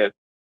perspective.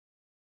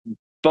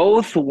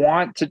 Both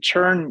want to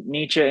turn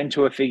Nietzsche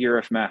into a figure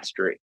of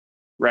mastery,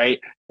 right?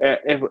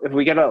 If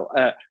we get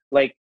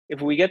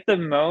if we get the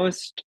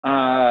most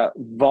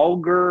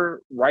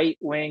vulgar right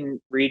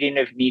wing reading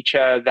of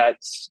Nietzsche,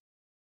 that's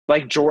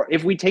like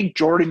if we take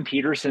Jordan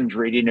Peterson's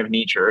reading of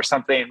Nietzsche or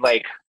something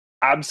like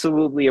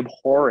absolutely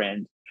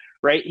abhorrent,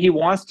 right? He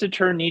wants to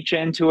turn Nietzsche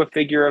into a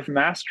figure of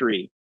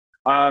mastery,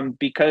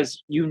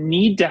 because you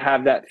need to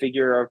have that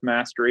figure of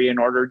mastery in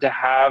order to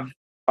have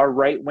a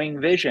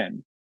right-wing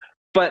vision.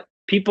 But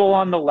people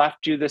on the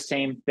left do the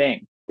same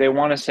thing. They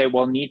want to say,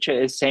 well, Nietzsche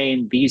is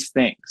saying these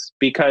things,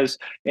 because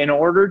in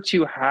order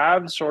to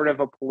have sort of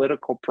a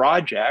political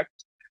project,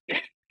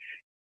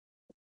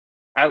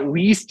 at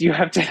least you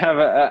have to have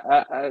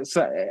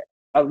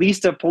at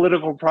least a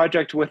political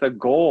project with a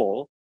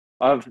goal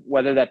of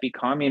whether that be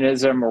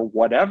communism or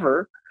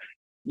whatever.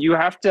 You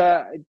have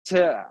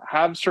to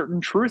have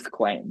certain truth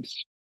claims.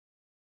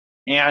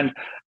 And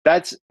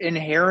that's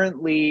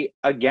inherently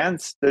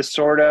against this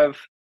sort of,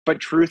 but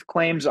truth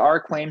claims are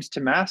claims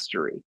to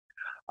mastery.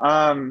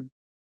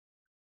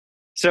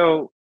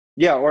 So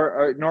yeah,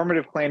 or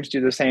normative claims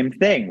do the same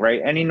thing,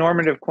 right? Any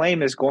normative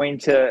claim is going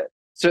to,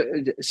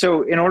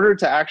 so in order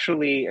to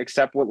actually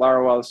accept what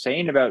Laruelle is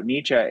saying about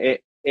Nietzsche,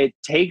 it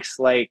takes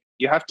like,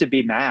 you have to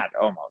be mad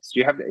almost.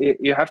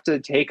 You have to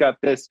take up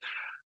this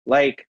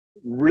like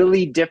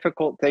really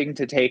difficult thing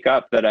to take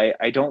up that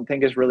I don't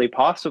think is really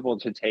possible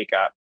to take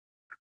up.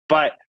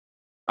 But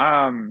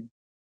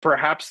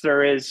perhaps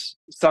there is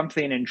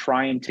something in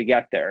trying to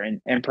get there.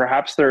 And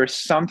perhaps there is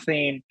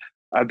something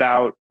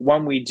about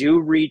when we do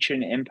reach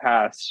an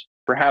impasse,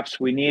 perhaps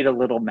we need a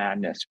little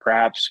madness,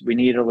 perhaps we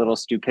need a little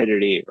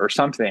stupidity or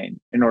something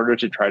in order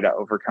to try to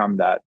overcome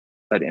that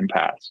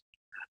impasse.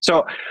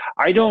 So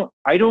I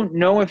don't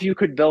know if you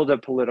could build a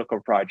political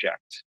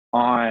project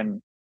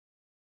on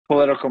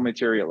political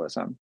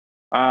materialism.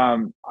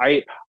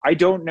 I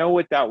don't know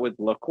what that would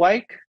look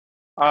like.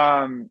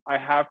 I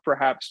have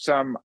perhaps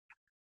some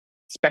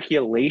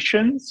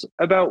speculations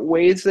about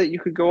ways that you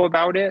could go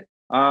about it,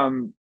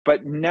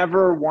 but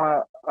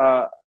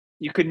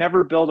you could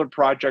never build a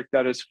project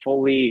that is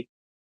fully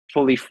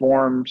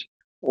formed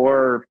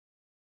or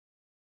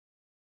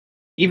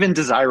even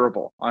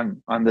desirable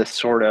on this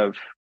sort of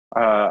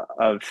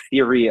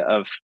theory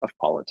of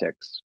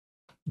politics.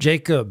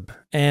 Jacob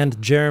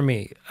and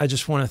Jeremy, I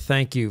just want to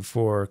thank you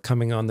for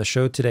coming on the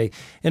show today.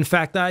 In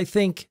fact, I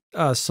think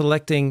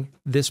selecting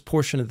this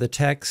portion of the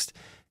text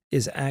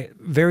is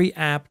very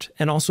apt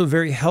and also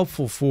very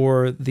helpful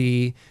for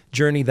the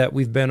journey that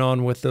we've been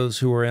on with those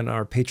who are in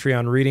our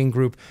Patreon reading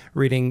group,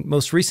 reading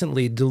most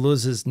recently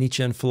Deleuze's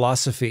Nietzsche and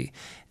Philosophy,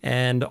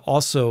 and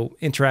also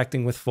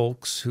interacting with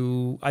folks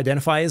who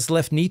identify as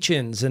left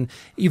Nietzscheans and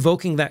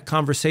evoking that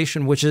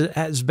conversation, which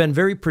has been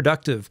very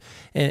productive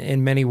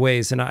in many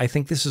ways. And I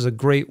think this is a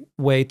great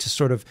way to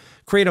sort of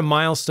create a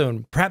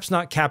milestone, perhaps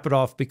not cap it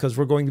off, because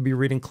we're going to be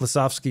reading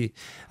Klosowski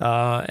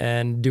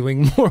and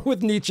doing more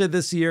with Nietzsche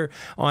this year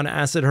on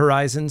Acid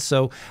Horizon.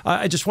 So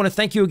I just want to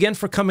thank you again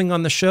for coming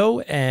on the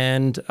show,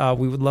 and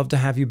we would love to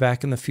have you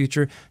back in the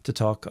future to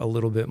talk a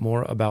little bit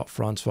more about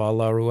François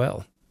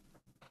Laruelle.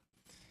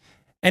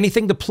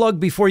 Anything to plug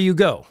before you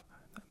go?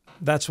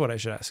 That's what I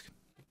should ask.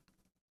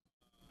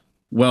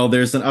 Well,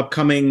 there's an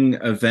upcoming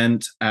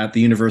event at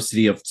the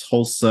University of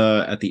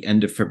Tulsa at the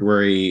end of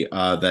February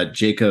that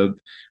Jacob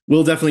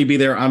will definitely be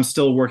there. I'm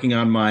still working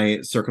on my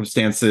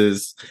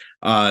circumstances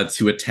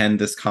to attend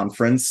this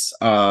conference.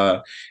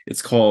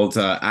 It's called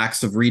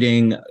Acts of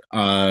Reading,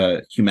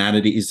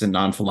 Humanities and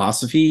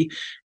Non-Philosophy.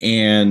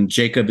 And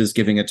Jacob is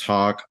giving a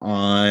talk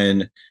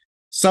on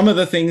some of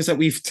the things that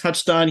we've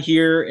touched on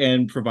here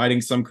and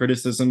providing some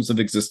criticisms of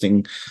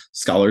existing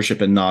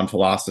scholarship in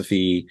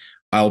non-philosophy.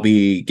 I'll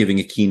be giving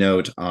a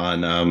keynote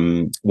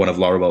on one of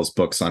Laruelle's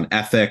books on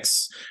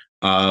ethics,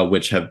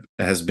 which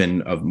has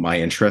been of my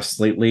interest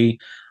lately.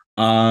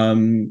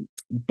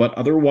 But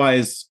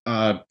otherwise,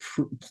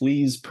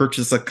 please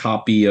purchase a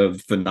copy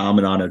of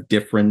Phenomenon of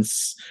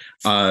Difference.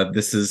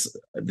 This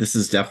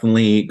is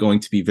definitely going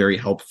to be very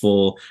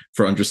helpful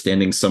for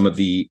understanding some of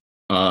the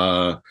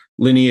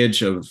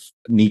lineage of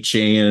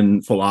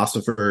Nietzschean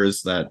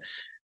philosophers that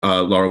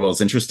Laruelle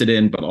is interested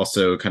in, but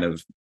also kind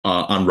of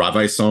on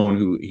Ravaillason,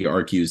 who he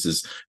argues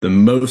is the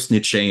most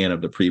Nietzschean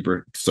of the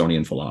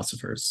pre-Bergsonian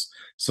philosophers.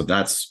 So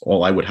that's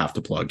all I would have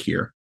to plug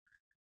here.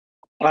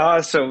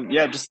 So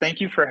yeah, just thank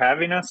you for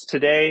having us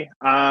today.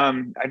 I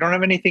don't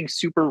have anything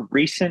super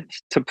recent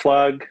to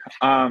plug,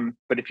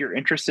 but if you're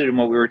interested in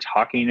what we were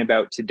talking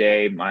about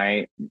today,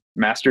 my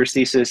master's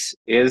thesis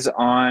is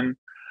on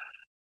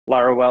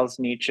Laruelle's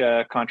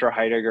Nietzsche, Contra,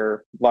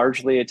 Heidegger,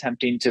 largely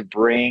attempting to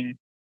bring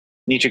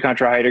Nietzsche,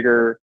 Contra,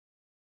 Heidegger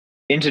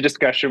into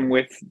discussion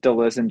with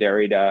Deleuze and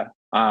Derrida,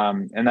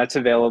 and that's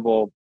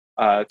available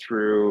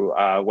through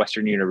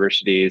Western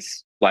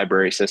University's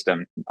library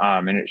system,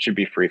 and it should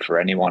be free for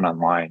anyone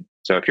online.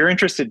 So if you're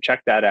interested,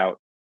 check that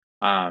out,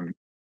 and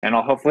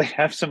I'll hopefully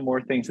have some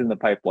more things in the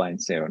pipeline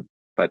soon.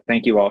 But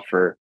thank you all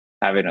for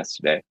having us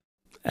today.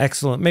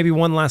 Excellent. Maybe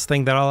one last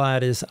thing that I'll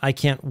add is I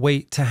can't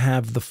wait to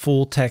have the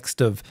full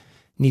text of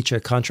Nietzsche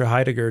contra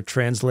Heidegger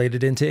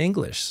translated into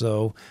English.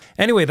 So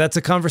anyway, that's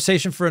a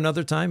conversation for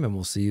another time, and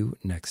we'll see you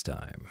next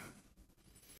time.